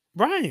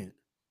 Right.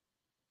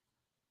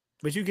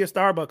 But you get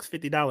Starbucks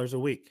 $50 a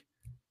week.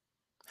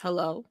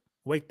 Hello.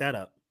 Wake that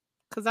up.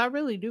 Because I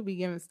really do be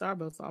giving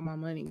Starbucks all my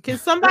money. Can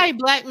somebody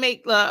Black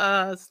make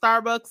the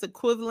Starbucks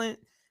equivalent?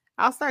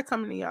 I'll start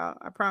coming to y'all.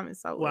 I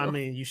promise I will. Well, I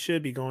mean, you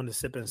should be going to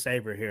Sip and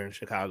Savor here in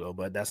Chicago,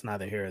 but that's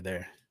neither here or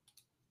there.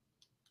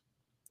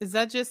 Is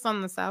that just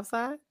on the South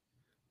Side?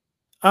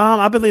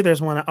 I believe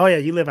there's one. Oh yeah,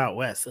 you live out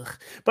west. Ugh.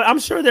 But I'm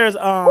sure there's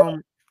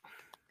Here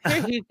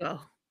you go.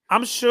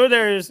 I'm sure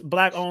there's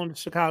Black-owned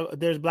Chicago.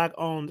 There's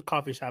Black-owned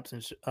coffee shops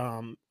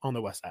on the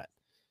west side.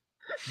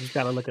 You just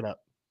gotta look it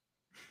up.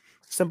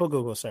 Simple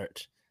Google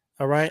search.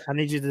 All right. I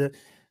need you to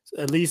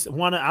at least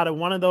one out of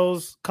one of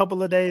those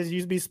couple of days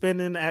you be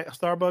spending at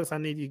Starbucks. I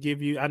need you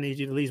to at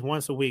least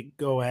once a week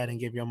go ahead and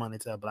give your money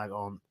to a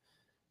Black-owned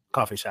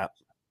coffee shop.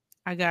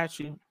 I got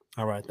you.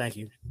 All right. Thank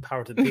you.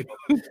 Power to the people.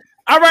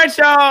 All right,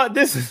 y'all.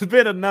 This has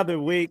been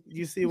another week.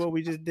 You see what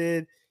we just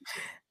did.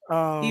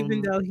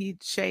 Even though he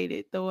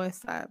shaded the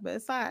west side, but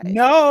it's all right.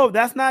 No,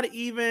 that's not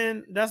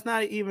even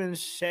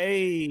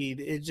shade.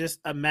 It's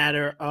just a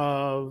matter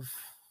of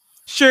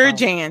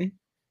Jan.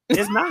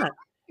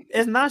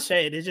 It's not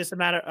shade. It's just a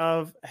matter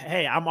of,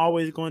 hey, I'm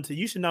always going to,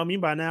 you should know me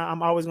by now,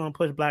 I'm always going to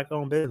push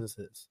Black-owned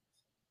businesses.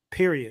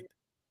 Period.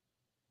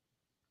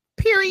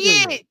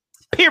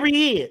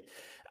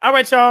 All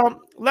right, y'all.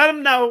 Let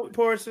them know,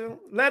 Portia.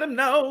 Let them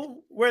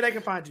know where they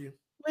can find you.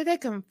 Where they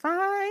can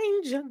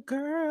find you,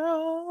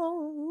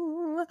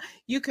 girl.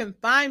 You can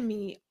find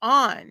me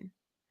on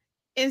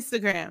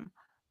Instagram,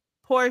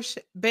 Porsche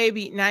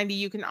Baby 90.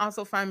 You can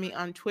also find me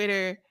on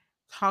Twitter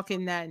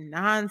talking that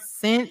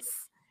nonsense,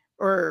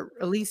 or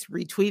at least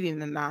retweeting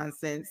the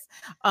nonsense.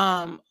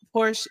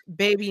 Porsche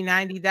Baby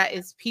 90. That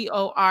is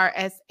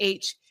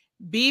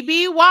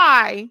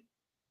PORSHBBY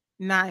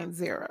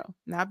 90,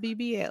 not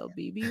BBL,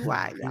 BBY,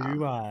 y'all.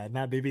 BBY,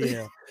 not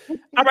BBL.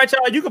 All right,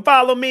 y'all. You can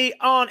follow me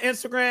on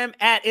Instagram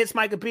at It's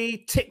Micah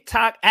B,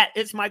 TikTok at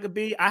It's Micah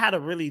B. I had a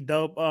really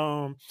dope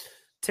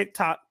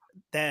TikTok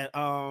that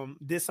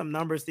did some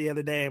numbers the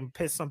other day and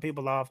pissed some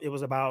people off. It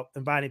was about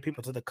inviting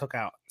people to the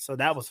cookout, so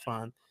that was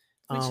fun.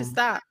 We should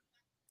stop.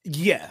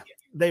 Yeah,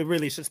 they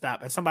really should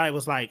stop. And somebody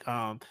was like,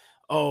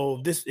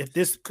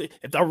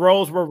 if the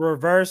roles were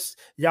reversed,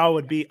 y'all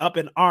would be up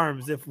in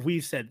arms if we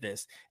said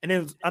this. And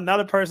then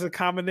another person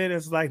commented,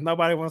 it's like,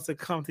 nobody wants to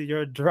come to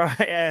your dry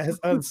ass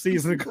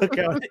unseasoned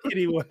cookout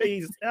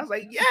anyways. I was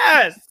like,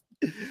 yes,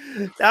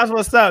 that's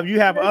what's up. You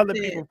have other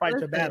people fight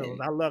your battles.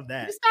 I love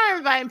that. You start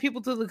inviting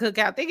people to the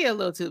cookout, they get a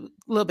little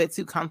bit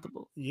too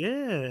comfortable. Yeah,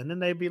 and then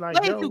they be like,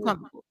 too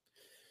comfortable.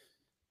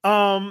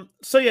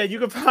 So yeah, you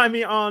can find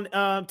me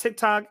on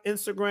TikTok,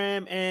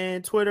 Instagram,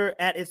 and Twitter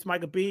at It's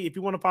Micah B. If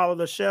you want to follow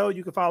the show,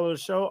 you can follow the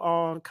show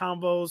on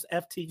Convos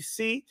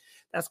FTC.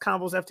 That's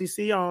Convos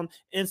FTC on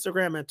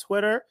Instagram and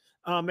Twitter.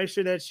 Make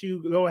sure that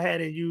you go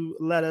ahead and you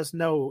let us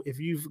know if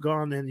you've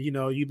gone and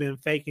you've been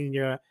faking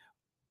your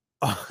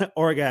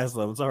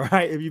orgasms. All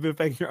right, if you've been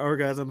faking your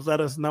orgasms, let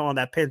us know on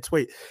that pinned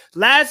tweet.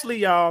 Lastly,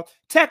 y'all,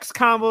 text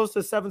Convos to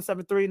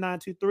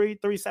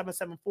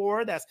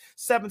 773-923-3774. That's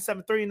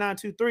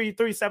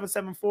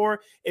 773-923-3774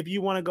 if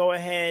you want to go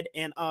ahead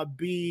and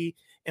be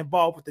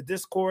involved with the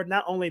Discord.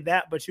 Not only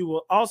that, but you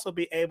will also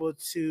be able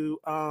to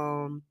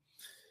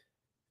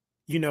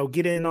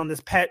get in on this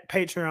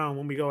Patreon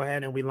when we go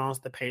ahead and we launch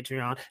the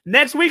Patreon.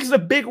 Next week is a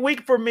big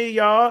week for me,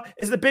 y'all.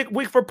 It's a big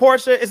week for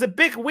Portia. It's a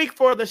big week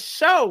for the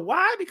show.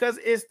 Why? Because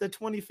it's the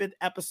 25th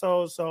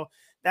episode. So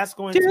that's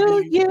going to be...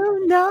 Do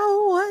you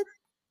know what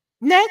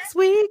next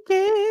week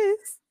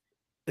is?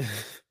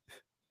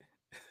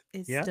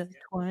 It's the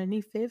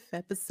 25th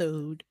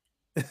episode.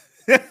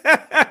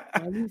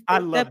 I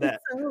love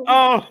that.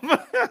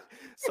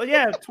 So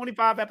yeah,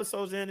 25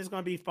 episodes in. It's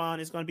gonna be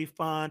fun. It's gonna be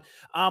fun.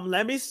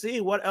 Let me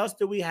see, what else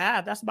do we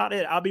have? That's about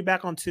it. I'll be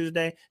back on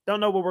Tuesday. Don't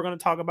know what we're gonna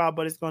talk about,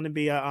 but it's gonna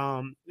be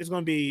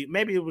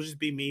maybe it will just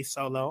be me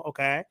solo.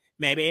 Okay,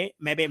 maybe.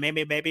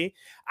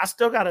 I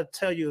still gotta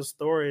tell you a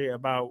story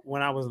about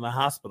when I was in the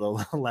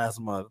hospital last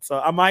month. So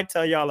I might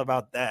tell y'all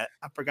about that.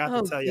 I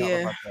forgot to tell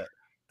y'all about that.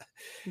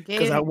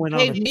 Because I went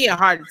on me a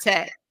heart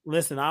attack.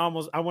 Listen, I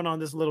went on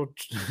this little,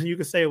 you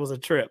could say it was a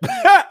trip.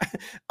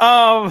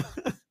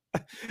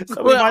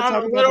 So we might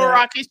talk about that.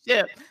 Rocket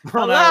ship.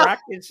 On a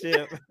rocket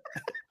ship.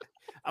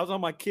 I was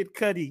on my Kid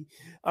Cudi,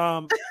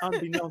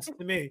 unbeknownst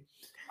to me.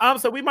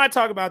 So we might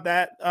talk about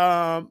that.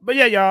 But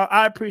yeah, y'all,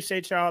 I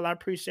appreciate y'all.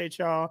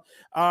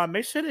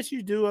 Make sure that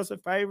you do us a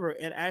favor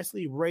and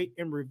actually rate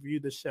and review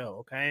the show.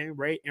 Okay,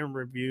 rate and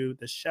review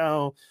the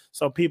show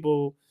so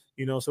people,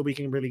 so we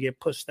can really get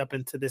pushed up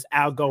into this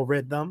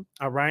algorithm.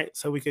 All right,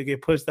 so we could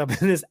get pushed up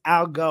in this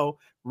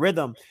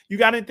algorithm. You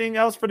got anything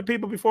else for the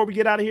people before we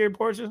get out of here,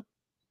 Portia?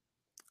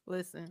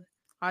 Listen,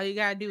 all you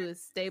gotta do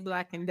is stay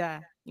black and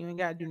die. You ain't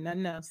gotta do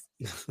nothing else.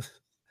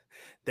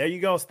 There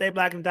you go. Stay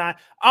black and die.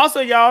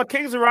 Also, y'all,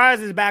 Kings Arise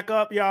is back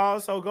up, y'all.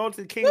 So go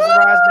to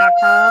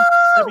kingsarise.com,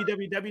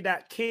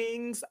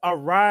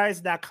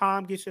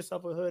 www.kingsarise.com. Get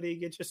yourself a hoodie,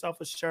 get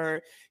yourself a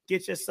shirt,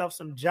 get yourself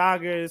some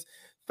joggers.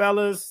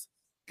 Fellas,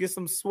 get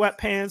some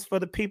sweatpants for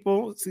the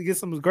people. So get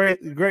some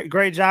great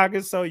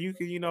joggers so you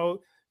can,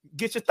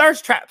 get your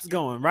thirst traps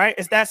going, right?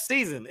 It's that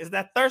season. It's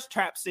that thirst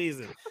trap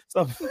season.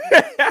 So,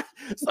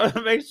 so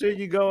make sure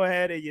you go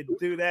ahead and you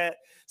do that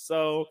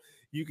so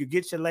you could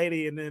get your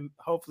lady, and then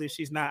hopefully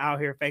she's not out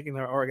here faking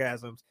her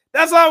orgasms.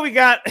 That's all we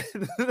got.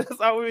 That's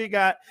all we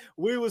got.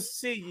 We will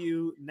see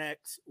you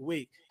next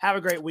week. Have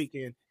a great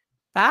weekend.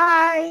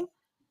 Bye.